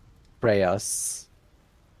preyas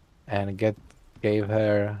and gave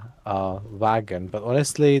her a wagon. But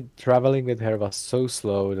honestly, traveling with her was so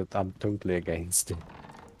slow that I'm totally against it.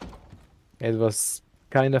 It was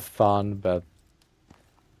kind of fun, but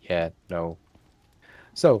yeah, no.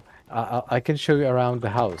 So I can show you around the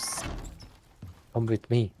house. Come with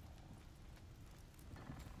me.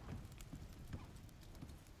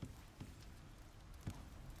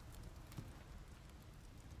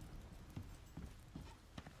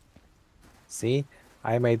 See,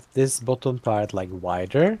 I made this bottom part like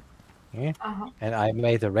wider, yeah, Uh-huh. and I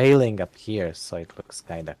made a railing up here so it looks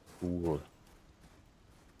kind of cool.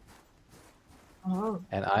 Oh.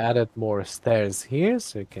 And I added more stairs here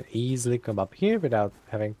so you can easily come up here without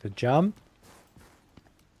having to jump.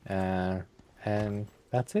 Uh, and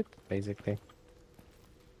that's it, basically.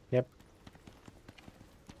 Yep.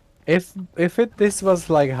 If this was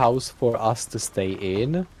like house for us to stay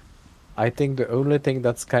in, I think the only thing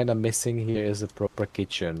that's kind of missing here is a proper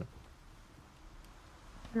kitchen.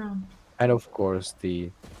 Yeah. And of course the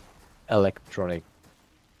electronic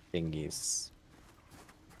thingies.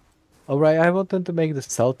 Alright, I wanted to make the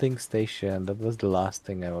salting station. That was the last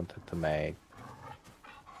thing I wanted to make.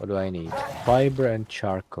 What do I need? Fiber and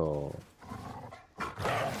charcoal.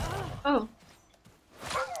 Oh.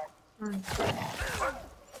 Mm.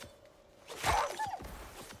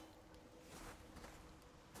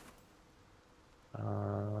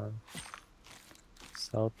 Uh,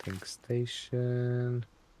 Salting station.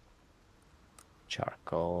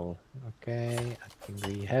 Charcoal. Okay, I think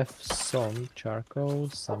we have some charcoal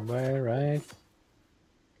somewhere, right?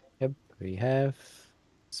 Yep, we have.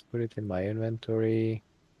 Let's put it in my inventory.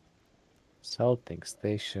 Salting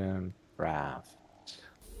station. Craft.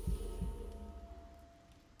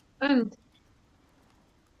 And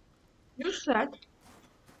you said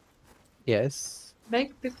Yes.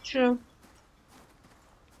 make picture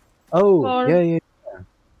Oh, for. yeah, yeah.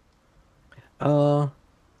 Uh,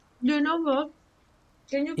 Do you know what?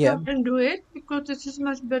 Can you yeah. come and do it? Because this is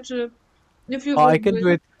much better if you Oh, will I do can it do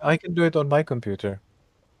it. I can do it on my computer.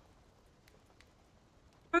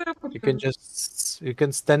 on your You can computer. you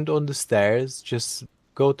can stand on the stairs, just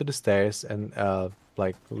go to the stairs and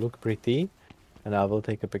like look pretty, and I will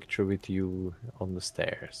take a picture with you on the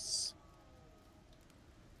stairs.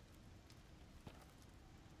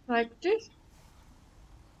 Like this.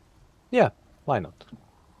 Yeah, why not?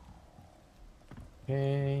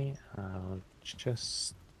 Okay, I'll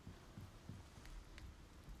just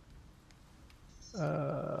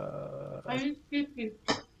I will keep it.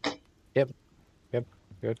 yep, yep,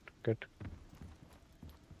 good, good.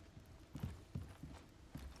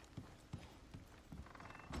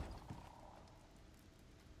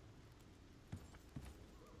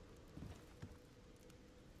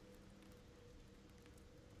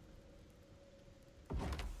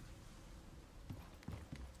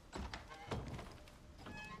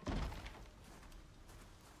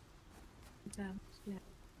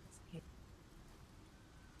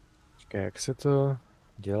 Počkej, jak se to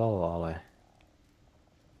dělalo, ale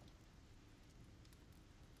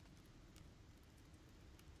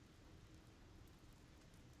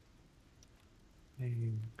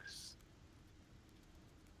thanks.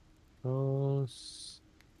 Those.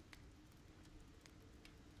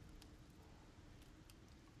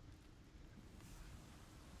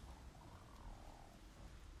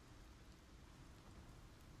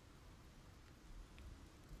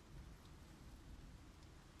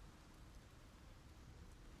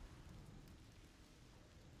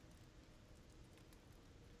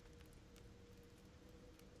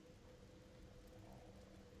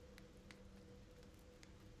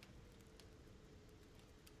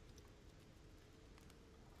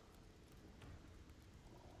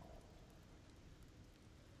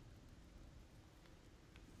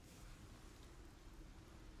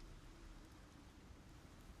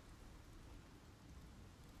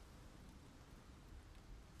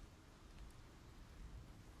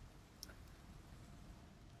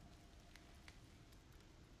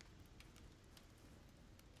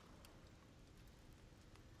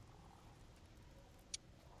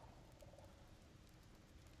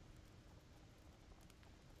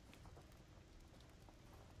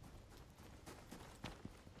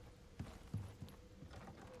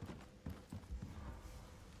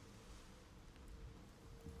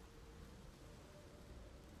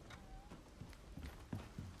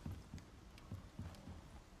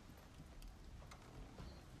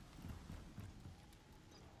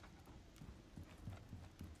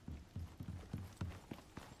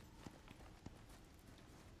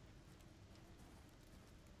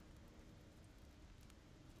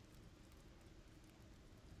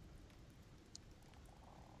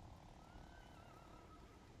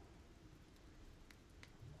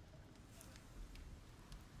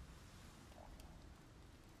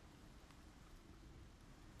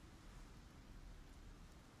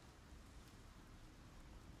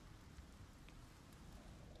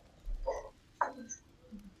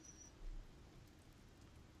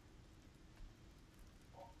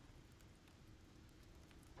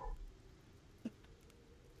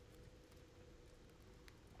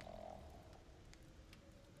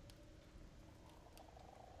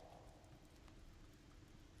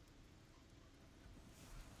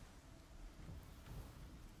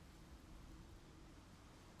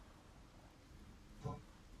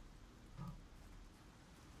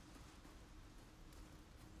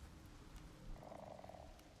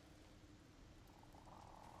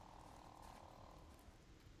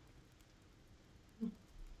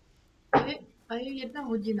 A je 1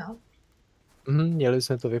 hodina. Měli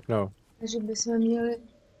jsme to vypnout. Takže bychom měli,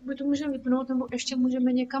 buď to můžeme vypnout, nebo ještě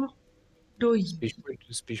můžeme někam dojít.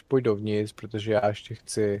 Spíš pojď dovnitř, protože já ještě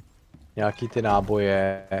chci nějaký ty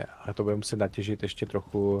náboje a to budeme muset natěžit ještě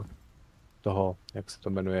trochu toho, jak se to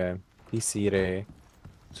jmenuje, té síry,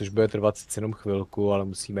 což bude trvat sice jenom chvilku, ale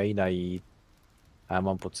musíme ji najít. A já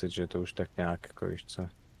mám pocit, že to už tak nějak, jako víš co.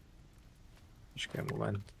 Počkej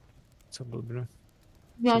moment. Co blbnu?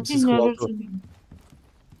 Já Jsem ti si schoval nerozumím.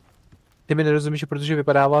 Ty mi nerozumíš, protože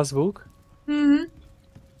vypadává zvuk? Mhm.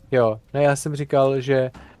 Jo, ne, já jsem říkal,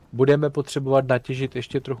 že budeme potřebovat natěžit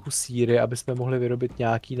ještě trochu síry, aby jsme mohli vyrobit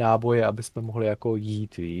nějaký náboje, aby jsme mohli jako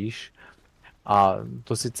jít, víš. A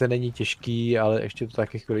to sice není těžký, ale ještě to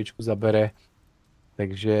taky chviličku zabere.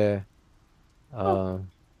 Takže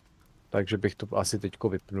takže bych to asi teďko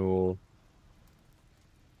vypnul.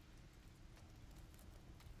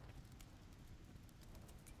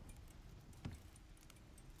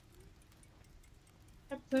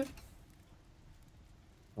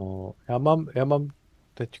 No, já mám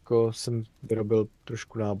teďko jsem vyrobil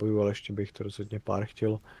trošku nábojů, ale ještě bych to rozhodně pár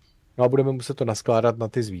chtěl. No a budeme muset to naskládat na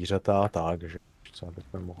ty zvířata a tak, že co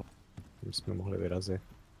jsme mohli vyrazit.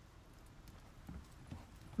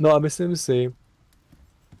 No a myslím si,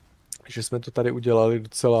 že jsme to tady udělali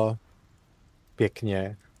docela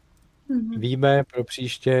pěkně. Víme pro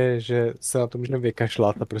příště, že se na to můžeme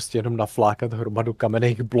vykašlat a prostě jenom naflákat hromadu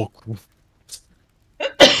kamenných bloků.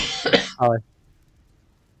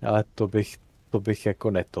 Ale to bych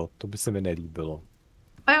jako to by se mi nelíbilo.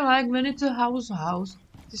 I like when it's a house.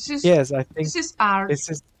 Yes, I think this is art.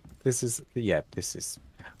 This is.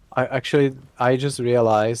 I just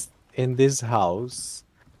realized in this house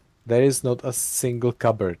there is not a single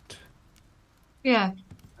cupboard. Yeah.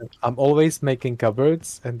 I'm always making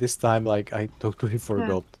cupboards, and this time, like, I totally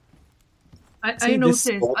forgot. I noticed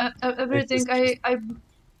everything I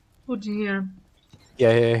put here.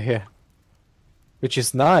 Yeah. Which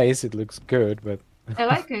is nice. It looks good, but I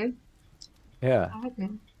like it. yeah. I like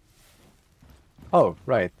it. Oh,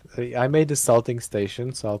 right. I made a salting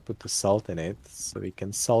station, so I'll put the salt in it, so we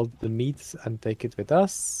can salt the meat and take it with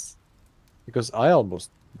us. Because I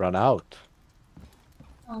almost ran out.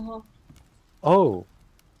 Oh,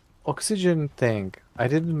 oxygen tank. I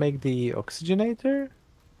didn't make the oxygenator?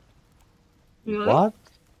 Really? What?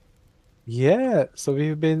 Yeah, so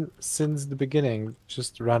we've been since the beginning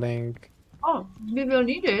just running. Oh, we will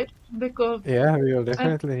need it because Yeah, we will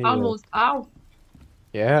definitely need it. almost out.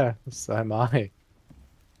 Yeah, so am I.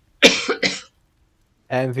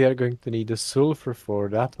 And we are going to need the sulfur for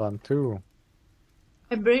that one too.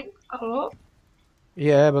 I bring a lot.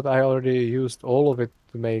 Yeah, but I already used all of it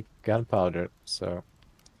to make gunpowder, so.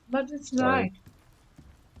 But it's Sorry. night.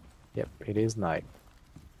 Yep, it is night.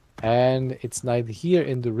 And it's night here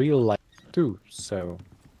in the real life too, so.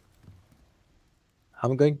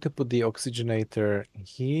 I'm going to put the oxygenator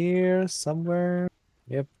here somewhere.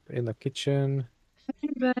 Yep, in the kitchen.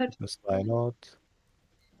 Bad. Just why not?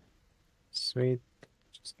 Sweet.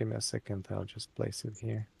 Just give me a second, I'll just place it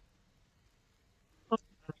here.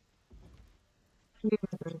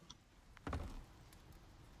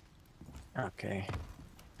 Okay.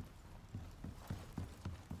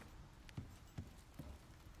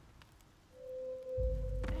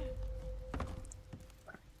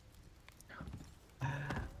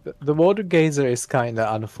 The water geyser is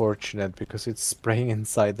kinda unfortunate because it's spraying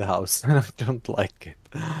inside the house and I don't like it.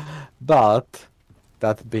 But,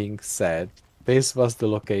 that being said, this was the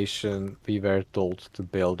location we were told to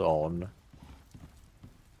build on.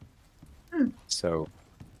 So,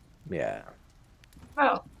 yeah.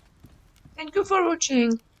 Well, thank you for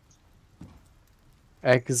watching.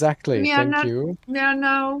 Exactly, thank you. We are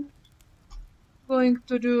now going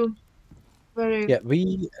to do very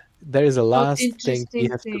there is a last thing we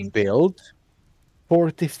have thing. to build.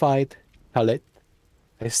 Fortified chalet.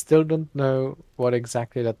 I still don't know what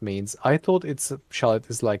exactly that means. I thought chalet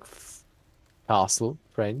is like castle,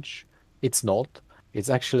 French. It's not. It's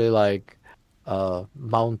actually like a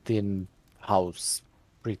mountain house.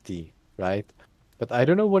 Pretty, right? But I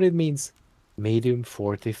don't know what it means medium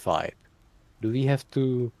fortified. Do we have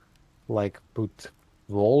to like put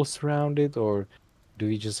walls around it, or do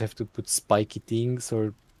we just have to put spiky things,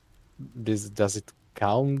 or does it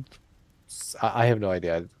count? I have no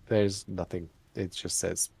idea. There's nothing. It just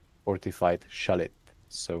says fortified chalet.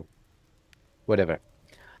 So whatever.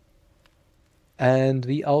 And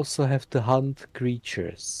we also have to hunt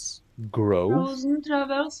creatures. Grove, Frozen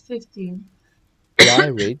Travels 15. dry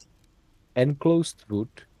ridge, enclosed wood,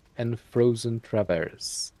 and frozen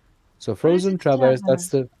traverse. So What is frozen it, traverse, that's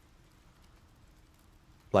Traverse? the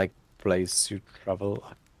like place you travel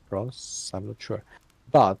across. I'm not sure.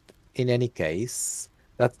 But in any case,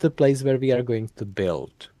 that's the place where we are going to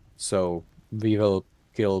build. So we will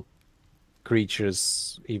kill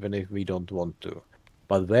creatures even if we don't want to.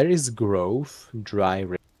 But where is grove, dry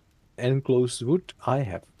ridge, enclosed wood? I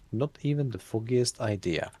have not even the foggiest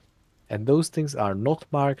idea. And those things are not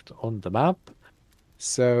marked on the map.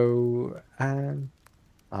 So,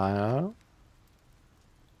 uh,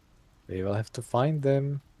 we will have to find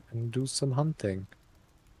them and do some hunting.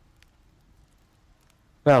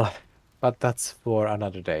 Well, but that's for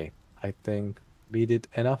another day. I think we did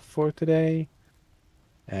enough for today,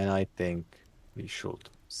 and I think we should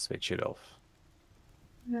switch it off.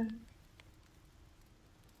 Yeah.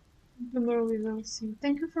 Tomorrow we will see.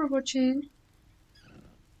 Thank you for watching.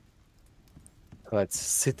 Let's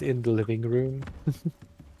sit in the living room.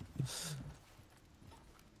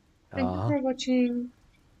 Thank you for watching.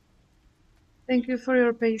 Thank you for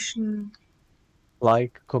your patience,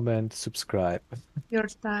 Like, comment, subscribe. your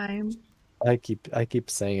time. I keep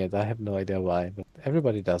saying it. I have no idea why, but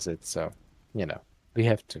everybody does it, so we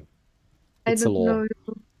have to. I It's a don't law. know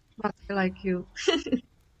you, but I like you.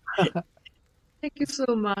 Thank you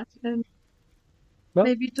so much. And Well,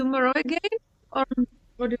 maybe tomorrow again? Or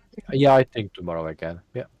what do you think? yeah, I think tomorrow again.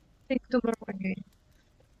 Yeah. Think tomorrow again.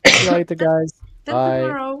 See you later, guys. Then Bye.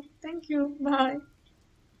 tomorrow. Thank you. Bye.